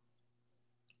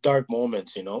dark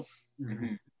moments, I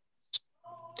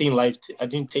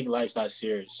didn't take life that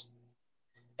serious.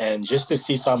 And just to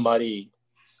see somebody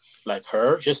like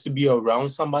her, just to be around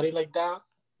somebody like that.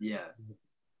 Yeah.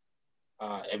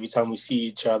 Every time we see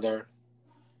each other,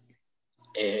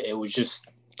 it was just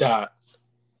that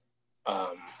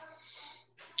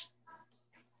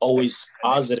always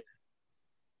positive,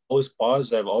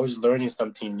 always learning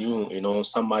something new,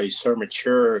 somebody so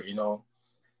mature,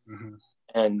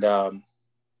 and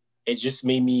it just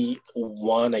made me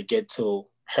want to get to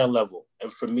her level.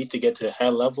 And for me to get to her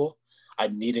level, I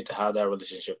needed to have that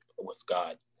relationship with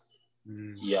God.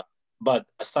 Yeah. But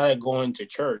I started going to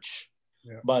church.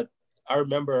 But I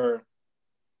remember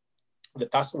the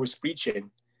pastor was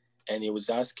preaching and he was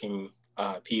asking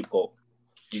people,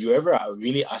 do you ever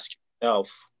really ask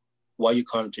yourself why you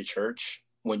come to church?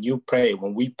 When you pray,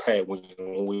 when we pray, when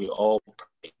we all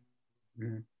pray,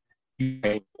 do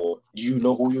you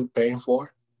know who you're praying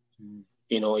for?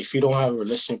 If you don't have a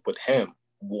relationship with him,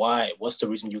 why? What's the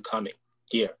reason you coming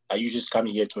here? Are you just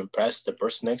coming here to impress the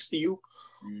person next to you?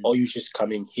 Or you just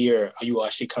coming here? Are you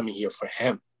actually coming here for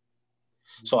him?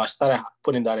 So I started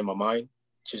putting that in my mind.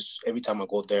 Just every time I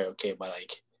go there, okay, but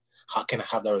like, how can I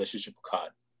have that relationship with God?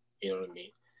 You know what I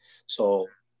mean? So,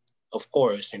 of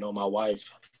course, my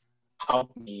wife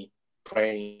helped me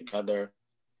praying together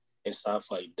and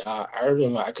stuff like that. I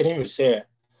remember I couldn't even say it.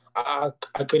 I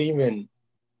couldn't even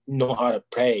know how to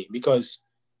pray because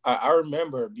I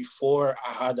remember before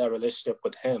I had that relationship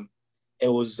with him, it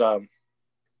was I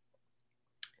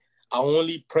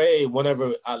only pray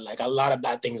whenever like a lot of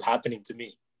bad things happening to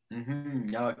me.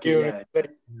 Okay,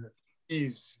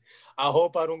 Please, I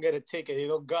hope I don't get a ticket.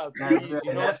 God, please,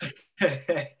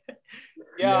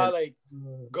 like,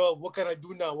 God, what can I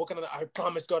do now? I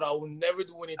promise God I will never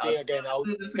do anything again. I will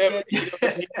never.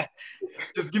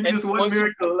 Just give me this one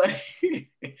miracle.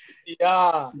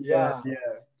 Yeah.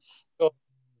 So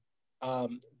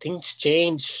things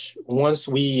changed once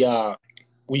we got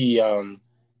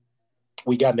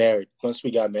married. Once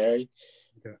we got married,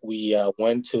 okay. We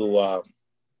went to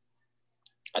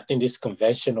I think this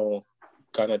conventional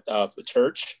kind of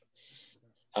church.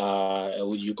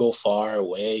 You go far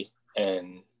away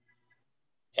and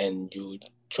you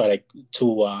try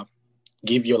to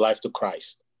give your life to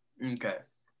Christ. Okay.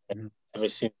 And ever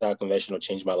since that conventional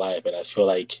changed my life, and I feel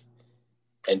like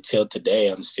until today,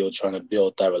 I'm still trying to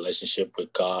build that relationship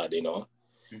with God. You know,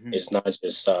 it's not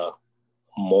just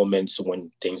moments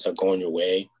when things are going your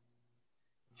way,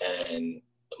 and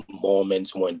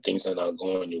moments when things are not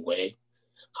going your way.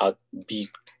 How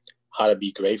to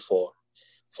be grateful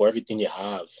for everything you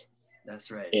have.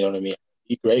 That's right. You know what I mean?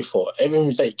 Be grateful. Even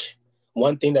like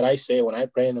one thing that I say when I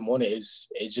pray in the morning is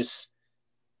it's just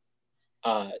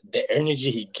the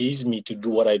energy He gives me to do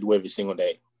what I do every single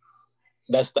day.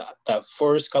 That's the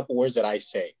first couple words that I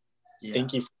say. Yeah.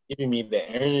 Thank you for giving me the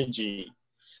energy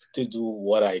to do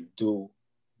what I do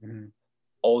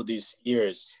all these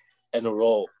years in a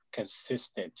row,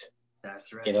 consistent.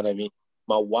 That's right. You know what I mean?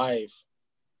 My wife,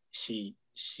 she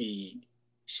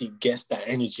gets that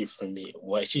energy from me.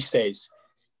 What she says,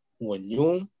 when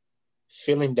you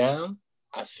feeling down,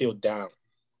 I feel down.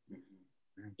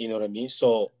 You know what I mean?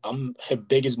 So I'm her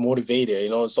biggest motivator, you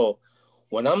know. So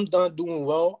when I'm done doing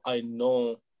well, I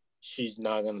know she's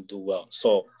not gonna do well.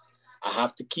 So I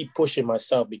have to keep pushing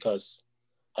myself because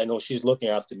I know she's looking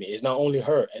after me. It's not only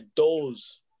her, and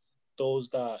those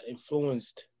that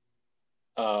influenced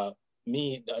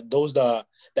me, those that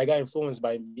got influenced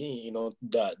by me, you know,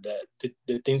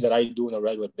 the things that I do on a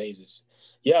regular basis.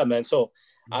 Yeah, man. So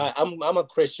I'm a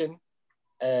Christian,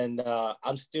 and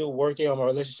I'm still working on my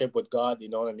relationship with God. You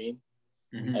know what I mean?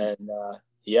 And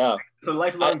yeah, it's a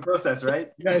lifelong process,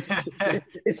 right? Yeah,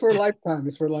 it's for a lifetime.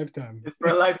 It's for a lifetime. It's for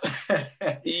a lifetime.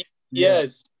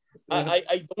 Yes,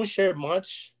 I don't share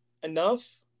much enough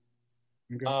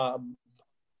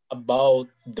about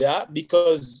that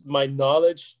because my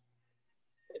knowledge,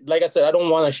 like I said, I don't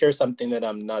want to share something that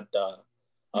I'm not.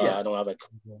 I don't have like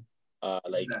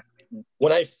exactly.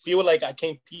 When I feel like I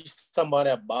can't teach somebody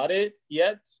about it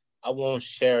yet, I won't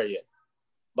share it.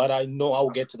 But I know I'll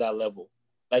get to that level.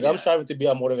 Like I'm striving to be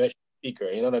a motivational speaker.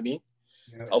 You know what I mean?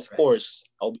 Yeah, of course,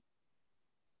 I'll be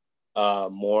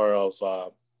more of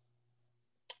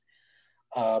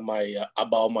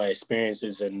about my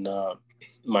experiences and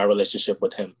my relationship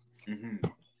with Him.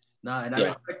 Nah, and I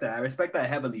respect that. I respect that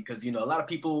heavily because, you know, a lot of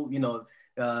people, you know,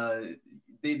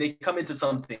 they come into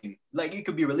something like it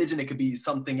could be religion, it could be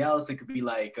something else, it could be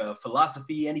like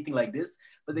philosophy, anything like this.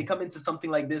 But they come into something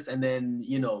like this and then,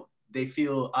 you know, they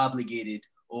feel obligated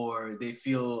or they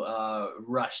feel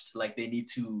rushed, like they need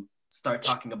to start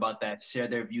talking about that, share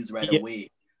their views right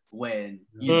away when,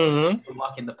 you know, you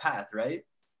walk in the path, right?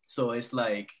 So it's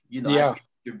like, you know, I get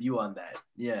your view on that.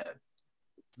 Yeah.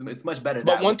 It's much better.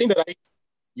 But one thing that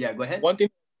go ahead.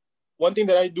 One thing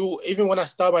that I do, even when I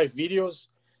start my videos,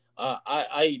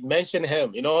 I mention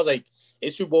Him. You know, I was like,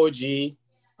 it's your boy G.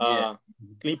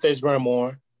 Sleep Taste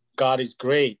Grandmore. God is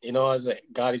great. You know, I was like,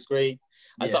 God is great.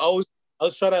 Yeah. I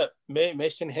was trying to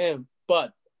mention Him,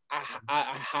 but I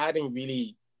hadn't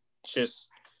really just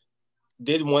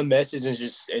did one message and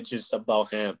it's just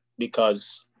about Him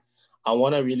because I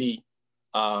want to really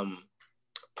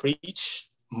preach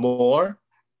more,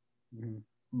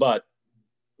 but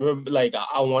like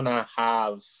I want to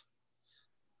have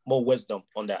more wisdom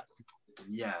on that.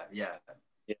 Yeah,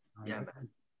 man.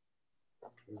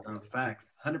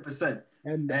 Facts, 100%.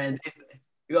 And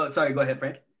sorry, go ahead,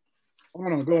 Frank. Oh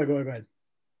no, go ahead.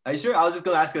 Are you sure? I was just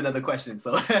gonna ask you another question.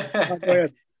 So go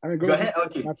ahead. Go ahead.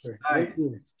 Okay. All right.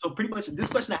 So pretty much this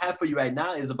question I have for you right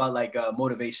now is about like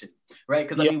motivation, right?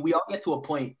 Because I mean, we all get to a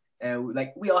point, and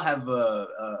like we all have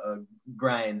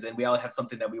grinds, and we all have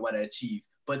something that we want to achieve.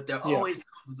 But there always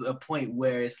comes a point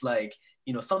where it's like,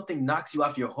 you know, something knocks you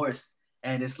off your horse,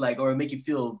 and it's like, or make you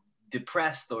feel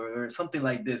depressed or something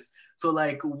like this. So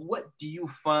like, what do you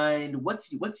find?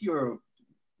 What's your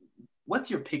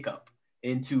pickup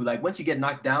into, like, once you get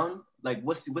knocked down? Like,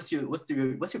 what's your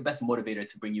best motivator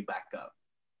to bring you back up?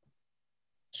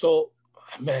 So,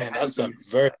 man, that's a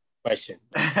very good question.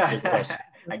 Good question.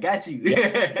 I got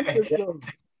you.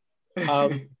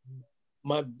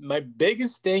 My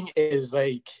biggest thing is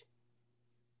like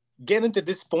getting to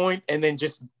this point and then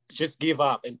just give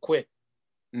up and quit,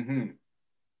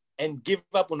 and give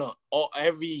up on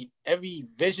every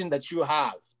vision that you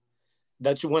have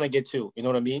that you want to get to. You know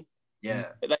what I mean? Yeah.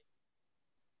 Like,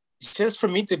 just for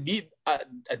me to be at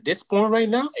this point right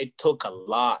now, it took a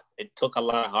lot. It took a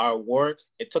lot of hard work.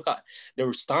 There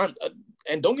was times,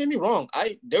 and don't get me wrong,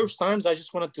 there was times I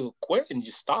just wanted to quit and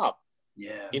just stop.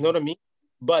 Yeah. You know what I mean?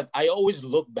 But I always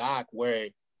look back where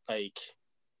like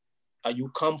you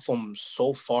come from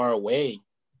so far away,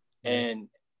 and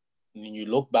when you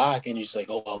look back and you're just like,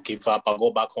 oh, I'll give up. I'll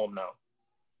go back home now.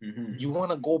 Mm-hmm. You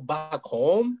want to go back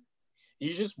home?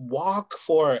 You just walk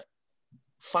for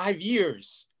 5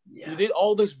 years. Yeah. You did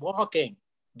all this walking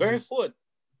barefoot.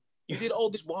 You did all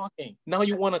this walking. Now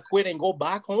you want to quit and go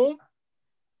back home?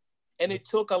 And it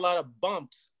took a lot of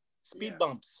bumps, speed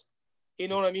bumps. You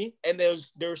know what I mean? And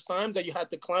there's times that you had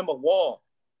to climb a wall.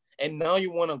 And now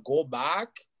you want to go back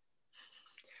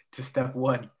to step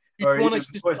one. You want to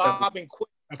just stop and quit.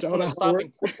 After all that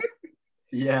hard work.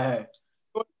 Yeah.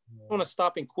 You want to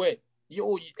stop and quit.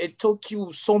 Yo, it took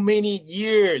you so many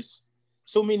years.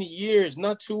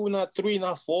 Not 2, not 3,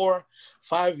 not 4,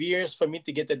 5 years for me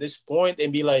to get to this point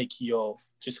and be like, yo,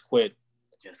 just quit.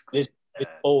 Just quit. This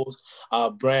whole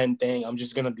brand thing, I'm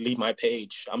just gonna delete my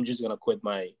page. I'm just gonna quit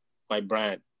my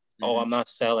brand. Mm-hmm. Oh, I'm not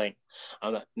selling.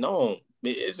 I'm not. No,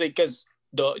 it's like because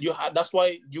that's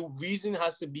why your reason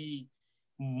has to be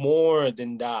more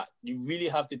than that. You really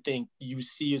have to think. You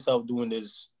see yourself doing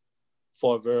this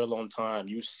for a very long time.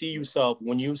 You see yourself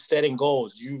when you're setting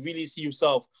goals. You really see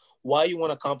yourself why you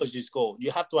want to accomplish this goal.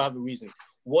 You have to have a reason.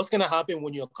 What's gonna happen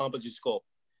when you accomplish this goal?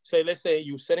 So let's say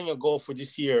you're setting a goal for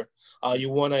this year.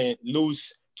 You want to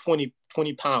lose 20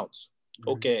 pounds. Mm-hmm.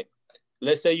 Okay.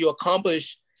 Let's say you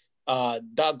accomplish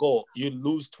that goal. You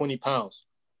lose 20 pounds.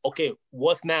 Okay.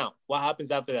 What's now? What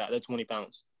happens after that? That's 20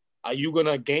 pounds. Are you going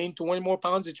to gain 20 more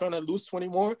pounds and trying to lose 20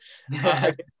 more?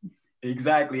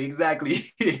 Exactly.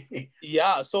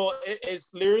 Yeah. So it's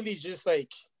literally just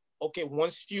like, okay,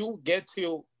 once you get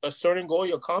to a certain goal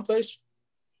you accomplish,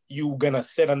 you're going to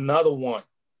set another one.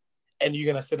 And you're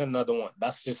going to set another one.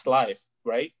 That's just life,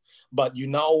 right? But you're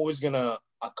not always going to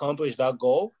accomplish that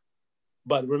goal.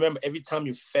 But remember, every time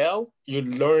you fail, you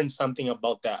learn something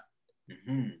about that.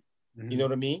 Mm-hmm. Mm-hmm. You know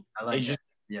what I mean? I like it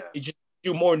that. It just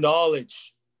gives you more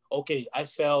knowledge. Okay, I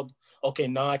failed. Okay,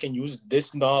 now I can use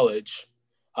this knowledge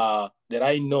that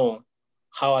I know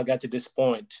how I got to this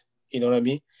point. You know what I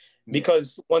mean? Yeah.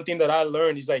 Because one thing that I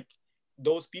learned is like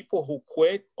those people who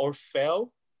quit or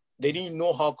fail, they didn't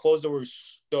know how close they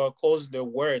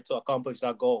were to accomplish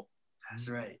that goal. That's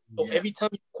right. So every time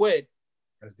you quit,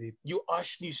 you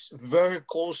actually very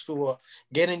close to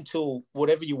getting to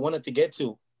whatever you wanted to get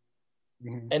to.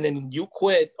 Mm-hmm. And then you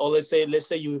quit, or let's say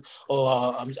you,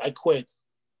 I quit.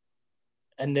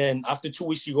 And then after 2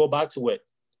 weeks, you go back to it.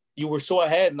 You were so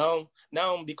ahead. Now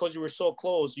because you were so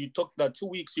close, you took that 2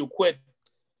 weeks, you quit,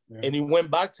 and you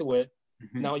went back to it.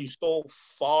 Mm-hmm. Now you're so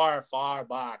far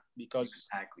back because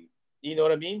you know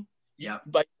what I mean? Yeah.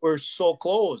 But we're so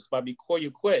close. But before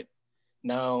you quit,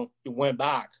 now you went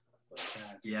back.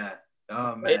 Yeah.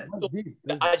 Oh man.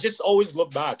 I just always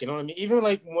look back. You know what I mean? Even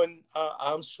like when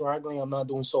I'm struggling, I'm not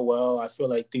doing so well. I feel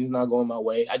like things not going my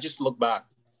way. I just look back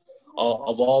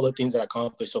of all the things that I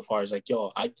accomplished so far. It's like,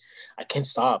 yo, I can't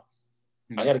stop.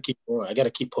 Mm-hmm. I gotta keep going. I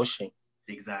gotta keep pushing.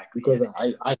 Exactly. Because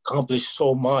I accomplished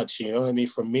so much, you know what I mean?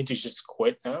 For me to just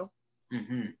quit now.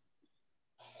 Mm-hmm.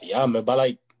 Yeah, man. But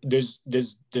like there's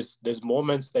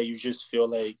moments that you just feel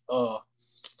like, oh,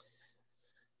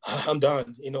 I'm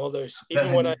done. You know, there's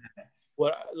even when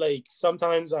like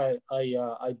sometimes I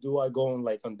go on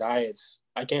like on diets.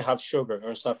 I can't have sugar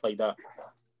or stuff like that.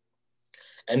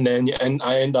 And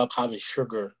I end up having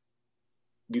sugar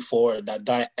before that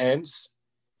diet ends.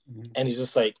 Mm-hmm. And it's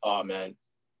just like, oh man,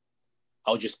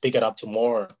 I'll just pick it up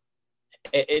tomorrow.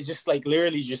 It's just like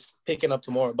literally just picking up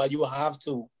tomorrow. But you have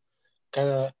to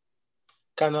kind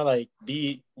of like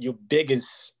be your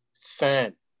biggest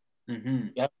fan. Mm-hmm.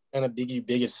 You have to kind of be your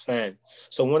biggest fan.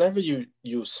 So whenever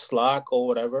you slack or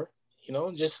whatever, you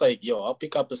know, just like, yo, I'll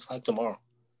pick up the slack tomorrow.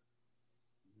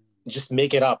 Just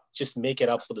make it up. Just make it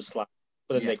up for the slack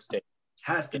for the next day.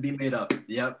 Has to be made up.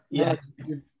 Yep. Yeah.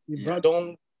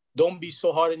 Don't be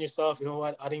so hard on yourself. You know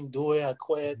what? I didn't do it. I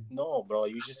quit. No, bro.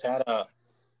 You just had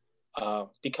to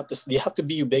pick up this. You have to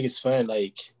be your biggest fan.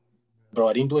 Like, bro,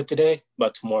 I didn't do it today,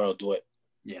 but tomorrow I'll do it.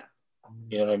 Yeah.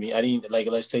 You know what I mean? I didn't, like,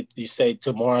 let's say you say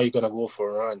tomorrow you're going to go for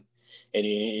a run and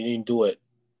you didn't do it.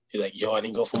 You're like, yo, I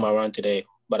didn't go for my run today,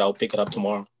 but I'll pick it up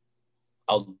tomorrow.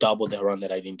 I'll double the run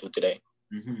that I didn't do today.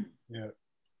 Mm-hmm. Yeah.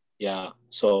 Yeah.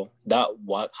 So that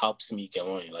what helps me get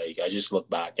on. Like, I just look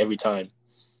back every time.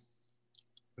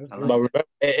 But remember,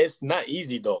 it's not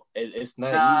easy though. It's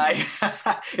not easy.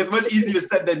 It's much easier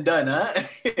said than done, huh?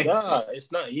 Yeah,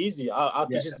 it's not easy. I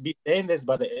could just be saying this,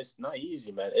 but it's not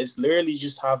easy, man. It's literally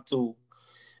just have to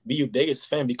be your biggest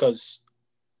fan, because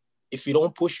if you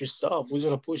don't push yourself, who's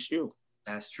gonna push you?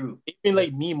 That's true. Even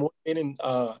like me motivating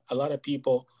a lot of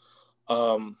people,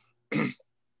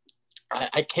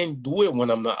 I can't do it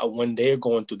when I'm not, when they're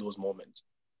going through those moments.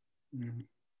 Mm-hmm.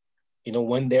 You know,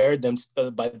 when they're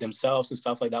by themselves and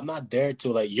stuff like that. I'm not there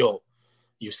to like, yo,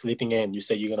 you're sleeping in. You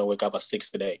say you're gonna wake up at 6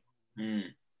 today.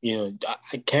 You know,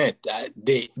 I can't.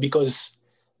 Because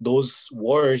those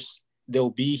words, they'll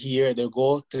be here, they'll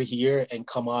go through here and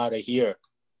come out of here.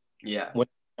 Yeah. When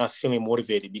I'm not feeling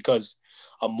motivated, because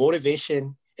a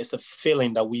motivation is a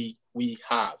feeling that we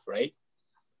have, right?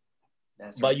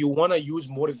 That's but right. You want to use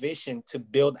motivation to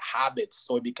build habits,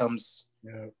 so it becomes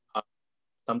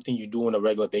something you do on a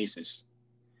regular basis.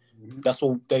 Mm-hmm. That's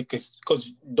what,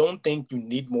 because don't think you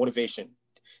need motivation.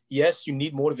 Yes, you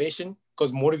need motivation,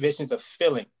 because motivation is a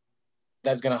feeling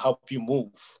that's going to help you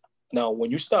move. Now,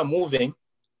 when you start moving,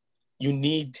 you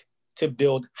need to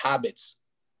build habits,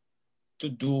 to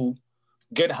do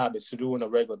good habits to do on a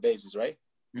regular basis, right?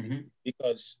 Mm-hmm.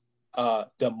 Because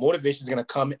the motivation is going to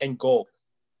come and go.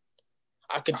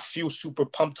 I could feel super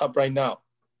pumped up right now,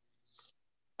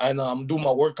 and I'm doing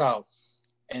my workout,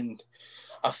 and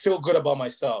I feel good about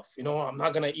myself. You know, I'm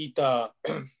not gonna eat the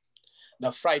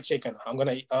fried chicken. I'm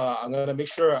gonna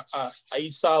make sure I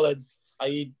eat salad. I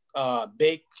eat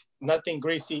baked, nothing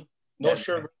greasy, no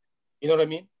sugar. You know what I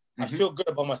mean? Mm-hmm. I feel good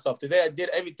about myself. Today I did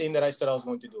everything that I said I was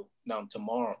going to do. Now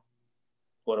tomorrow,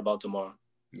 what about tomorrow?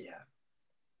 Yeah.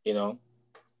 You know,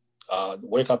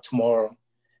 wake up tomorrow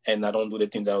and I don't do the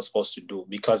things that I was supposed to do,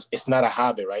 because it's not a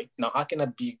habit, right? Now, how can I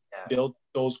build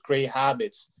those great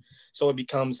habits so it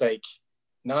becomes like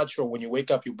natural? When you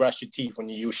wake up, you brush your teeth. When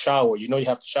you shower, you know you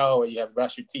have to shower, you have to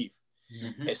brush your teeth.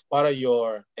 Mm-hmm. It's part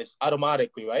of it's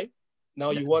automatically, right? Now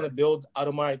you want to build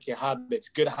automatic habits,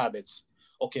 good habits.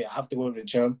 Okay, I have to go to the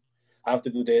gym. I have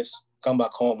to do this, come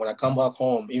back home. When I come back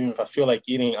home, even if I feel like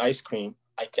eating ice cream,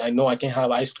 I know I can't have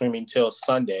ice cream until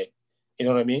Sunday. You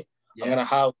know what I mean? Yeah. I'm going to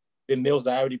have the meals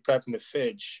that I already prepped in the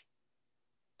fridge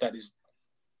that is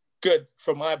good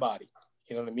for my body.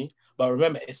 You know what I mean? But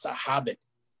remember, it's a habit.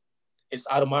 It's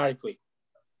automatically.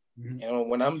 Mm-hmm. You know,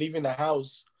 when I'm leaving the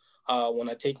house, when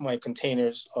I take my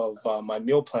containers of my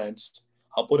meal plans,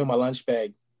 I'll put in my lunch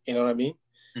bag. You know what I mean?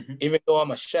 Mm-hmm. Even though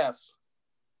I'm a chef,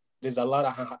 there's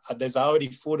already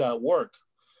food at work,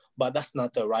 but that's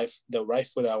not the right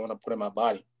food that I want to put in my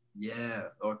body. Yeah.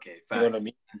 Okay. Fact. You know what I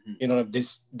mean? Mm-hmm. You know,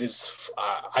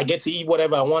 I get to eat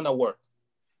whatever I want at work.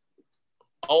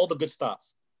 All the good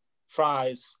stuff,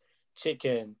 fries,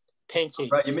 chicken, pancakes.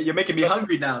 Right, you're making me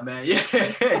hungry now, man. Yeah,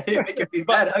 you're making me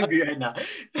bad hungry right now.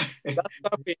 That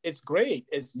stuff, it's great.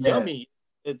 It's yummy.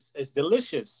 It's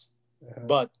delicious.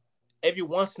 But every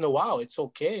once in a while, it's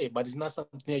okay. But it's not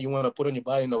something that you want to put on your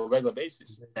body on a regular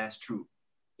basis. That's true.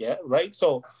 Yeah. Right.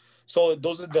 So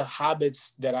those are the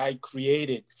habits that I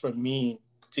created for me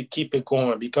to keep it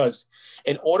going, because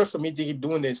in order for me to keep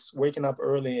doing this, waking up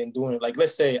early and doing it, like,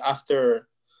 let's say after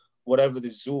whatever the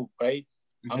zoo, right?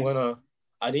 Mm-hmm.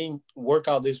 I didn't work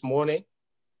out this morning,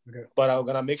 but I'm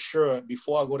going to make sure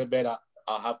before I go to bed,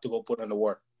 I'll have to go put in the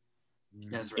work.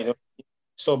 That's right. You know?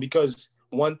 So because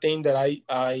one thing that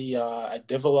I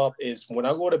develop is when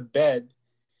I go to bed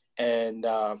and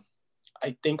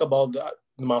I think about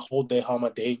my whole day, how my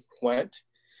day went,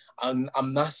 I'm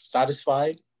not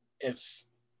satisfied if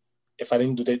I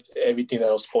didn't do everything that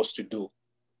I was supposed to do.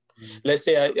 Mm-hmm. Let's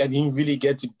say I didn't really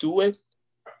get to do it.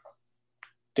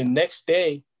 The next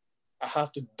day, I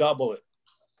have to double it.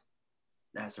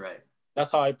 That's right.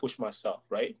 That's how I push myself,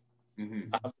 right? Mm-hmm.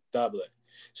 I have to double it.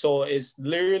 So it's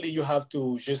literally, you have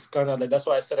to just kind of like, that's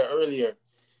why I said it earlier.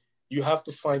 You have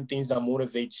to find things that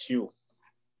motivates you.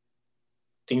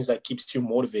 Things that keeps you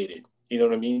motivated. You know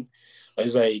what I mean?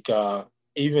 It's like,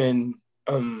 even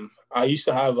I used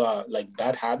to have like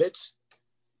bad habits.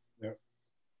 Yeah.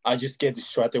 I just get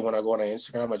distracted when I go on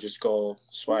Instagram. I just go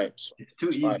swipe. It's too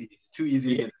easy. It's too easy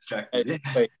to get distracted.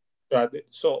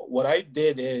 So what I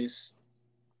did is,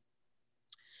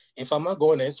 if I'm not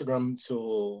going to Instagram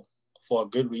for a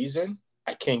good reason,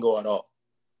 I can't go at all.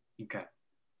 Okay.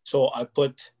 So I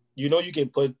put, you can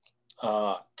put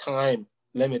time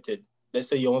limited. Let's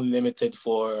say you're only limited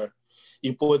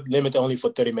you put limit only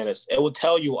for 30 minutes. It will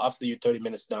tell you after your 30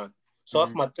 minutes done. So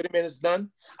after my 30 minutes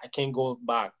done, I can't go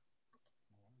back.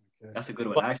 That's a good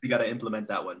one. I actually got to implement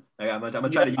that one. I'm going to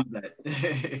try to use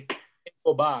that.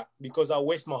 Go back, because I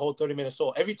waste my whole 30 minutes. So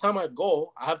every time I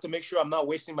go, I have to make sure I'm not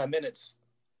wasting my minutes.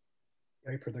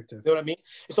 Very productive. You know what I mean?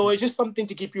 So it's just something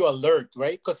to keep you alert,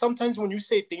 right? Because sometimes when you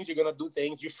say things, you're going to do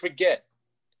things, you forget.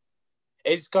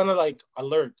 It's kind of like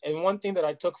alert. And one thing that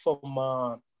I took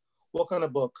from, what kind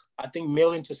of book? I think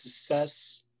Million to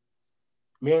Success,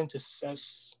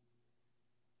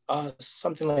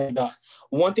 something like that.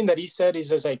 One thing that he said is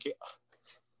just like,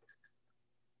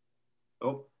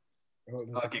 oh, Oh,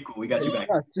 Okay, cool. We got you back.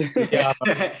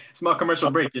 Yeah. Small commercial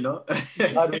break, you know?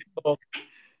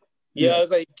 Yeah,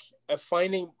 it's like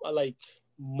finding like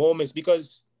moments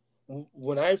because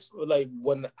when I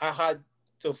had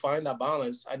to find that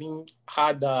balance, I didn't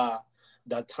had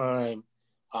that time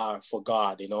for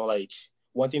God. You know, like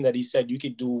one thing that he said you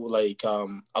could do like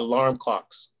alarm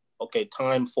clocks. Okay,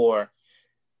 time for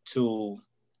to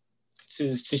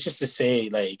just to say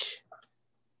like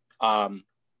um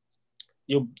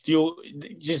you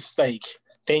just like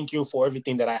thank you for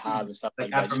everything that I have and stuff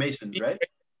Like like that. affirmations, right?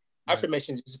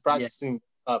 Affirmations, just practicing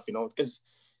stuff, you know, because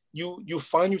you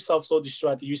find yourself so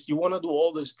distracted. You want to do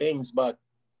all those things, but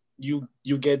you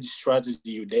get distracted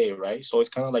your day, right? So it's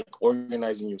kind of like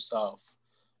organizing yourself,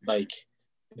 like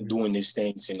doing these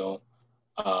things, you know.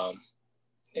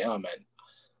 Yeah, man.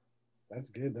 That's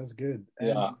good. That's good. And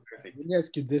Yeah. let me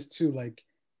ask you this too, like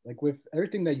with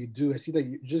everything that you do, I see that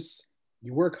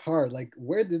you work hard.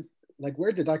 Where did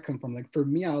that come from? Like for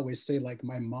me, I always say like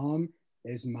my mom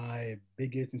is my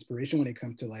biggest inspiration when it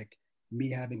comes to like me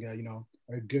having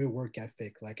a good work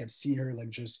ethic. Like I've seen her like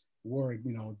just work,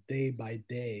 day by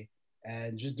day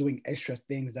and just doing extra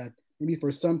things that maybe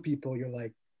for some people you're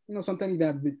like, sometimes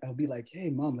I'll be like, hey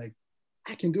mom, like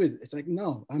I can do it. It's like,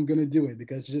 no, I'm gonna do it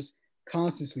because just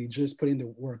constantly just put in the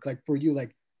work. Like for you,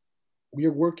 like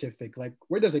your work ethic, like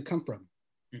where does it come from?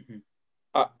 Mm-hmm.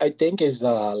 I think is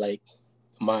like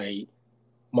my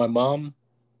mom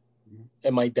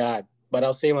and my dad, but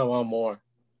I'll say my mom more.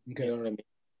 Okay. You know what I mean?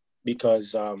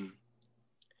 Because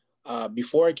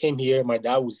before I came here, my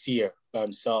dad was here by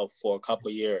himself for a couple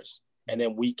of years, and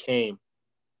then we came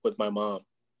with my mom.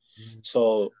 Mm-hmm.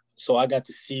 So I got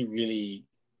to see really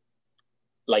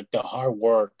like the hard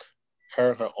work,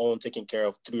 her own taking care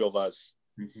of three of us.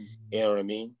 Mm-hmm. You know what I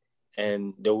mean?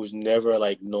 And there was never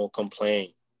like no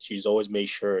complaint. She's always made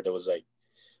sure there was like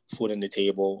food on the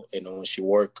table. You know, she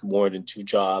worked more than two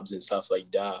jobs and stuff like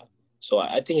that. So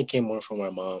I think it came more from my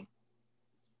mom.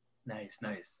 Nice.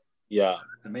 Yeah.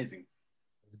 It's amazing.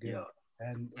 That's good. Yeah.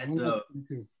 And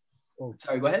too. Oh,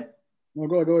 sorry, go ahead. No,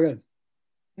 go ahead.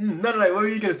 No. What were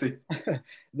you gonna say?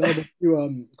 No,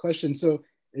 the question. So,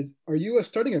 are you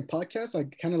starting a podcast?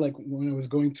 Like, kind of like when I was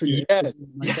going through your Yes.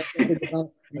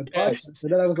 about a podcast,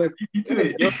 and then I was like,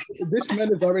 this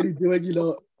man is already doing, We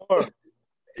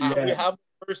have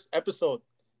the first episode.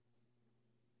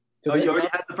 Oh, you already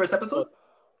had the first episode?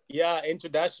 Yeah,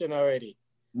 introduction already.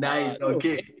 Nice.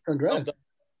 Okay. Congrats. The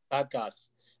podcast,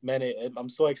 man. I'm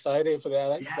so excited for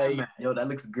that. Man. Yo, that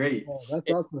looks great. Oh, that's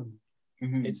awesome.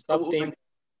 Mm-hmm. It's something.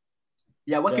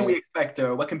 Yeah, what can we expect,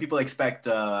 or what can people expect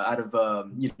out of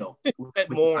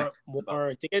more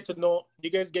to get to know you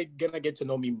guys gonna get to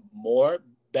know me more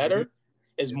better.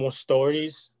 Mm-hmm. Is more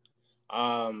stories.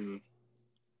 That's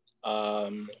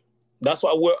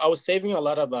why I was saving a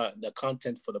lot of the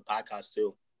content for the podcast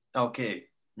too. Okay.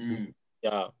 Mm.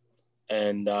 Yeah,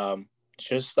 and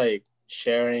just like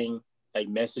sharing like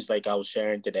message like I was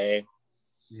sharing today.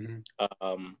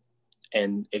 Mm-hmm.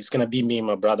 And it's gonna be me and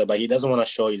my brother, but he doesn't want to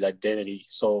show his identity.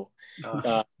 So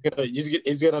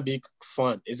it's gonna be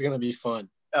fun. It's gonna be fun.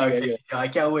 Okay. I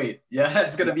can't wait. Yeah,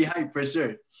 it's gonna be hype for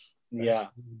sure. Yeah.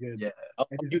 Good. Yeah. I'll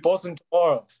be posting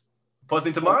tomorrow.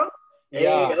 Posting tomorrow?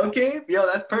 Yeah. Hey, okay. Yo,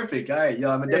 that's perfect. All right. Yo,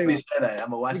 I'm gonna definitely share that.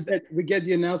 I'm gonna watch that. We get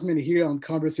the announcement here on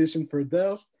Conversation for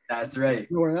Adults. That's right.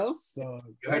 Nowhere else. So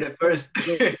you heard it first.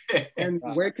 And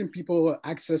where can people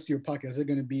access your podcast? Is it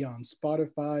gonna be on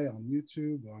Spotify, on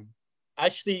YouTube, on?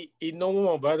 Actually,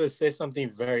 my brother said something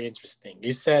very interesting.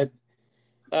 He said,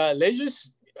 let's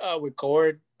just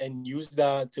record and use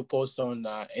that to post on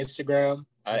Instagram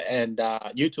and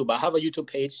YouTube. I have a YouTube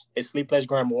page. It's Sleepless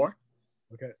Grandmore.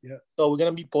 Okay, yeah. So we're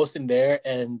going to be posting there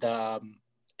and on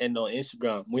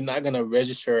Instagram. We're not going to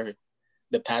register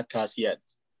the podcast yet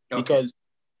because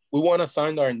we want to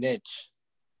find our niche.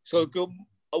 So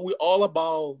we're all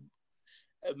about,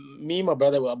 me and my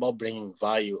brother, we're about bringing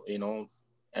value,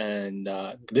 and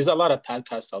there's a lot of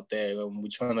podcasts out there and we're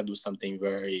trying to do something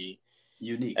very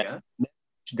unique,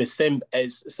 the same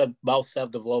as it's about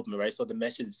self-development, right? So the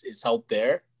message is out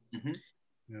there. Mm-hmm.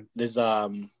 Yeah. There's a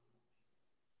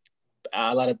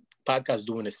lot of podcasts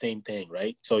doing the same thing,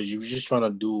 right? So you're just trying to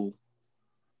do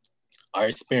our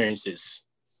experiences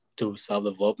to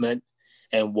self-development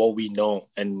and what we know,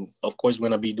 and of course we're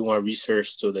gonna be doing our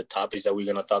research to the topics that we're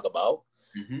gonna talk about.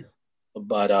 Mm-hmm.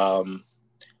 But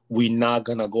we're not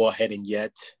gonna go ahead and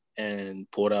yet and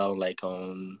put out like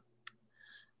on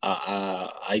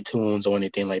iTunes or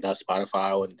anything like that,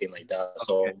 Spotify or anything like that. Okay.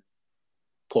 So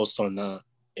post on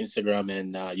Instagram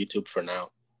and YouTube for now.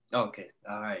 Okay,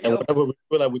 all right. And whenever we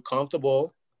feel like we're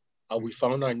comfortable, we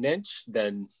found our niche,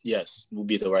 then yes, will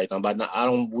be the right time. But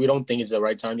we don't think it's the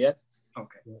right time yet.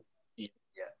 Okay. Yeah.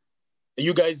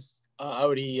 You guys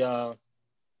already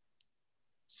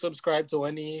subscribe to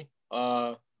any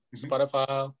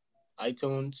Spotify,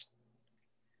 iTunes?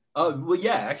 Oh, well,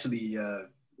 yeah, actually,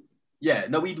 yeah,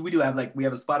 no, we do have we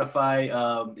have a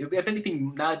Spotify. If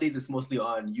anything, nowadays it's mostly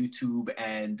on YouTube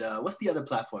and what's the other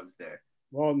platforms there?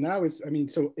 Well, now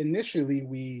so initially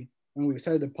when we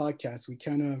started the podcast, we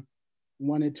kind of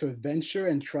wanted to venture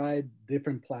and try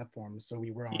different platforms. So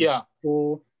we were on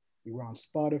Apple, we were on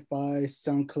Spotify,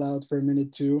 SoundCloud for a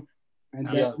minute too. And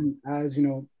then as,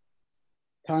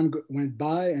 time went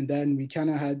by, and then we kind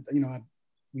of had,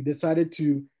 we decided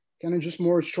to kind of just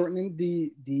more shortening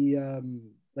we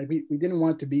didn't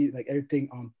want to be like everything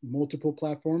on multiple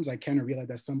platforms. I kind of realized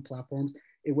that some platforms,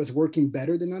 it was working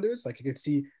better than others. Like I could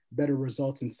see better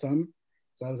results in some.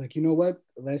 So I was like, you know what,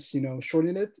 let's,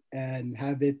 shorten it and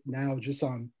have it now just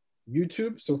on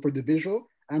YouTube. So for the visual,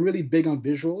 I'm really big on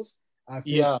visuals. I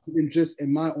feel even just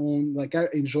in my own, like I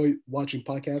enjoy watching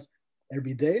podcasts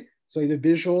every day. So the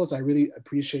visuals, I really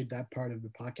appreciate that part of the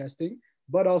podcasting,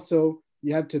 but also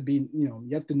you have to be, you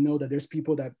have to know that there's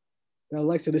people that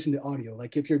likes to listen to audio.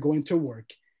 Like if you're going to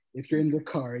work, if you're in the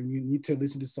car and you need to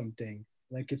listen to something,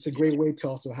 like it's a great way to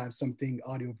also have something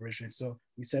audio version. So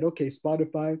we said, okay,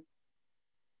 Spotify,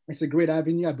 it's a great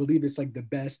avenue. I believe it's like the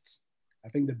best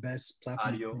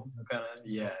platform. Audio,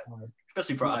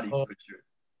 especially for audio, for sure.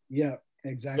 Yeah,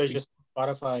 exactly. There's just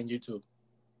Spotify and YouTube.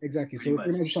 Exactly. So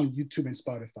we're just on YouTube and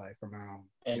Spotify from now.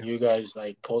 And you guys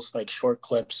post short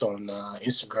clips on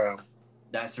Instagram.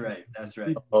 That's right.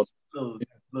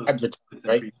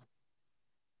 Right?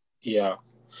 Yeah.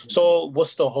 So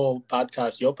what's the whole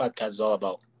podcast? Your podcast is all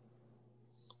about?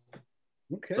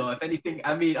 Okay. So if anything,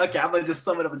 I'm gonna just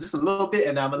sum it up just a little bit,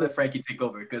 and I'm gonna let Frankie take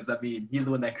over because he's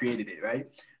the one that created it, right?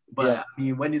 But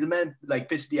when the man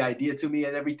pitched the idea to me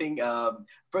and everything,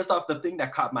 first off, the thing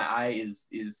that caught my eye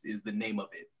is the name of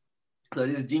it. So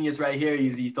this genius right here,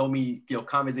 he told me,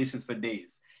 conversations for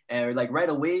days, and right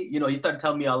away, he started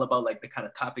telling me all about the kind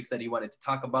of topics that he wanted to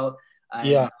talk about.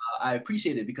 I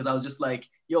appreciate it because I was just like,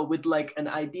 with an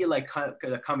idea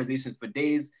conversations for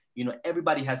days,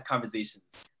 everybody has conversations.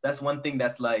 That's one thing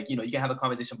that's you can have a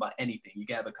conversation about anything. You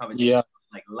can have a conversation about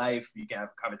life. You can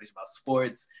have a conversation about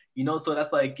sports, so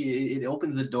that's it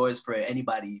opens the doors for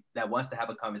anybody that wants to have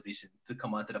a conversation to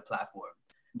come onto the platform.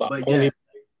 But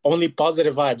only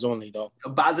positive vibes only, though.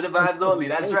 Positive vibes only.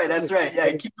 That's right.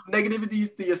 Yeah, keep the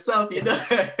negativities to yourself,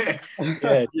 Yeah.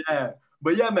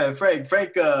 But yeah, man, Frank,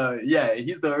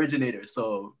 he's the originator.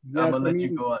 So I'm gonna let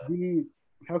you go on.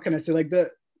 How can I say the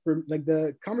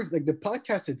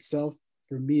podcast itself,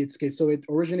 for me, so it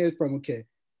originated from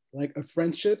a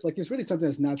friendship. It's really something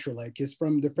that's natural. It's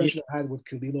from the friendship I had with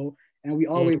Kalilo, and we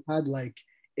always had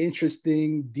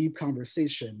interesting, deep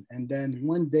conversation. And then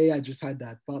one day I just had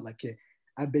that thought,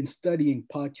 I've been studying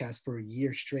podcasts for a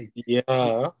year straight.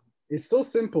 Yeah. It's so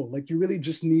simple. You really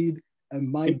just need a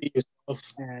mic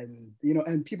and,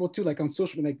 and people too, on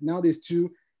social, nowadays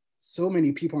too, so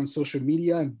many people on social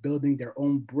media and building their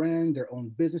own brand, their own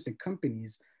business and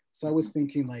companies. So I was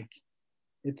thinking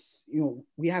it's,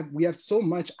 we have so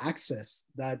much access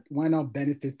that why not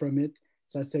benefit from it?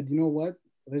 So I said, you know what,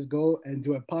 let's go and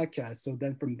do a podcast. So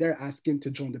then from there, ask him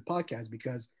to join the podcast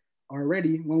because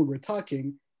already when we were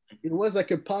talking, it was a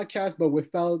podcast, but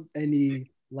without any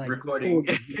recording.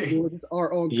 It was just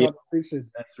our own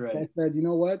conversation. That's right. I said, you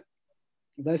know what?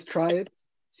 Let's try it,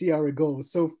 see how it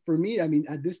goes. So for me,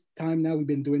 at this time now, we've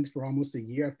been doing it for almost a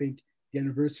year. I think the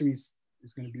anniversary is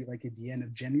going to be at the end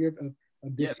of January of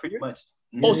this year. Pretty much.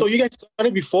 Oh, so you guys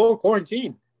started before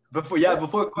quarantine?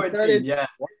 Before quarantine,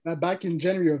 back in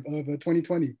January of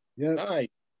 2020. Yeah.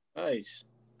 Nice.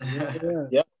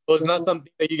 Yeah. So it's not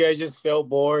something that you guys just felt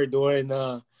bored doing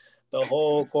the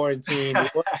whole quarantine.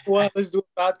 Let's do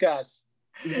a podcast.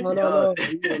 No.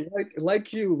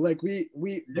 Like you, we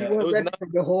were ready for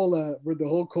the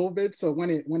whole COVID. So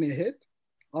when it hit,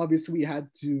 obviously we had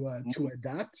to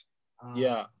adapt.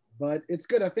 But it's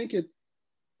good. I think it,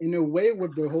 in a way,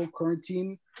 with the whole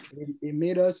quarantine, it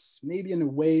made us maybe in a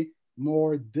way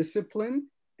more disciplined.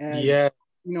 And then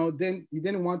you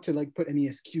didn't want to put any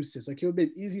excuses. It would be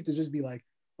easy to just be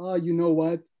oh, you know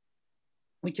what?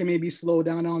 We can maybe slow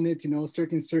down on it.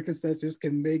 Certain circumstances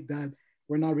can make that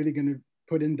we're not really going to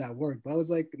put in that work. But I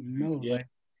was no,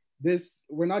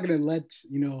 we're not going to let,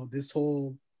 this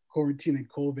whole quarantine and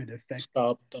COVID affect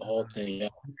stop the whole thing.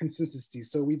 Consistency.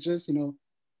 So we just,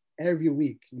 every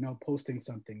week, posting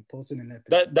an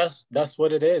episode. That's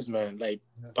what it is, man.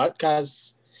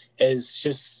 Podcasts is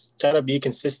just try to be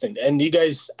consistent. And you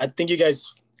guys, I think you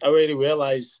guys already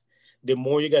realize the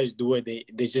more you guys do it,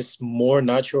 they're just more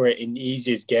natural and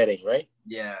easier it's getting, right?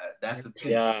 Yeah, that's the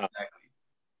thing. Yeah. Exactly.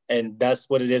 And that's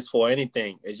what it is for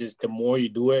anything. It's just the more you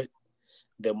do it,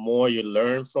 the more you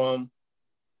learn from,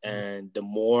 and the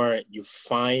more you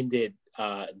find it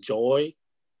joy,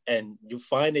 and you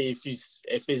find it if it's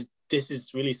this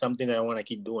is really something that I want to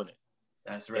keep doing it.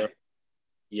 That's right.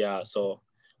 Yeah. So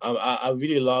I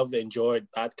really love enjoyed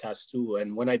podcasts too.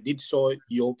 And when I did saw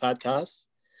your podcast,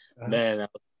 man, I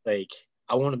was like,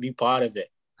 I want to be part of it.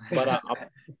 But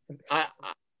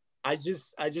I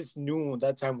just knew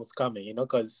that time was coming, you know,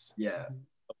 because yeah,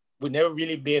 we never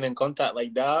really been in contact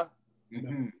like that.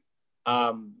 Mm-hmm.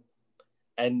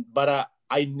 But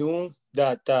I knew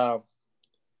that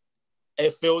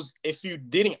if you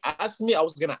didn't ask me, I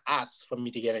was gonna ask for me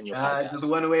to get in your podcast. Just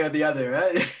one way or the other,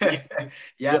 right?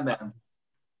 yeah, man.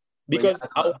 Because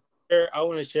I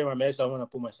want to share my message. I want to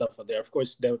put myself out there. Of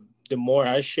course, the more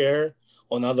I share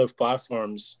on other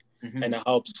platforms, and it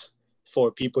helps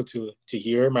for people to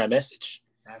hear my message.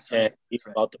 That's right. And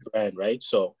about the brand, right?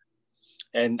 So,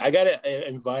 and I got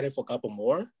invited for a couple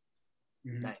more.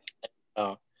 Nice.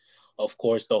 Of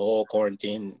course, the whole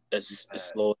quarantine is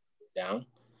slowing down,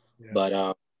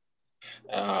 but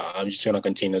I'm just gonna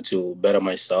continue to better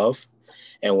myself,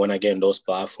 and when I get in those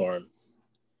platforms,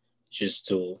 just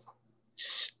to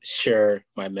share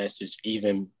my message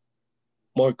even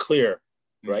more clear,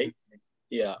 right?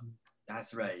 Yeah,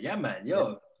 that's right. Yeah, man.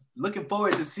 Yo, looking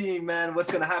forward to seeing, man,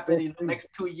 what's gonna happen in the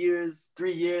next 2 years,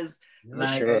 3 years.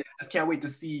 Like, sure. I just can't wait to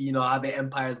see, you know, how the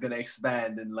empire is gonna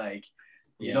expand, and like,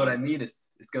 you know what I mean? It's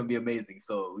gonna be amazing.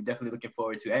 So we're definitely looking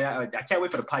forward to. And I can't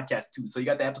wait for the podcast too. So you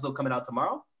got the episode coming out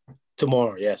tomorrow?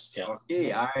 Tomorrow, yes. Yeah.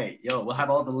 Okay, all right. Yo, we'll have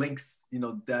all the links, you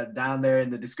know, down there in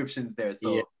the descriptions there.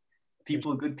 So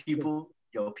people, good people,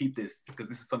 yo, peep this, because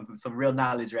this is some real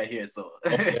knowledge right here. So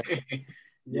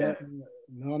yeah.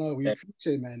 No, we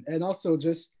appreciate it, man. And also,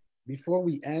 just before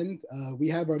we end, we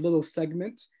have our little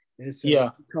segment. It's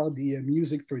called the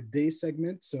Music for Day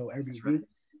segment. So every week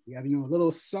we have, you know, a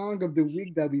little song of the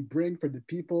week that we bring for the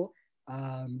people.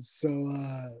 You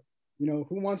know,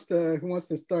 who wants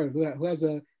to start? Who has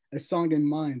a song in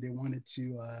mind they wanted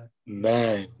to?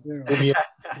 Man,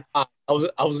 I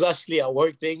was actually at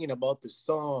work thinking about the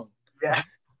song. Yeah.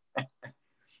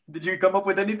 Did you come up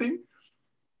with anything?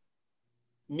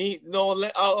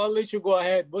 I'll let you go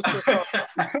ahead. What's your song?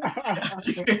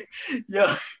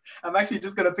 Yeah, I'm actually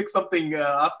just gonna pick something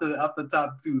off the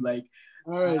top too. Like,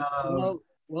 all right.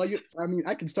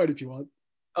 I can start if you want.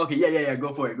 Okay, yeah.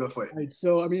 Go for it. All right.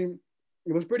 So, I mean,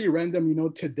 it was pretty random. You know,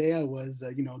 today I was,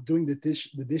 you know, doing the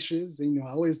dishes. And, you know,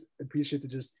 I always appreciate to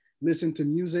just listen to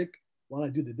music while I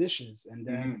do the dishes. And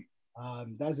then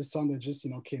that's a song that just,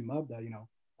 you know, came up that, you know,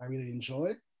 I really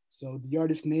enjoy. So the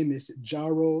artist name is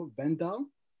Jaro Vendal.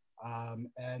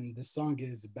 And the song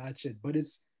is Batshit. But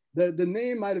it's the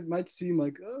name might seem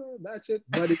like, oh, Batshit,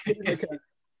 but it's really like an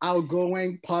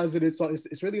outgoing, positive song.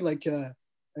 It's really like a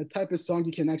type of song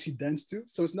you can actually dance to.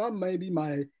 So it's not maybe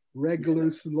my regular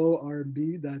slow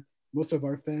R&B that most of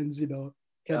our fans, you know,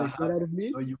 kind of get out of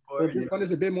me. But this one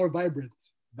is a bit more vibrant.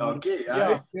 Okay,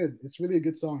 it's good. It's really a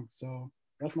good song. So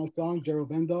that's my song, Jaro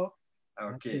Vendal.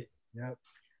 Okay. Yeah.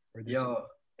 Yo,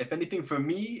 if anything for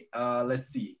me, let's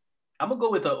see. I'm gonna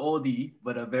go with an oldie,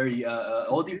 but a very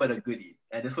oldie but a goodie.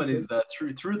 And this one is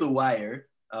Through the Wire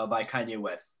by Kanye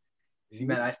West. See,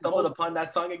 man, I stumbled upon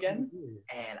that song again,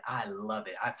 and I love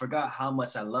it. I forgot how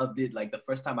much I loved it. Like, the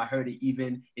first time I heard it,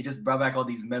 even, it just brought back all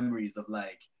these memories of,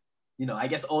 like, you know, I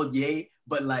guess old Ye,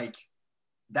 but like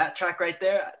that track right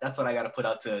there, that's what I gotta put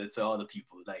out to all the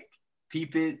people. Like,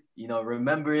 peep it, you know,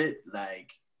 remember it,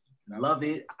 like, love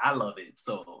it. I love it.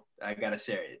 So I gotta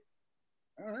share it.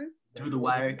 All right. Through the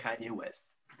Wire, Kanye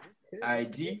West. All right,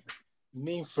 G.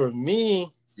 For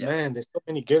me, man, there's so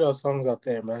many good songs out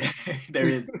there, man. There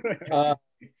is.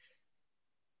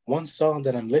 One song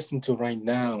that I'm listening to right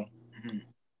now,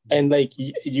 and like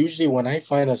usually when I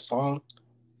find a song,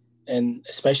 and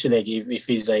especially like if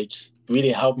it's like really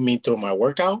helping me through my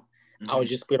workout, I would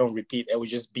just put on repeat. I would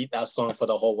just beat that song for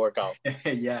the whole workout.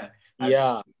 Yeah.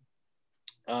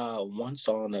 One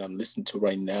song that I'm listening to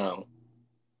right now.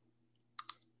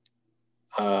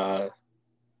 I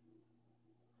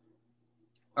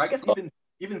guess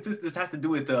even since this has to do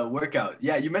with workout,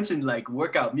 yeah, you mentioned like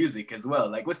workout music as well.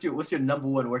 Like, what's your number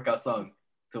one workout song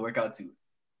to work out to?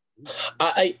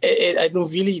 I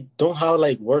don't have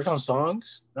like workout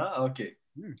songs. Oh, okay.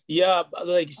 Yeah, but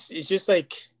like it's just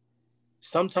like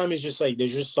sometimes it's just like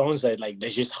there's just songs that like they're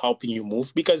just helping you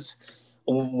move, because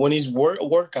when it's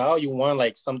workout you want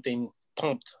like something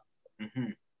pumped,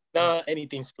 not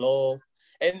anything slow.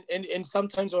 And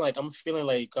sometimes when like I'm feeling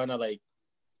like kind of like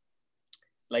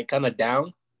like kind of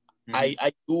down, Mhm.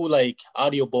 I do like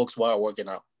audiobooks while working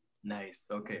out. Nice.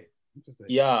 Okay. Interesting.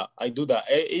 Yeah, I do that.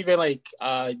 Even like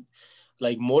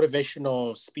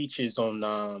motivational speeches on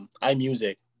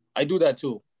iMusic. I do that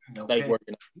too. Like Okay.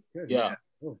 working out. Good. Yeah.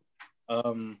 Oh,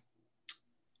 Um,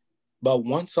 but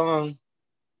one song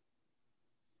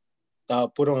that I'll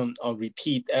put on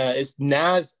repeat is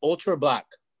Nas Ultra Black.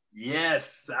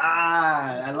 Yes.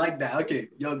 Ah, I like that. Okay.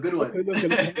 Yo, good one. okay,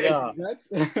 look. Yeah. That's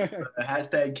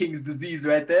Hashtag King's Disease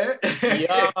right there.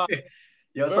 Yeah.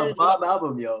 Yo, it's a Very good. bomb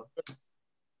album, yo.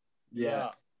 Yeah.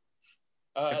 Yeah.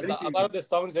 If A anything, lot of the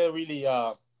songs that really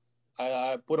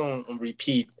I put on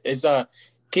repeat is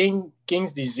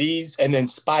King's Disease and then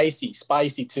Spicy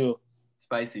too.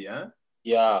 spicy, huh?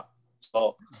 Yeah.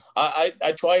 So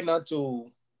I try not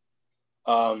to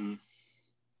um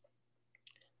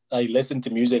like listen to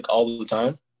music all the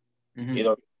time. Mhm. You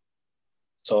know.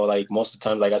 So like most of the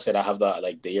time, like I said, I have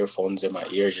the earphones in my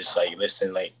ears, just like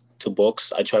listen like to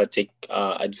books. I try to take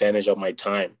advantage of my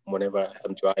time whenever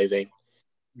I'm driving.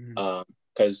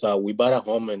 Because we bought a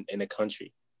home in the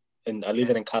country, and I live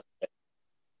in California.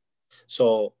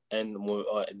 So, and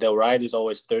the ride is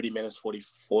always 30 minutes,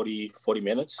 40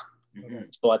 minutes.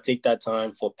 Mhm. So I take that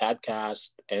time for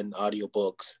podcasts and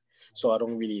audiobooks. So I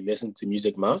don't really listen to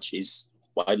music much.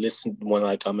 I listen when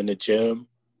like I'm in the gym,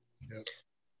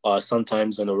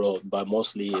 sometimes on the road, but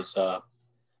mostly it's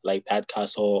like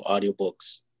podcasts or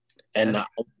audiobooks. And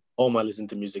home I listen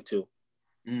to music too.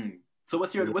 Mm. So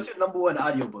what's your number one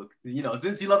audiobook? You know,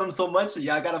 since you love him so much,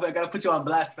 yeah, I gotta put you on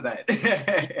blast for that.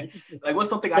 Like, what's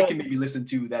something I can maybe listen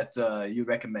to that you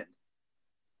recommend?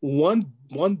 One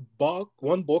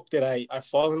book that I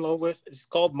fall in love with. It's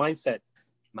called Mindset.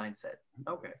 Mindset.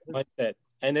 Okay. Mindset.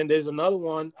 And then there's another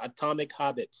one, Atomic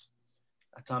Habits.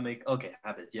 Atomic. Okay,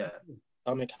 habits. Yeah.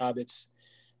 Atomic Habits.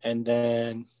 And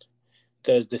then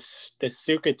there's the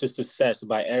Secret to Success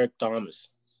by Eric Thomas.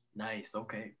 Nice.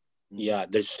 Okay. Yeah,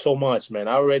 there's so much, man.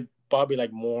 I read probably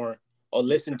like more or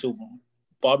listened to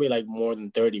probably like more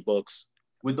than 30 books.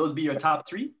 Would those be your top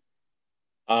three?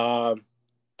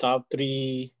 Top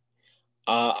three.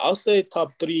 I'll say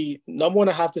top three. Number one,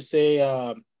 I have to say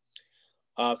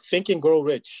Think and Grow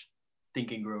Rich.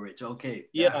 Think and Grow Rich. Okay.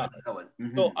 Yeah. That one.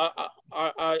 Mm-hmm. So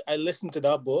I listened to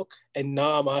that book, and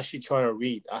now I'm actually trying to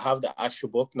read. I have the actual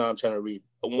book now. I'm trying to read.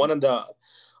 One of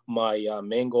my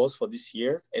main goals for this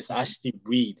year is actually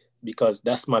read, because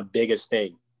that's my biggest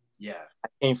thing. Yeah. I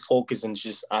can't focus and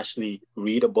just actually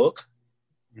read a book.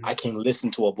 I can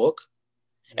listen to a book,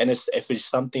 and if it's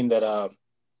something that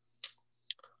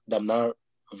I'm not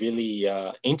really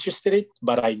interested in,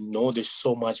 but I know there's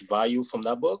so much value from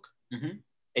that book,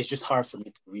 it's just hard for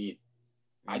me to read.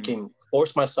 I can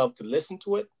force myself to listen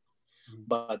to it,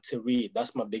 but to read,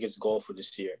 that's my biggest goal for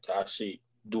this year, to actually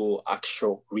do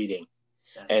actual reading.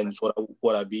 And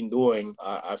what I've been doing,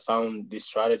 I found this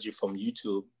strategy from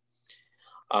YouTube.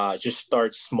 Just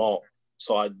start small.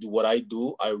 So I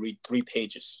read 3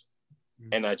 pages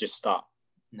and I just stop.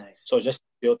 Nice. So just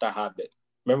build that habit.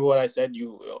 Remember what I said?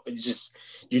 You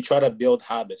try to build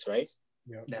habits, right?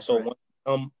 Yeah. So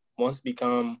once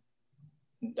become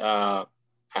a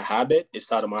habit,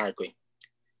 it's automatically.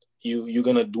 You're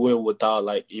gonna do it without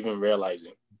like even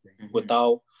realizing,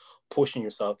 without pushing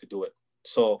yourself to do it.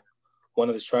 So one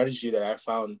of the strategies that I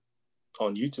found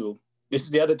on YouTube, this is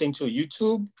the other thing too.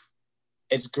 YouTube,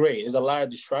 it's great. There's a lot of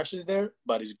distractions there,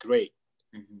 but it's great.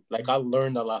 Like I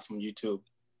learned a lot from YouTube.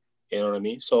 You know what I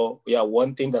mean? So yeah,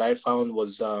 one thing that I found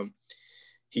was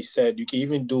he said you can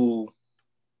even do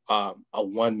a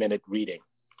 1 minute reading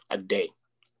a day,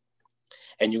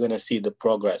 and you're gonna see the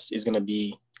progress. It's gonna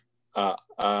be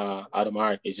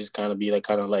automatic. It's just kind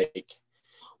of like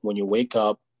when you wake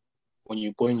up, when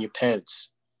you put in your pants,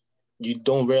 you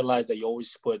don't realize that you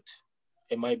always put,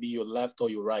 it might be your left or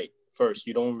your right first.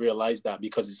 You don't realize that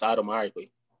because it's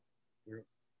automatically.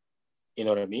 You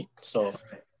know what I mean? So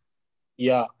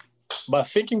yeah. But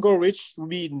Think and Grow Rich would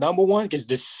be number one because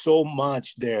there's so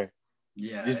much there.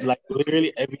 Yeah. There's like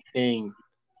literally everything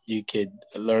you could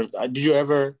learn. Did you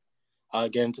ever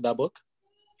get into that book?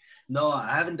 No,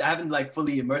 I haven't like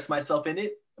fully immersed myself in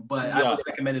it, but I've been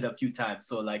recommended a few times.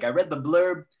 So like I read the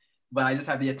blurb, but I just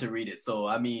have yet to read it. So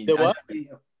I mean,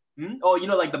 oh, you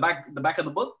know, like the back of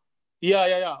the book.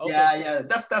 Yeah. Okay. Yeah.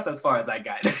 That's as far as I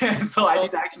got. So I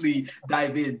need to actually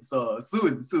dive in. So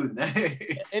soon.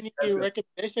 Any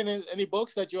recommendation in any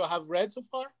books that you have read so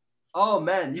far? Oh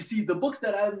man, you see the books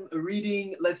that I'm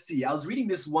reading. Let's see. I was reading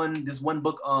this one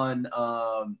book on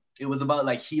it was about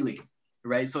like healing,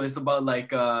 right? So it's about like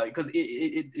because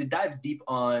it dives deep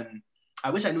on. I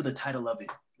wish I knew the title of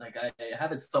it. Like I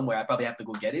have it somewhere. I probably have to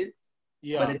go get it.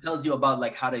 Yeah. But it tells you about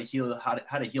like how to heal, how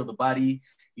to heal the body,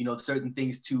 you know, certain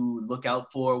things to look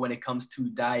out for when it comes to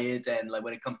diet, and like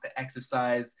when it comes to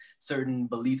exercise, certain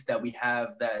beliefs that we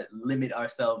have that limit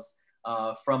ourselves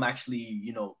from actually,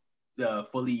 you know,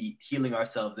 fully healing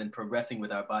ourselves and progressing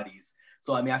with our bodies.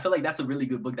 So I mean, I feel like that's a really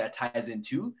good book that ties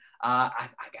into. I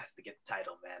got to get the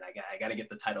title, man. I got to get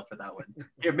the title for that one.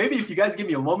 Here, maybe if you guys give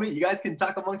me a moment, you guys can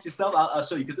talk amongst yourself. I'll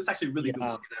show you, because it's actually a really good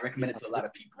book, and I recommend it to a lot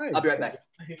of people. Right. I'll be right back.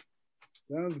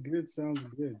 Sounds good. Sounds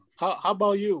good. How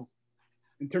about you?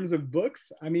 In terms of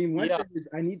books, I mean, one Yeah. thing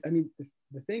is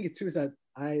the thing too is that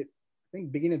I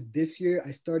think beginning of this year,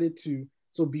 I started to,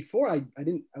 so before I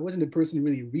wasn't a person to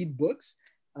really read books.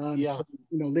 Yeah. So,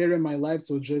 you know, later in my life,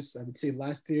 so just, I would say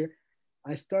last year,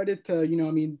 I started to, you know,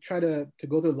 I mean, try to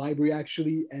go to the library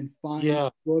actually and find Yeah.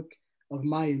 a book of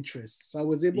my interests. So I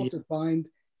was able Yeah. to find,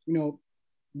 you know,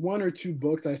 one or two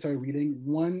books I started reading.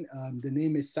 One, the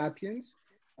name is Sapiens,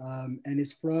 and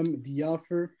it's from the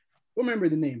author. I don't remember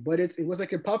the name, but it was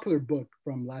like a popular book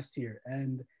from last year,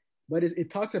 and but it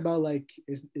talks about like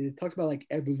it talks about like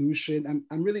evolution.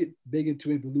 I'm really big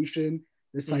into evolution,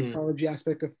 the psychology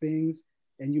aspect of things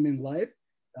and human life.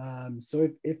 So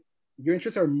if your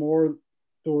interests are more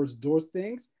towards those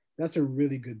things, that's a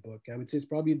really good book. I would say it's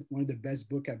probably one of the best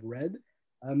book I've read.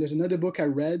 There's another book I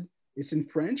read. It's in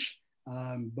French,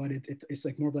 but it's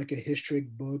like more of like a historic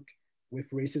book with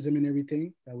racism and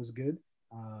everything. That was good.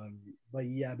 But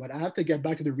yeah, but I have to get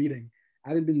back to the reading. I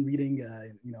haven't been reading,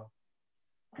 you know,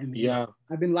 and Yeah.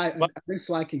 I've been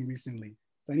slacking recently,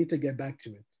 so I need to get back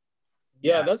to it.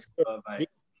 Yeah, that's good.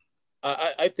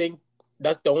 I think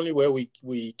that's the only way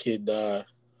we could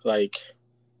like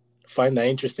find that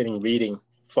interesting in reading,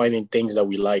 finding things that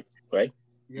we like, right?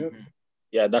 Yep.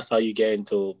 Yeah, that's how you get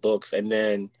into books. And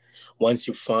then once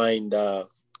you find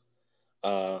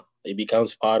it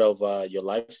becomes part of your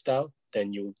lifestyle,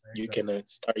 then you can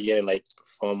start getting like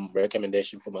from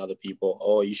recommendation from other people.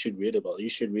 Oh, you should read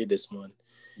this one.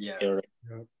 Yeah. You know,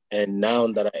 Yep. and now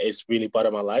that it's really part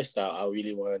of my lifestyle, I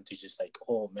really want to just like,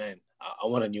 oh man, I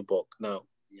want a new book now.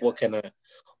 Yeah.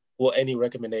 What any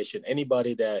recommendation?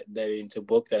 Anybody that into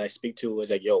book that I speak to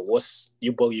is like, yo, what's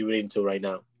your book you reading into right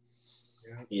now?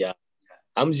 Yeah.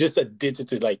 I'm just addicted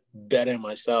to like better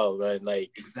myself, right?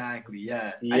 Like exactly,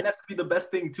 yeah. And that's be the best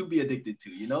thing to be addicted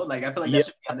to, you know? Like I feel like that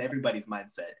should be on everybody's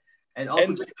mindset. And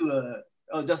also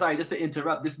just to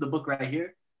interrupt, this is the book right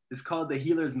here. It's called The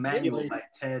Healer's Manual by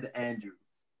Ted Andrew.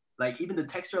 Like even the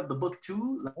texture of the book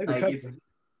too, like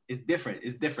it's different.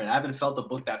 It's different. I haven't felt a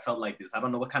book that felt like this. I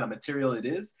don't know what kind of material it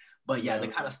is, but yeah, the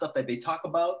kind of stuff that they talk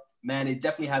about, man, it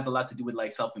definitely has a lot to do with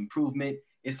like self-improvement.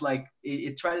 It's like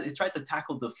it tries to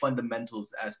tackle the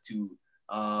fundamentals as to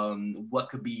what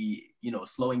could be, you know,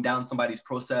 slowing down somebody's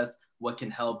process, what can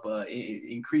help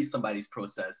increase somebody's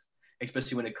process,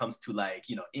 especially when it comes to like,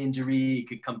 you know, injury. It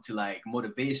could come to like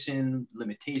motivation,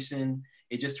 limitation.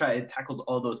 It tackles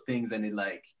all those things, and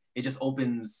it just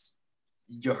opens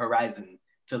your horizon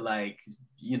to like,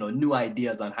 you know, new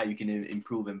ideas on how you can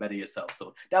improve and better yourself.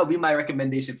 So that would be my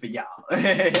recommendation for y'all.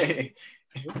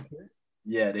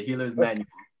 Yeah, The Healer's Manual.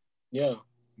 Yeah.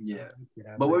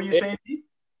 But what were you saying?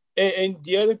 And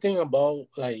the other thing about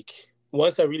like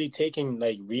once I really taking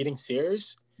like reading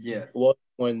serious, was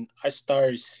when I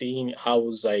started seeing how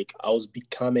I was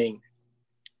becoming.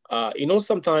 You know,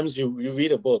 sometimes you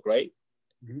read a book, right?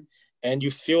 And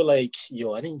you feel like,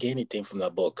 yo, I didn't get anything from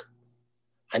that book.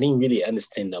 I didn't really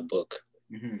understand that book.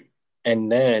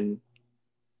 And then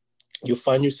you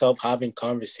find yourself having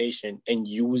conversation and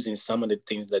using some of the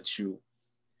things that you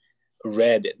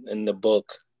read in the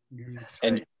book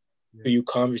and to your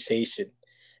conversation.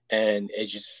 And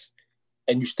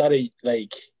you started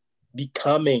like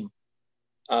becoming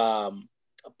a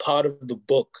part of the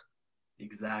book.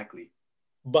 Exactly.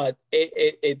 But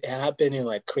it happened in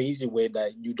like crazy way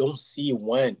that you don't see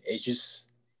when. It's just,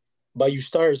 but you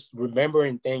start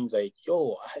remembering things like,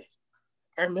 yo,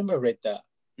 I remember read that.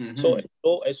 So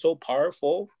it's so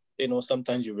powerful. You know,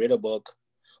 sometimes you read a book,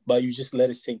 but you just let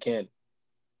it sink in.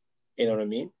 You know what I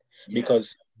mean?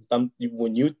 Because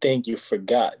when you think you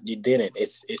forgot, you didn't.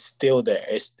 It's still there.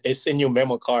 It's in your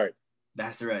memo card.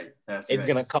 That's right. It's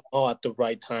gonna come out at the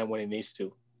right time when it needs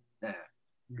to. Yeah.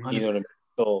 You know what I mean?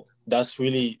 So that's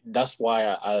why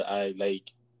I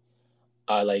like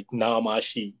now I'm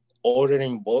actually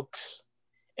ordering books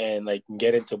and like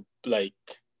get into like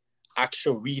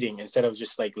actual reading instead of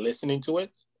just like listening to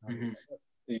it.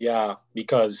 Yeah,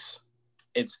 because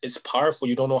it's powerful.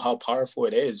 You don't know how powerful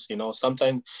it is, you know,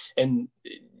 sometimes, and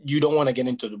you don't want to get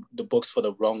into the books for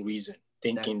the wrong reason,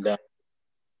 thinking that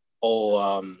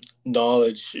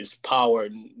knowledge is power.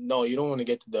 No, you don't want to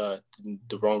get to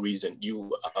the wrong reason.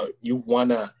 You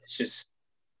wanna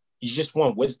you just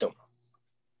want wisdom.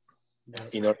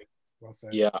 Yes. You know. Well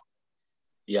said.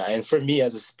 Yeah. And for me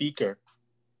as a speaker,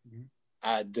 Mhm.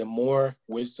 the more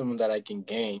wisdom that I can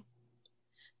gain,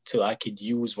 till I could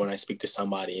use when I speak to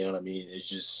somebody. You know what I mean? It's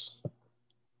just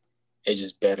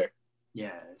better.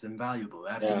 Yeah, it's invaluable.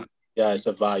 Absolutely. Yeah, it's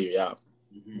a value. Yeah.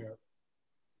 Mhm. Yeah.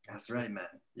 That's right,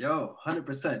 man. Yo,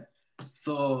 100%.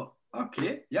 So,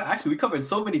 okay. Yeah, actually, we covered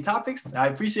so many topics. I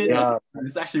appreciate this. Yeah.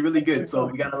 It's actually really good. So,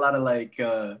 we got a lot of like,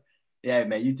 yeah,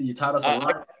 man, you taught us a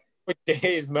lot. For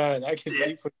days, man. I can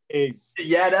speak for days.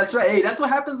 Yeah, that's right. Hey, that's what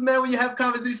happens, man, when you have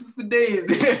conversations for days.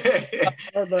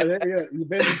 Oh, but yeah, you've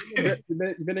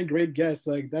been a great guest.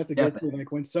 Like that's a good thing.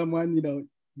 Like when someone, you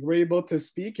were able to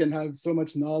speak and have so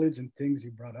much knowledge and things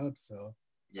you brought up. So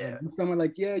yeah, someone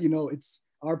like, yeah, it's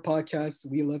our podcast.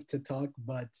 We love to talk,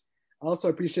 but I also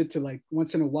appreciate to like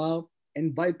once in a while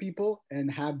invite people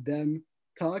and have them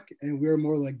talk. And we're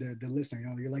more like the listener,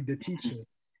 you're like the teacher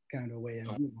kind of way.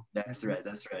 And that's right.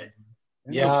 That's right.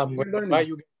 Yeah, I'm going to invite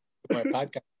you to my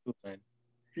podcast too, man.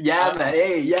 Yeah, man.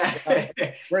 Hey, yeah.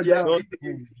 We're down.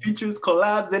 Features,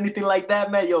 collabs, anything like that,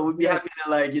 man. Yo, we'd be happy to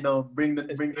like, bring the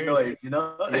noise,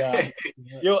 Yeah.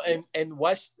 Yo, and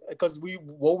watch, because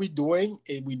what we're doing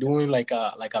is we're doing like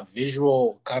a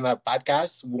visual kind of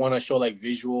podcast. We want to show like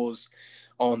visuals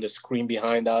on the screen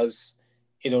behind us.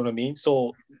 You know what I mean?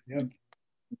 So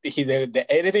the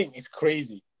editing is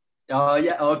crazy. Oh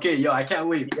yeah, okay, yo, I can't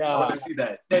wait. Yeah, I want to see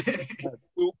that.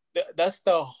 That's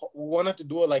we wanted to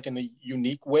do it like in a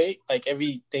unique way. Like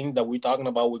everything that we're talking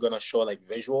about, we're gonna show like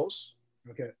visuals.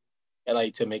 Okay. And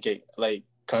like to make it like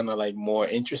kind of like more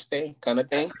interesting kind of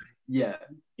thing. Yeah.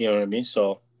 You know what I mean?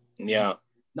 So yeah.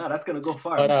 No, that's gonna go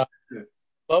far. But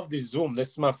love this Zoom. This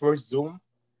is my first Zoom.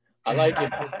 I like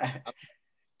it.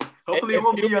 Hopefully it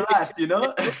won't be your last,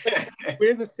 We're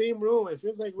in the same room. It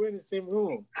feels like we're in the same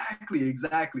room.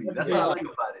 Exactly. That's what I like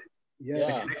about it. Yeah.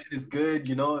 The connection is good,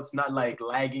 it's not like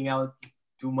lagging out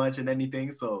too much and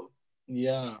anything. So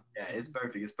yeah, it's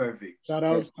perfect. It's perfect. Shout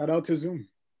out to Zoom.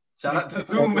 Shout out to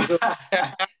Zoom.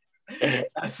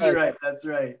 That's right. That's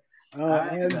right.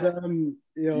 Did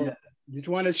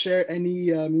you want to share any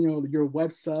your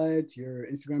website, your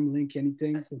Instagram link,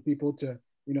 anything for people to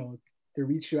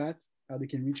reach you at, how they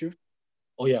can reach you?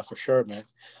 Oh yeah, for sure, man.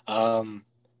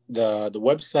 The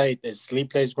website is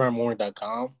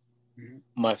sleeplessgrammar.com. Mm-hmm.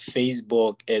 My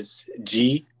Facebook is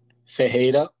G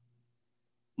Fejeda.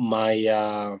 My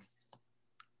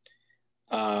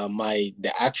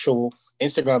the actual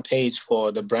Instagram page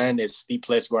for the brand is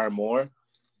Sleepless Grammar.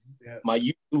 Yeah. My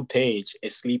YouTube page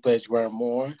is Sleepless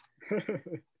Grammar. I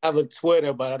have a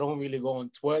Twitter, but I don't really go on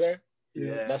Twitter.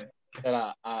 Yeah, that's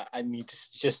that I need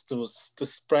to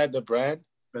spread the brand.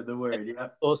 Spread the word, yeah.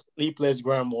 So Sleepless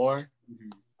Grammar. Mm-hmm.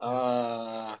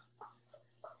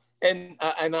 And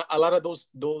a lot of those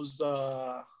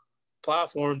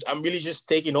platforms, I'm really just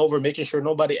taking over, making sure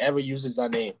nobody ever uses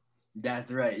that name.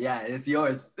 That's right. Yeah, it's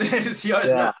yours. It's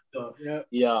yours now. So.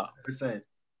 Yeah. 100%.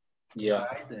 Yeah. All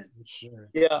right then. Sure.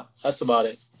 Yeah, that's about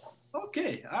it.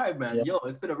 Okay. All right, man. Yeah. Yo,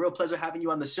 it's been a real pleasure having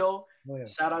you on the show. Oh, yeah.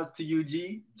 Shout outs to you,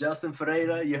 G. Jelson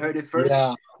Ferreira. You heard it first.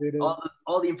 Yeah.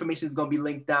 All the information is going to be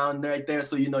linked down right there.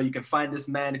 So, you can find this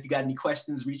man. If you got any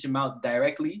questions, reach him out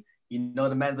directly.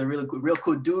 The man's a real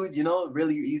cool dude,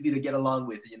 really easy to get along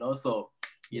with, So,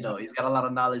 he's got a lot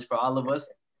of knowledge for all of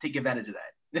us. Take advantage of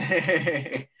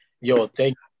that. Yo,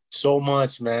 thank you so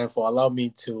much, man, for allowing me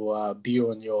to be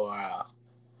on your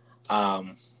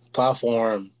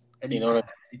platform. Anytime.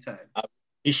 I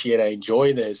appreciate it. I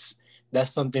enjoy this.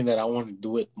 That's something that I want to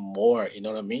do it more. You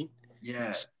know what I mean?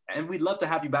 Yeah. And we'd love to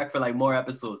have you back for like more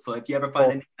episodes. So if you ever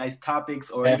find any nice topics,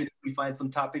 or even if we find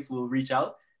some topics, we'll reach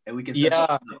out and we can set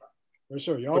something up. For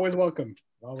sure. You're always welcome.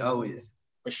 Always.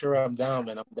 For sure, I'm down,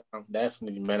 man. I'm down.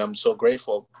 Definitely, man. I'm so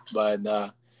grateful. But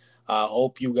I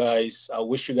hope you guys, I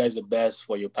wish you guys the best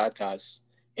for your podcast.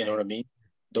 You know what I mean?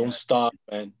 Don't stop,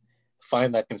 man.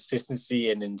 Find that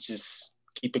consistency and then just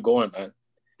keep it going, man.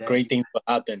 Great things will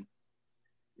happen.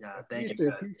 Yeah, thank you.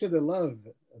 Appreciate the love.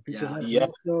 Yeah.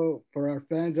 So for our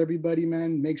fans, everybody,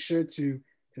 man, make sure to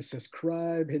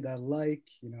subscribe, hit that like,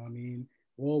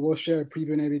 We'll share a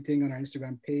preview and everything on our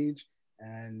Instagram page.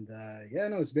 And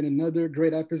it's been another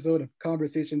great episode of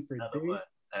Conversation for Days.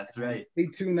 That's right. Stay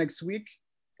tuned next week.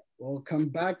 We'll come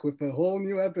back with a whole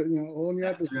new episode.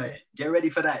 That's right. Get ready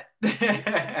for that.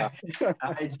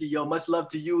 All right, G, yo, much love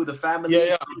to you, the family.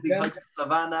 Big hugs to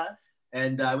Savannah.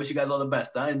 And I wish you guys all the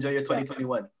best. Enjoy your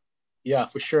 2021. Yeah,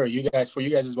 for sure. For you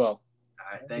guys as well.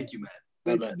 All right. Thank you, man.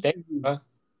 All right, man. Thank you. All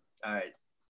right.